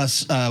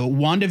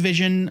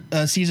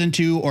WandaVision season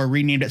 2 or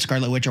renamed it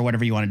Scarlet Witch or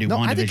whatever you want to do. No,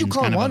 I think you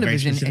call it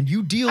WandaVision and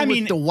you deal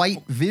with the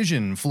white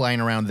vision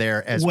flying around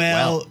there as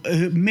well.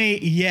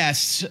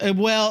 Yes.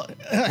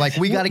 Like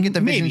we got to get the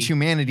Vision's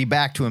humanity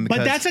back to him.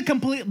 But that's a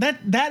complete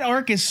that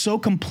arc is so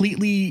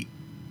completely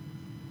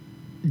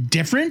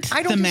different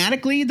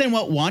thematically than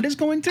what Wanda's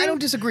going through. I don't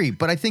disagree,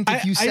 but I think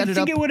if you set it up, I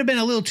think it would have been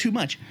a little too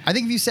much. I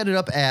think if you set it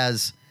up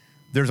as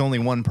there's only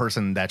one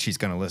person that she's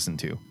going to listen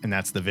to, and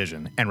that's the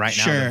Vision. And right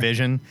now, the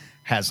Vision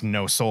has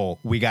no soul.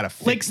 We got to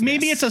fix this.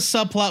 Maybe it's a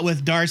subplot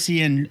with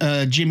Darcy and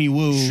Jimmy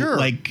Woo. Sure.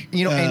 Like,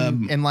 you know,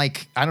 and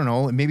like, I don't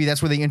know, maybe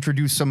that's where they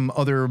introduce some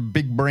other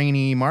big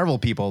brainy Marvel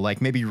people.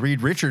 Like maybe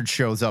Reed Richards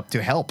shows up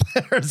to help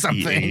or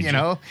something, you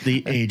know?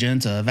 The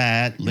Agents of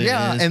Atlas.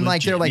 Yeah, and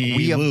like they're like,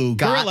 we've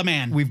Gorilla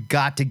Man. We've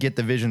got to get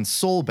the Vision's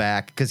soul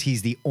back because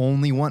he's the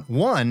only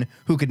one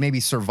who could maybe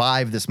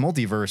survive this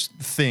multiverse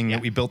thing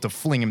that we built to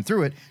fling him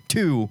through it.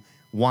 2,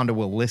 Wanda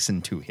will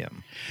listen to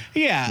him.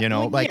 Yeah. You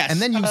know, and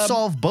then you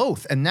solve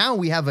both. And now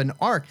we have an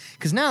arc.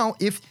 Because now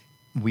if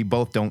we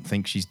both don't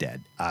think she's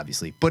dead,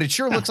 obviously, but it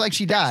sure looks like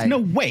she died. No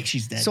way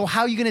she's dead. So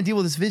how are you going to deal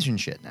with this Vision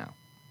shit now?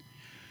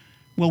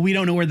 Well, we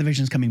don't know where the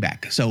Vision's coming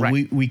back, so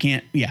we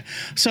can't. Yeah.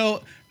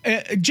 So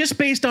just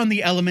based on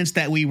the elements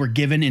that we were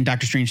given in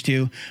Doctor Strange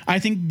 2, I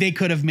think they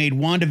could have made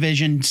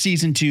WandaVision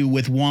season 2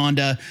 with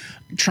Wanda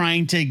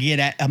trying to get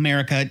at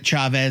America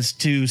Chavez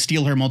to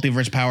steal her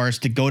multiverse powers,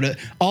 to go to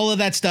all of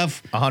that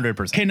stuff.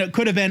 100%.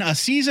 Could have been a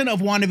season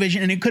of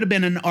WandaVision, and it could have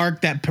been an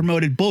arc that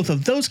promoted both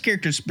of those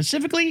characters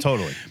specifically.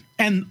 Totally.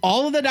 And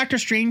all of the Doctor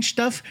Strange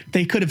stuff,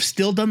 they could have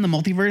still done the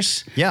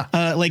multiverse. Yeah.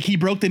 Like he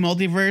broke the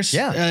multiverse.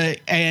 Yeah.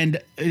 And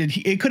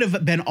it could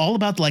have been all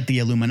about like the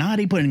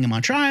Illuminati putting him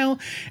on trial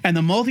and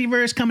the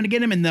multiverse coming to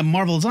get him and the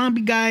Marvel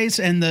zombie guys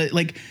and the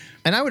like.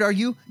 And I would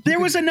argue there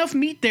was enough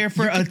meat there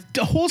for a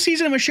whole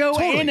season of a show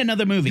and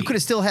another movie. You could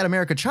have still had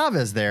America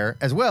Chavez there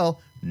as well,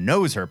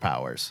 knows her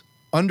powers,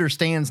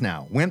 understands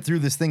now, went through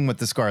this thing with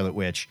the Scarlet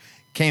Witch,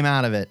 came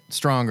out of it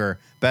stronger,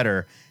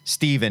 better.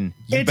 Steven,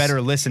 you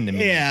better listen to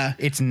me. Yeah.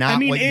 It's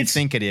not what you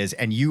think it is.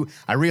 And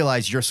I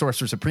realize you're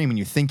Sorcerer Supreme and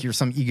you think you're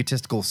some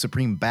egotistical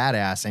supreme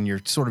badass and you're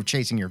sort of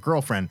chasing your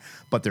girlfriend,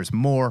 but there's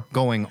more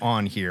going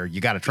on here. You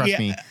got to trust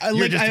me.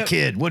 You're just a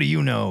kid. What do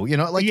you know? You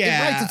know, like it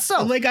writes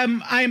itself. Like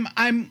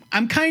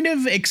I'm kind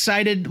of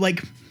excited.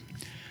 Like,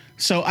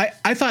 so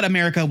I thought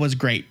America was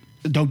great.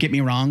 Don't get me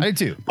wrong. I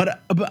do too.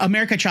 But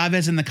America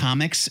Chavez in the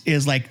comics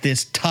is like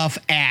this tough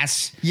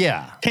ass.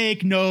 Yeah.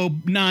 Take no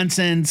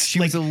nonsense.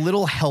 She was a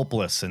little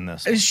helpless in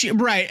this.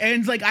 Right.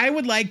 And like, I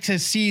would like to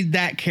see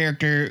that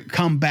character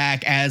come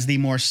back as the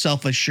more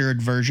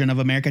self-assured version of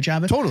America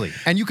Chavez. Totally.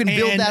 And you can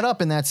build that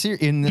up in that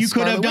series. You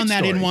could have done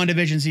that in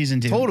WandaVision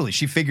season 2. Totally.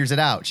 She figures it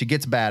out. She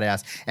gets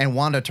badass. And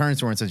Wanda turns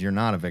to her and says, "You're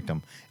not a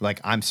victim.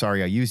 Like, I'm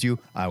sorry I used you.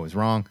 I was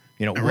wrong."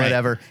 You know,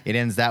 whatever. It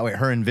ends that way.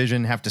 Her and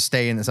Vision have to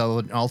stay in this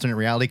alternate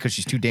reality because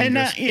she's too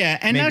dangerous.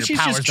 And now she's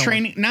just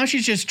training. Now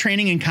she's just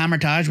training in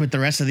Kamar-Taj with the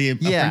rest of the.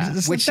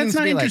 Which that's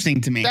not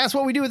interesting to me. That's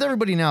what we do with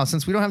everybody now,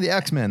 since we don't have the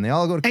X-Men. They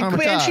all go to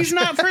Kamar-Taj. And she's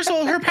not. First of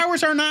all, her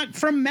powers are not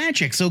from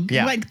magic. So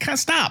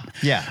stop.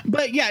 Yeah.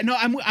 But yeah, no,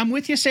 I'm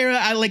with you, Sarah.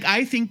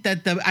 I think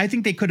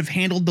they could have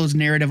handled those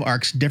narrative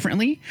arcs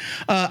differently.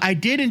 I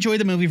did enjoy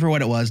the movie for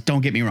what it was.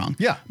 Don't get me wrong.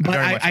 Yeah. But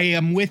I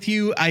am with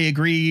you. I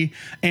agree,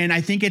 and I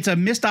think it's a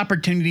missed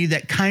opportunity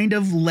that kind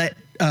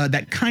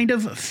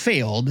of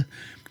failed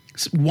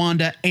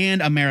Wanda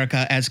and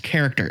America as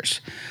characters.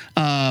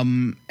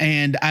 And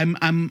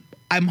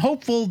I'm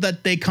hopeful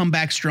that they come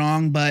back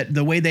strong, but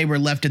the way they were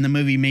left in the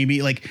movie,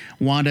 maybe like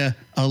Wanda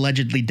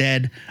allegedly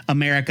dead,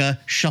 America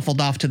shuffled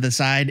off to the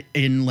side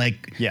in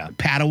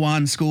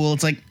Padawan school.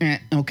 It's like,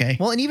 okay.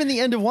 Well, and even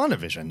the end of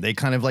WandaVision, they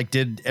kind of like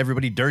did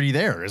everybody dirty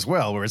there as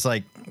well, where it's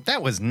like,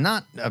 that was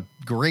not a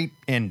great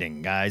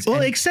ending, guys.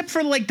 Well, except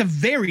for like the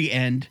very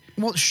end.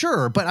 Well,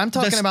 sure, but I'm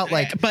talking about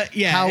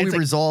how we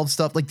resolve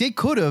stuff. Like they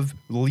could have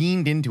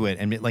leaned into it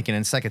and like in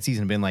the second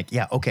season been like,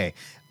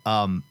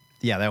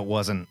 that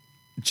wasn't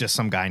just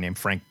some guy named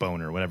Frank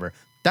Bone or whatever.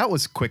 That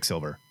was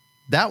Quicksilver.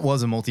 That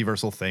was a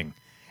multiversal thing.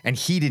 And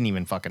he didn't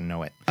even fucking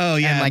know it. Oh,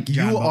 yeah. And like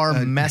you are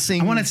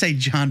messing. I want to say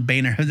John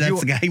Boehner.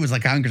 That's the guy. He was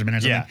like congressman or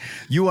something. Yeah.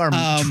 You are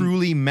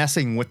truly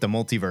messing with the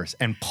multiverse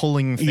and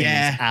pulling things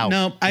out.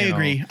 No, I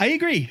agree. I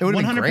agree. It would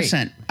have been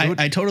 100%.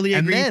 I totally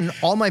agree. And then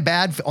all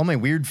my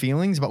weird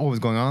feelings about what was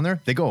going on there,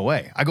 they go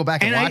away. I go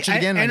back and watch it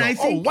again and I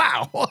go,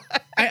 wow.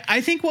 I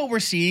think what we're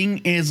seeing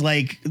is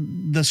like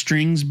the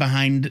strings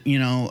behind,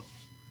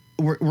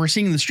 we're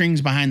seeing the strings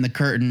behind the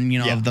curtain,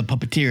 of the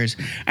puppeteers,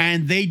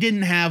 and they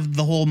didn't have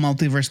the whole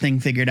multiverse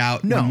thing figured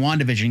out when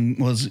WandaVision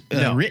was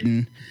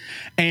written.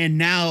 And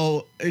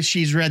now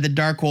she's read the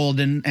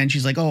Darkhold and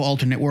she's like, oh,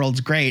 alternate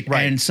world's great.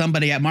 Right. And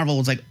somebody at Marvel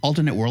was like,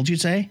 alternate world, you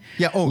say?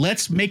 Yeah. Oh,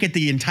 let's make it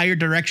the entire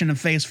direction of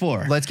Phase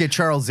 4. Let's get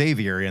Charles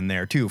Xavier in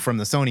there too from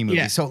the Sony movie.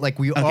 Yeah. So like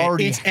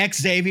already. It's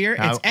Xavier.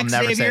 It's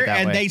Xavier,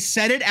 and they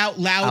said it out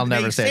loud. I'll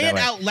never say it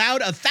out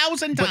loud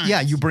 1,000 times. But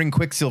yeah, you bring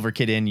Quicksilver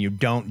Kid in, you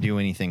don't do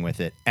anything with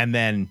it, and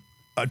then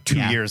 2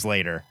 years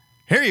later.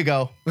 Here you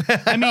go.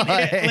 I mean,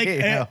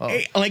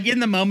 like in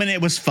the moment, it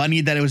was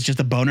funny that it was just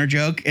a boner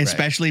joke,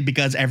 especially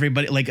because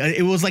everybody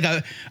it was like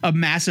a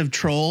massive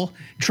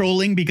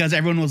trolling because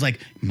everyone was like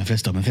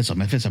Mephisto. But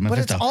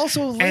it's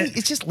also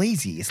it's just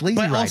lazy. It's lazy.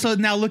 But also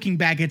now looking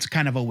back, it's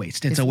kind of a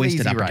waste. It's a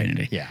wasted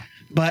opportunity. Yeah.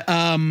 But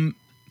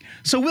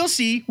so we'll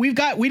see. We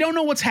don't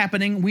know what's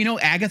happening. We know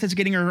Agatha's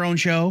getting her own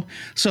show.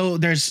 So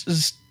there's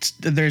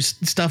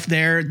stuff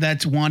there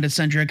that's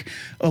Wanda-centric.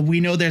 We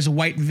know there's a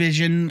White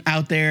Vision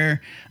out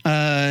there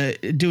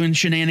doing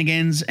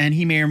shenanigans, and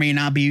he may or may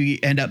not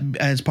end up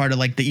as part of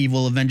like the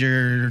evil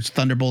Avengers,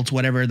 Thunderbolts,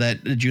 whatever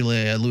that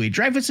Julia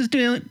Louis-Dreyfus is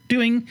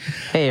doing.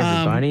 Hey,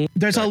 everybody.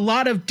 There's a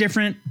lot of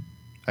different.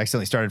 I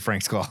accidentally started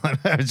Frank's call.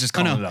 I was just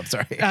calling it up.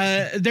 Sorry.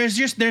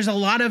 There's a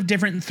lot of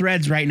different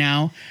threads right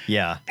now.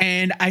 Yeah.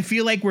 And I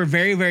feel like we're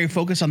very, very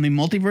focused on the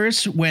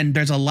multiverse when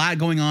there's a lot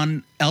going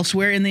on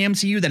elsewhere in the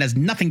MCU that has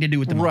nothing to do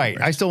with the multiverse.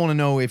 Right. I still want to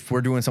know if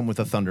we're doing something with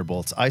the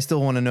Thunderbolts. I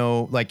still want to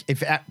know, like,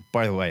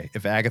 by the way,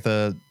 if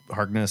Agatha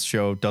Harkness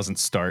show doesn't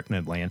start in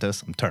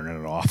Atlantis, I'm turning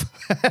it off.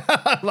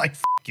 Like,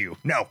 fuck you.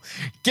 No,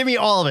 give me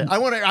all of it. I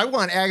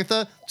want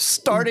Agatha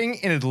starting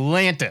in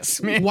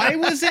Atlantis. Man. Why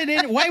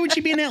would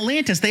she be in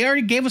Atlantis? They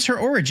already gave us her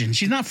origin.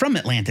 She's not from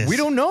Atlantis. We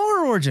don't know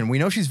her origin. We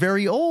know she's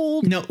very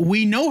old. No,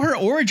 we know her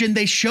origin.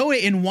 They show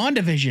it in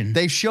WandaVision.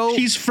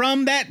 She's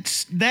from that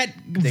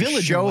village.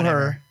 They show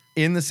her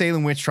in the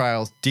Salem witch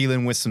trials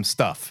dealing with some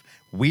stuff.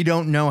 We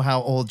don't know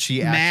how old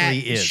she actually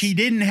is. She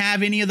didn't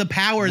have any of the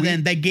power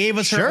then. They gave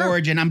us her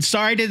origin. I'm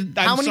sorry to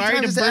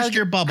burst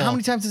your bubble. How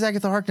many times has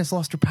Agatha Harkness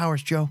lost her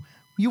powers, Joe?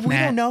 We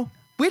don't know.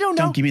 We don't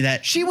know. Don't give me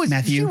that. She was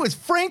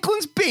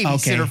Franklin's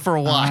babysitter for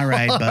a while. All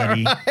right,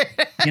 buddy.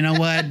 You know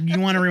what? You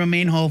want to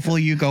remain hopeful,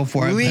 you go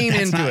for it. Lean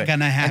That's into not it.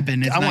 Gonna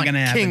happen. It's I not want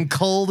gonna happen. King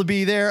Cole to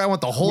be there. I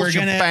want the whole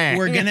shebang.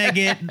 We're gonna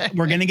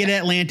get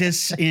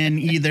Atlantis in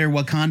either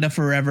Wakanda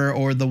Forever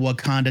or the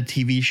Wakanda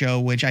TV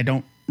show, which I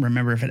don't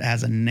remember if it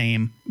has a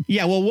name.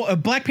 Yeah, well,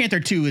 Black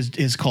Panther 2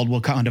 is called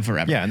Wakanda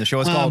Forever. Yeah, and the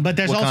show is called but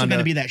there's Wakanda also going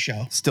to be that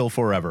show. Still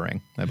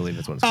Forevering, I believe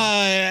that's what it's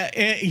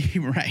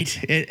called. Right.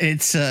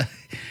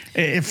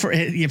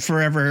 It's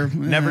forever.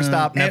 Never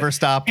stop.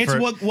 It's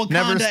Wakanda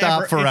never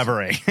stop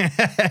forevering.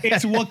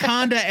 It's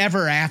Wakanda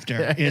Ever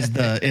After is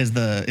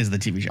the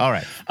TV show. All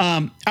right. All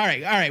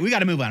right. We got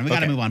to move on. But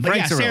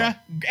Frank yeah, Cirillo. Sarah,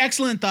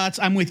 excellent thoughts.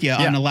 I'm with you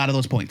on a lot of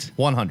those points.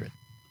 100.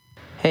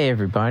 Hey,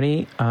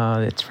 everybody.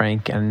 It's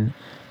Frank, and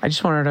I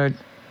just wanted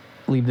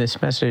to leave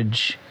this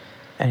message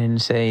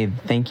and say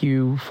thank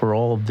you for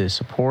all of the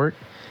support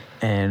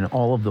and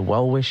all of the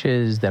well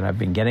wishes that I've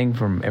been getting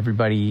from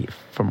everybody,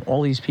 from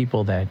all these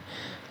people that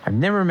I've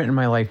never met in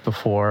my life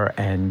before,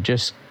 and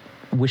just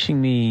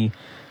wishing me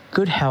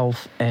good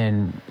health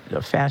and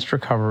a fast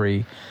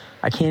recovery.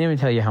 I can't even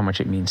tell you how much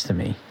it means to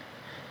me.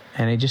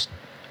 And I just,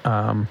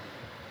 I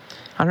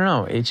don't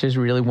know, it's just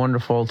really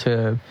wonderful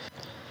to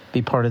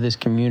be part of this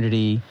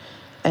community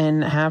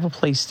and have a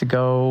place to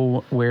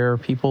go where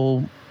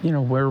people,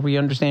 where we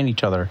understand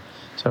each other.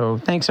 So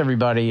thanks,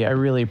 everybody. I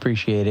really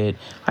appreciate it.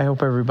 I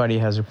hope everybody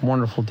has a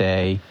wonderful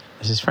day.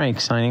 This is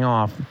Frank signing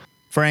off.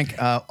 Frank,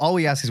 all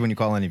we ask is when you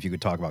call in if you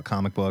could talk about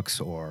comic books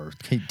or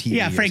TV.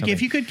 Yeah, Frank,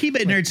 if you could keep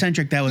it nerd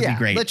centric, that would be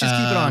great. Let's just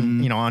keep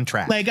it on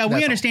track. Like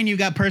we understand you've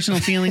got personal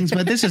feelings,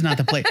 but this is not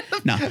the place.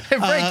 No,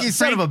 Frank, you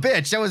son of a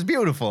bitch, that was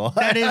beautiful.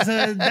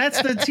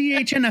 That's the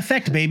THN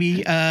effect,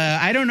 baby.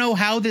 I don't know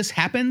how this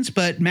happens,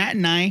 but Matt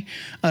and I,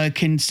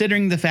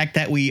 considering the fact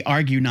that we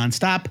argue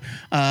nonstop,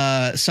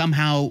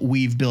 somehow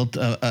we've built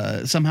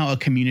somehow a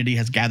community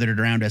has gathered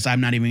around us.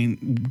 I'm not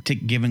even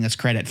giving us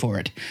credit for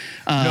it.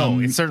 No,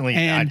 it's certainly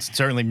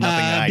certainly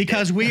nothing that I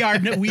because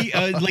did. we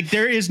like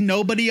there is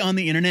nobody on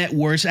the internet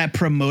worse at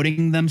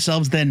promoting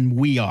themselves than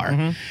we are.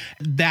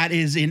 Mm-hmm. That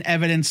is in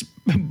evidence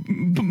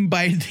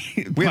by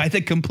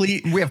the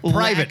complete. We have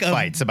private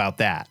fights about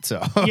that. So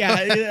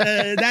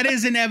that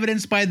is in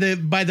evidence by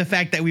the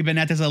fact that we've been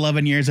at this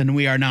 11 years and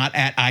we are not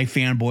at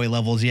iFanboy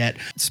levels yet.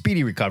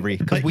 Speedy recovery,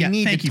 because we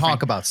need to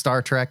talk about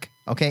Star Trek.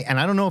 Okay, and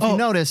I don't know if you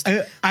noticed,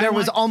 there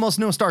was almost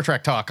no Star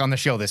Trek talk on the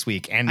show this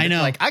week, and I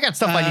know, I got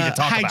stuff I need to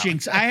talk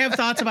hijinks. about. I have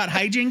thoughts about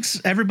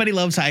hijinks. Everybody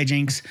loves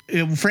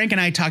hijinks. Frank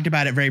and I talked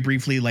about it very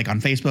briefly, like on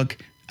Facebook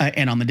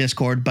and on the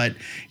Discord. But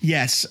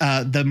yes,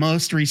 the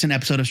most recent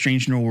episode of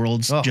Strange New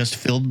Worlds just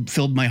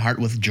filled my heart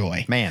with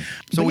joy. Man,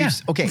 so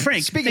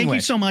Frank, thank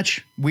you so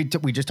much. We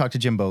just talked to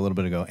Jimbo a little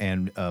bit ago,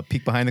 and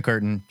peek behind the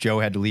curtain. Joe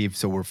had to leave,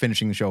 so we're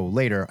finishing the show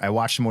later. I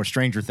watched some more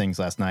Stranger Things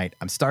last night.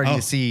 I'm starting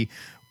to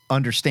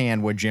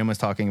understand what Jim was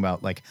talking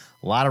about, like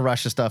a lot of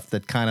Russia stuff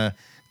that kind of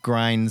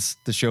grinds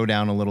the show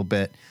down a little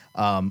bit.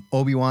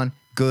 Obi-Wan,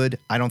 good.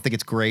 I don't think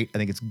it's great. I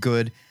think it's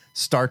good.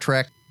 Star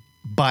Trek,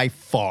 by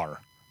far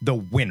the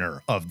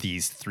winner of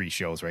these three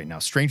shows right now.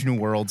 Strange New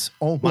Worlds,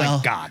 oh my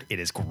God, it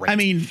is great. I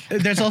mean,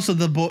 there's also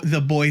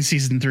the Boys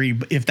season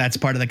 3, if that's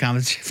part of the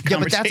conversation. Yeah,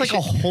 but that's like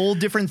a whole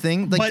different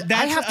thing. Like,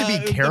 I have to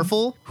be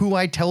careful who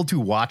I tell to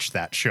watch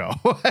that show.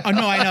 Oh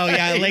no, I know.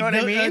 Yeah, You like know what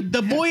I mean?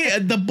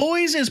 the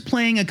Boys is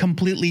playing a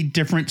completely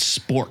different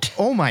sport.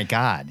 Oh my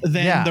God,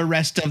 than the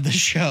rest of the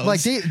shows.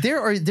 Like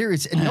there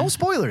is no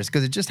spoilers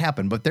because it just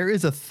happened, but there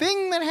is a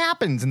thing that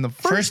happens in the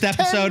first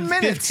episode, 10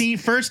 minutes.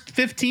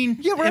 15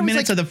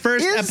 minutes of the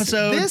first episode.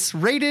 This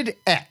rated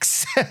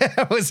X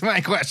was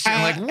my question.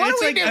 Like, what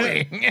are we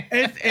doing?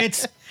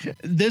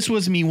 This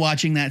was me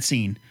watching that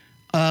scene.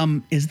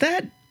 Is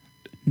that?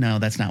 No,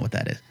 that's not what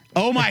that is.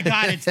 Oh my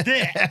God, it's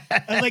this.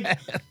 Like,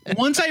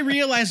 once I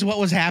realized what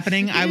was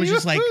happening, I was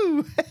just like,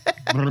 you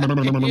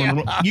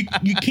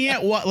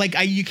can't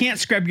you can't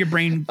scrub your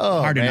brain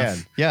hard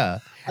enough. Yeah.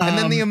 And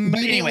then they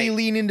immediately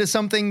lean into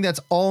something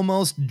that's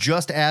almost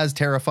just as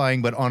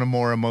terrifying, but on a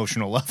more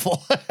emotional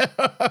level. The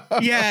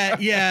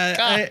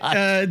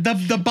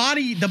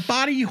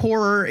body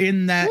horror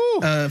in that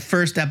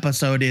first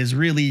episode is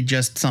really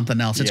just something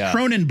else. It's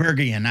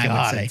Cronenbergian, I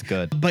would say. It's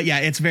good. But yeah,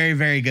 it's very,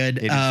 very good.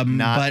 It is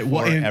not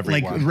for everyone.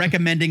 Like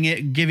recommending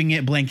it, giving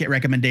it blanket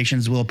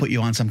recommendations will put you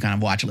on some kind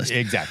of watch list.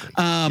 Exactly.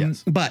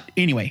 But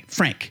anyway,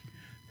 Frank,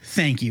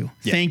 Thank you.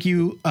 Yeah. Thank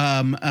you.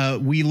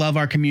 We love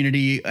our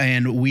community,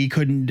 and we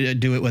couldn't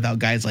do it without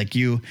guys like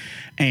you.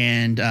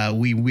 And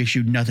we wish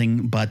you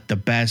nothing but the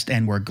best,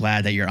 and we're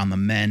glad that you're on the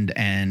mend.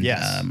 And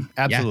yes,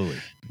 absolutely.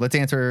 Yeah. Let's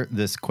answer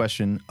this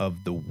question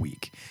of the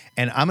week.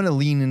 And I'm going to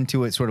lean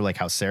into it sort of like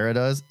how Sarah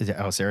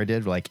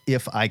did. Like,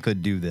 if I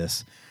could do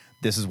this,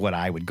 this is what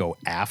I would go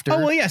after. Oh,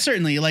 well, yeah,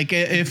 certainly. Like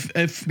if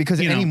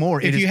because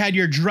anymore, if you had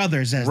your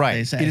druthers, as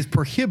they say. It is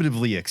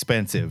prohibitively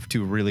expensive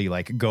to really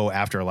like go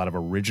after a lot of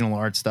original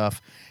art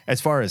stuff. As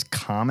far as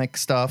comic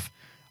stuff,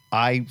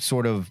 I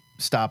sort of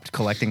stopped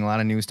collecting a lot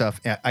of new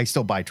stuff. I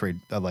still buy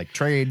trades.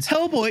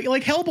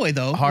 Hellboy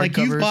though. Hard like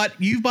covers.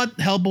 You've bought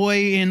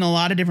Hellboy in a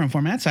lot of different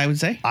formats, I would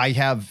say. I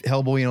have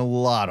Hellboy in a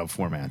lot of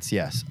formats.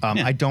 Yes.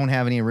 I don't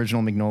have any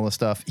original Mignola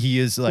stuff. He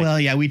is like, well,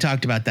 yeah, we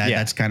talked about that. Yeah,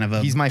 that's kind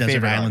of he's my Desert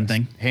favorite Island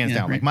artist, thing, hands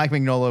down. Right. Like Mike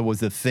Mignola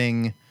was the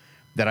thing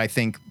that I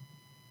think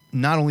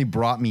not only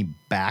brought me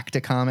back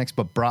to comics,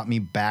 but brought me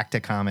back to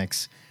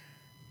comics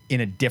in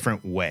a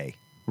different way.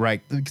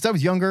 Right? Because I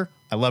was younger,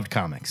 I loved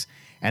comics.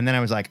 And then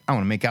I was like, I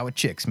want to make out with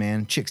chicks,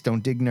 man. Chicks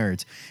don't dig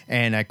nerds.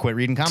 And I quit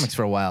reading comics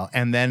for a while.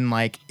 And then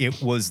like it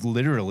was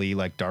literally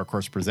like Dark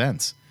Horse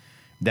Presents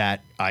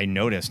that I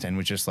noticed and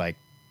was just like,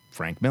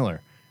 Frank Miller,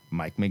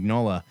 Mike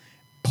Mignola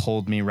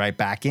pulled me right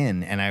back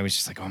in. And I was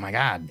just like, oh my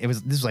God.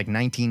 This was like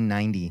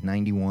 1990,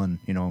 91,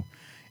 you know.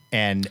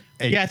 And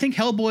I think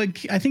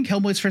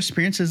Hellboy's first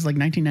appearance is like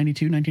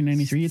 1992,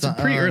 1993. It's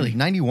pretty early.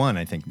 91,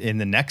 I think, in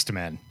the Next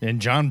Men,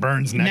 in John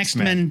Byrne's Next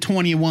Men.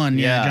 21.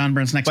 Yeah, John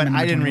Byrne's Next Men. But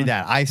I didn't read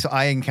that.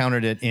 I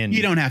encountered it in.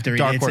 You don't have to read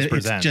Dark it. Horse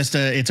Presents.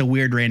 It's a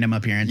weird random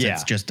appearance. Yeah.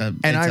 It's just a.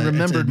 And I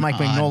remembered Mike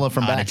Mignola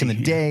from back in the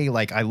day.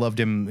 Like I loved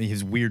him,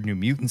 his weird New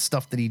Mutant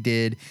stuff that he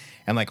did.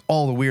 And like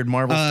all the weird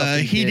Marvel stuff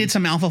that he did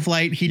some Alpha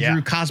Flight. He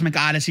drew Cosmic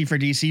Odyssey for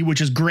DC, which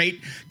is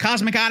great.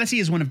 Cosmic Odyssey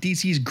is one of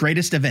DC's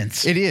greatest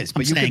events. It is,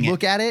 but you could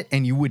look at it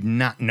and you would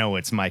not know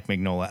it's Mike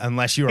Mignola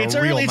unless you're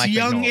a real Mike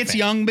Mignola It's fan.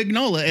 young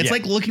Mignola. It's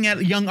like looking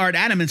at young Art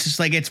Adam. It's just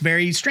like, it's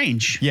very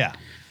strange. Yeah.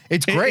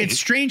 It's great. It's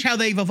strange how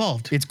they've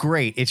evolved. It's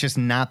great. It's just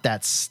not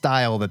that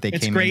style that they came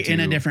into. It's great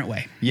in a different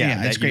way.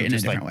 Yeah, it's great in a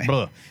different way.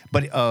 Blah.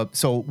 But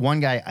so one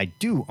guy I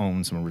do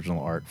own some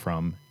original art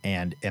from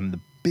and am the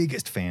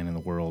biggest fan in the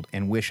world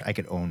and wish I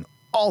could own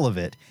all of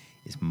it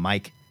is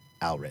Mike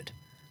Allred.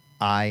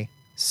 I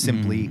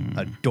simply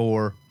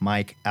adore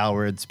Mike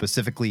Allred,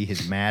 specifically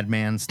his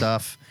Madman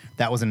stuff.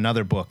 That was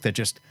another book that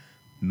just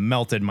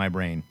melted my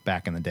brain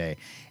back in the day.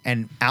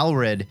 And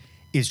Allred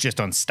is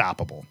just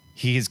unstoppable.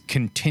 He has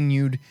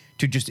continued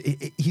to just,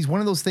 he's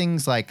one of those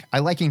things like, I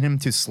liken him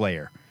to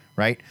Slayer,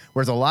 right?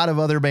 Whereas a lot of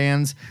other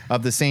bands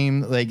of the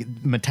same, like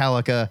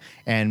Metallica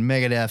and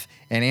Megadeth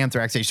and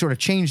Anthrax, they sort of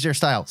changed their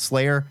style.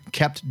 Slayer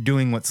kept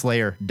doing what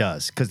Slayer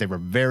does because they were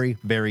very,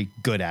 very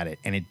good at it.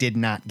 And it did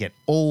not get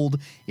old.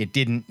 It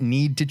didn't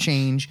need to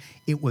change.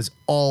 It was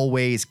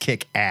always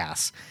kick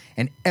ass.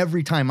 And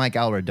every time Mike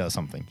Allred does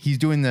something, he's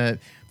doing the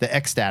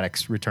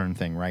Ecstatics return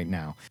thing right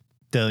now.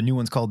 The new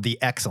one's called The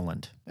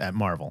Excellent at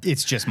Marvel.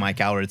 It's just Mike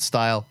Allred's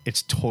style.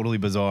 It's totally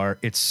bizarre.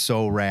 It's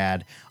so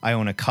rad. I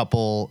own a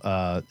couple.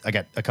 I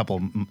got a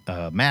couple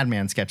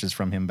Madman sketches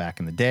from him back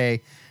in the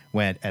day.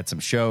 Went at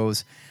some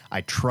shows. I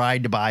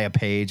tried to buy a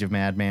page of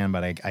Madman,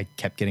 but I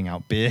kept getting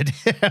outbid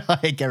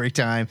like every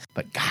time.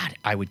 But God,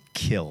 I would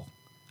kill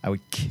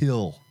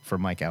for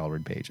Mike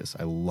Allred pages.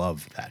 I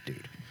love that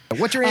dude.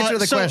 What's your answer to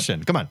the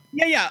question? Come on.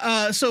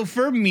 Yeah. So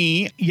for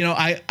me,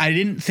 I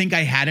didn't think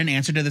I had an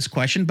answer to this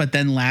question, but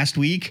then last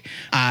week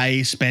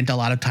I spent a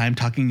lot of time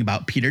talking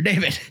about Peter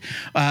David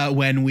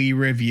when we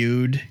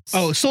reviewed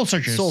Soul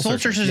Searchers. Soul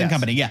Searchers and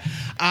Company. Yeah.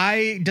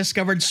 I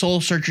discovered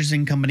Soul Searchers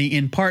and Company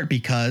in part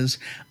because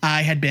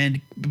I had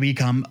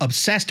become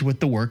obsessed with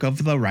the work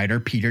of the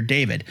writer Peter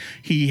David.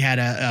 He had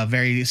a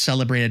very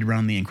celebrated run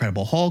on The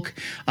Incredible Hulk.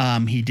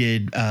 He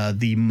did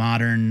the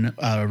modern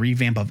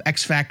revamp of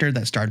X Factor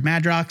that starred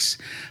Madrox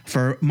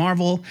for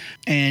Marvel,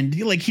 and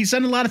he's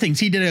done a lot of things.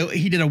 He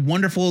did a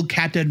wonderful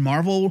Captain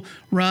Marvel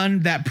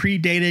run that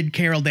predated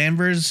Carol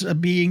Danvers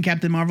being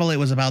Captain Marvel. It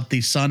was about the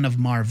son of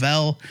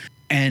Mar-Vell,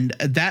 and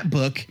that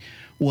book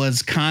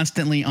was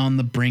constantly on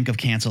the brink of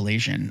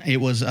cancellation. It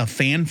was a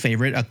fan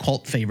favorite, a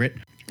cult favorite.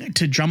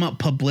 To drum up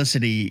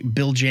publicity,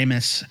 Bill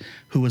Jamis,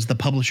 who was the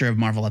publisher of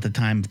Marvel at the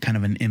time, kind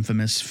of an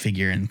infamous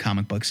figure in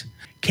comic books,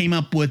 came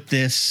up with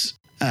this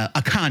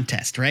a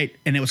contest, right?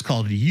 And it was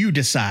called You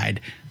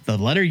Decide. The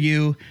letter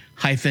U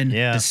hyphen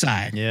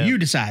decide. Yeah. You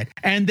decide.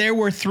 And there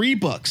were 3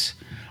 books.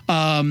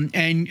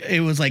 And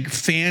it was like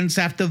fans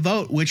have to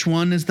vote which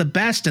one is the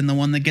best, and the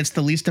one that gets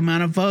the least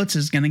amount of votes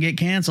is going to get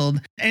canceled.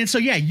 And so,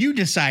 you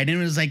decide. And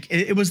it was like,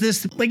 it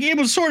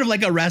was sort of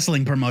like a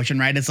wrestling promotion,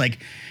 right? It's like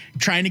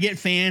trying to get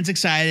fans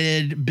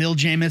excited. Bill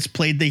Jamis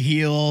played the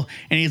heel,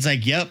 and he's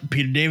like, yep,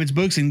 Peter David's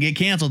book's going to get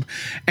canceled.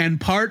 And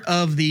part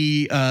of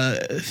the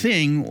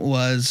thing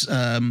was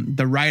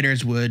the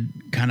writers would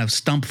kind of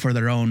stump for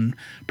their own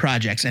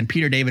projects. And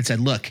Peter David said,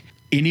 look,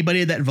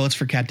 anybody that votes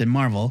for Captain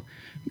Marvel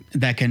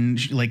that can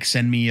like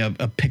send me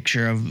a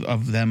picture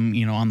of them,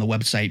 you know, on the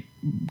website,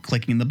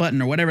 clicking the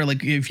button or whatever.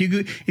 Like if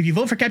you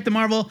vote for Captain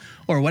Marvel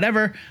or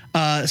whatever,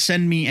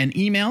 send me an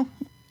email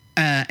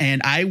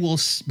and I will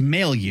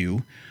mail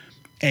you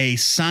a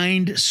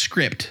signed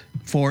script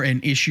for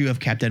an issue of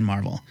Captain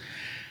Marvel.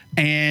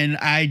 And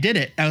I did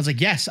it. I was like,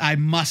 yes, I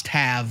must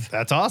have.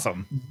 That's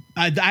awesome.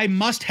 I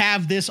must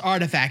have this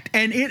artifact.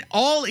 And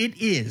all it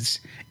is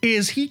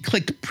he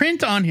clicked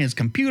print on his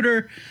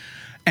computer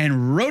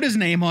and wrote his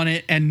name on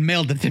it and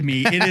mailed it to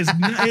me.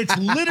 It's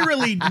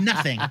literally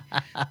nothing.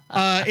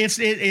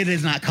 It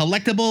is not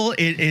collectible.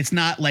 It's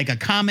not like a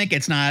comic.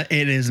 It's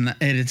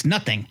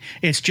nothing.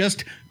 It's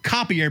just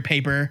copier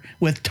paper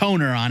with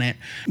toner on it.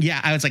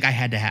 Yeah, I was like, I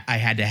had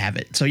to have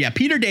it. So yeah,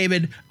 Peter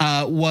David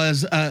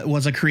was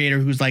a creator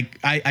who's like,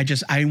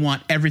 I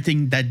want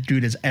everything that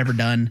dude has ever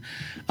done,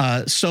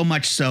 so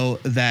much so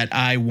that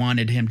I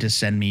wanted him to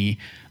send me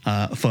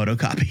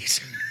photocopies.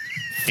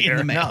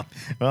 Fair enough.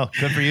 Well,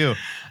 good for you.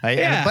 But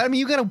I mean,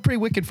 you got a pretty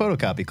wicked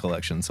photocopy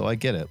collection, so I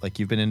get it. Like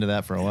you've been into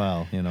that for a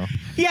while, you know.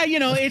 Yeah, you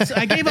know,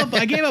 I gave up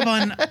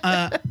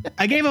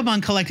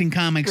on collecting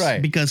comics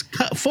because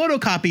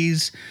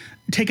photocopies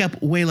take up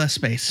way less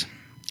space.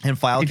 And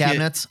file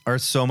cabinets are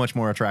so much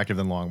more attractive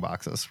than long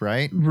boxes,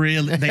 right?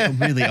 Really, they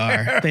really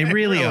are. They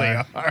really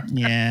are.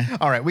 Yeah.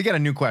 All right, we got a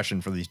new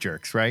question for these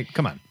jerks, right?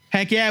 Come on.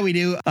 Heck yeah, we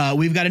do.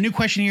 We've got a new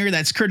question here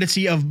that's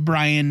courtesy of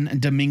Brian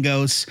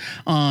Domingos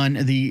on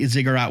the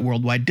Ziggurat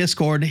Worldwide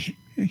Discord.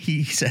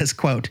 He says,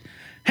 quote,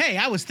 "Hey,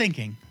 I was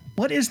thinking,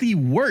 what is the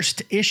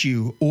worst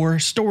issue or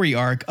story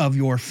arc of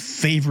your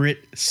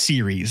favorite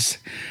series?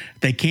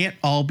 They can't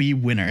all be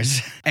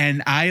winners."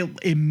 And I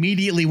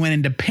immediately went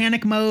into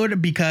panic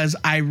mode because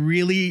I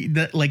really,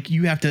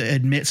 you have to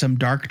admit some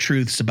dark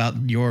truths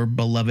about your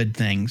beloved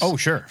things. Oh,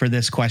 sure. For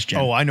this question.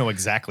 Oh, I know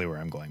exactly where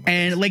I'm going with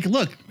and this.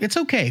 Look, it's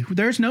okay.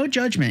 There's no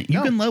judgment.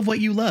 You can love what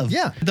you love.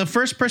 Yeah. The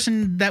first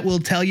person that will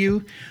tell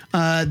you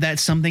that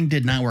something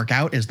did not work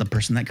out is the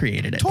person that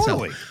created it.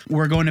 Totally. So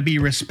we're going to be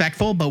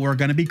respectful, but we're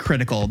going to be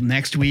critical.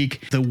 Next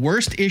week, the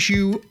worst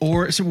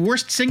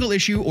single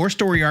issue or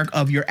story arc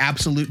of your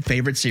absolute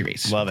favorite series.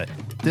 Love it.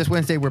 This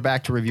Wednesday, we're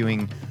back to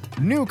reviewing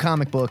new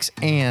comic books,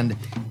 and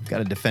we've got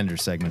a Defender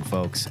segment,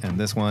 folks. And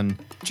this one,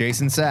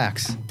 Jason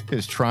Sachs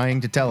is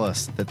trying to tell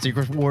us that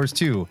Secret Wars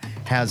 2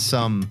 has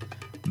some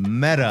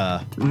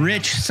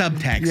rich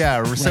subtext.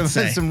 Yeah,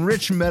 some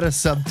rich meta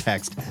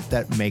subtext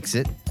that makes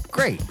it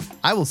great.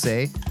 I will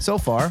say, so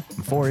far,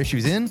 I'm 4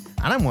 issues in,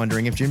 and I'm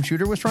wondering if Jim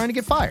Shooter was trying to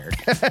get fired.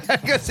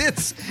 Because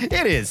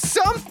it is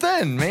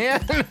something,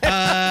 man.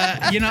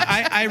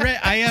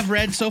 I have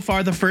read so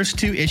far the first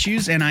 2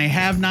 issues, and I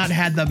have not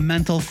had the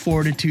mental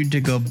fortitude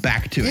to go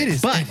back to it.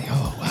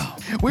 Oh, wow.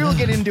 We will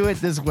get into it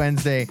this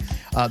Wednesday.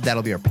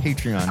 That'll be our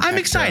Patreon. I'm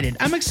excited.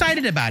 I'm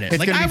excited about it.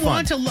 It's gonna be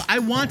fun. I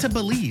want to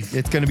believe.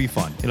 It's going to be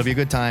fun. It'll be a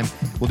good time.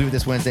 We'll do it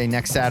this Wednesday.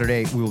 Next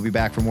Saturday, we will be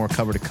back for more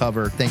Cover to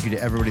Cover. Thank you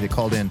to everybody that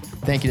called in.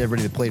 Thank you to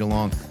everybody that played along.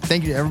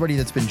 Thank you to everybody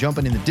that's been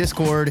jumping in the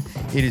Discord.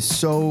 It is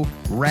so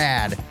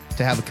rad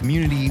to have a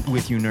community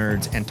with you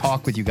nerds and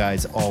talk with you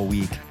guys all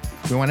week.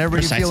 We want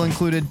everybody to feel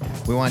included.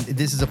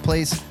 This is a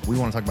place we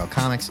want to talk about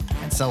comics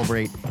and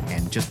celebrate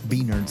and just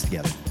be nerds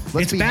together.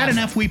 It's bad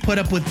enough we put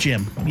up with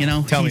Jim, you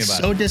know? Tell me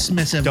about it. He's so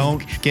dismissive. Don't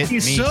get me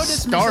started.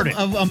 He's so dismissive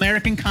of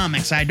American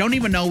comics. I don't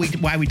even know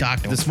why we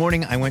talked to him. This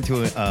morning, I went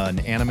to an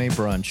anime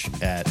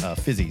brunch at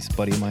Fizzy's,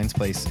 buddy of mine's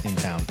place in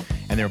town,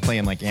 and they were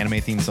playing like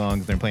anime theme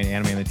songs. They were playing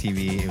anime on the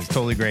TV. It was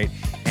totally great.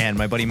 And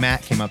my buddy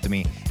Matt came up to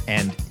me,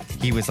 and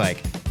he was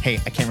like, "Hey,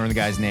 I can't remember the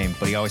guy's name,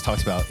 but he always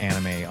talks about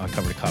anime on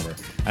Cover to Cover."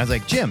 And I was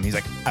like, "Jim." He's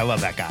like, "I love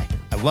that guy.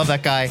 I love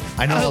that guy."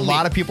 I know a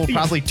lot of people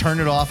probably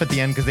turn it off at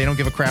the end because they don't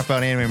give a crap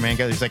about anime and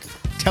manga. He's like,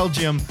 "Tell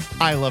Jim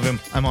I love him.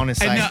 I'm on his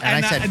side."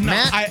 And I said,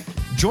 "Matt,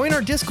 join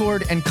our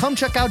Discord and come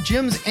check out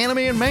Jim's anime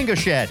and manga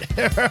shed."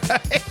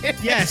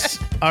 Yes.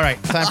 All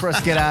right, time for us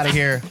to get out of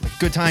here.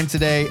 Good time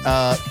today.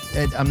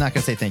 I'm not going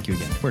to say thank you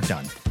again. We're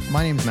done.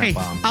 My name is Matt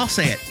Baum. I'll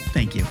say it.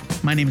 Thank you.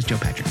 My name is Joe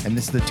Patrick. And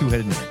this is the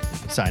Two-Headed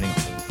Nerd, signing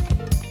off.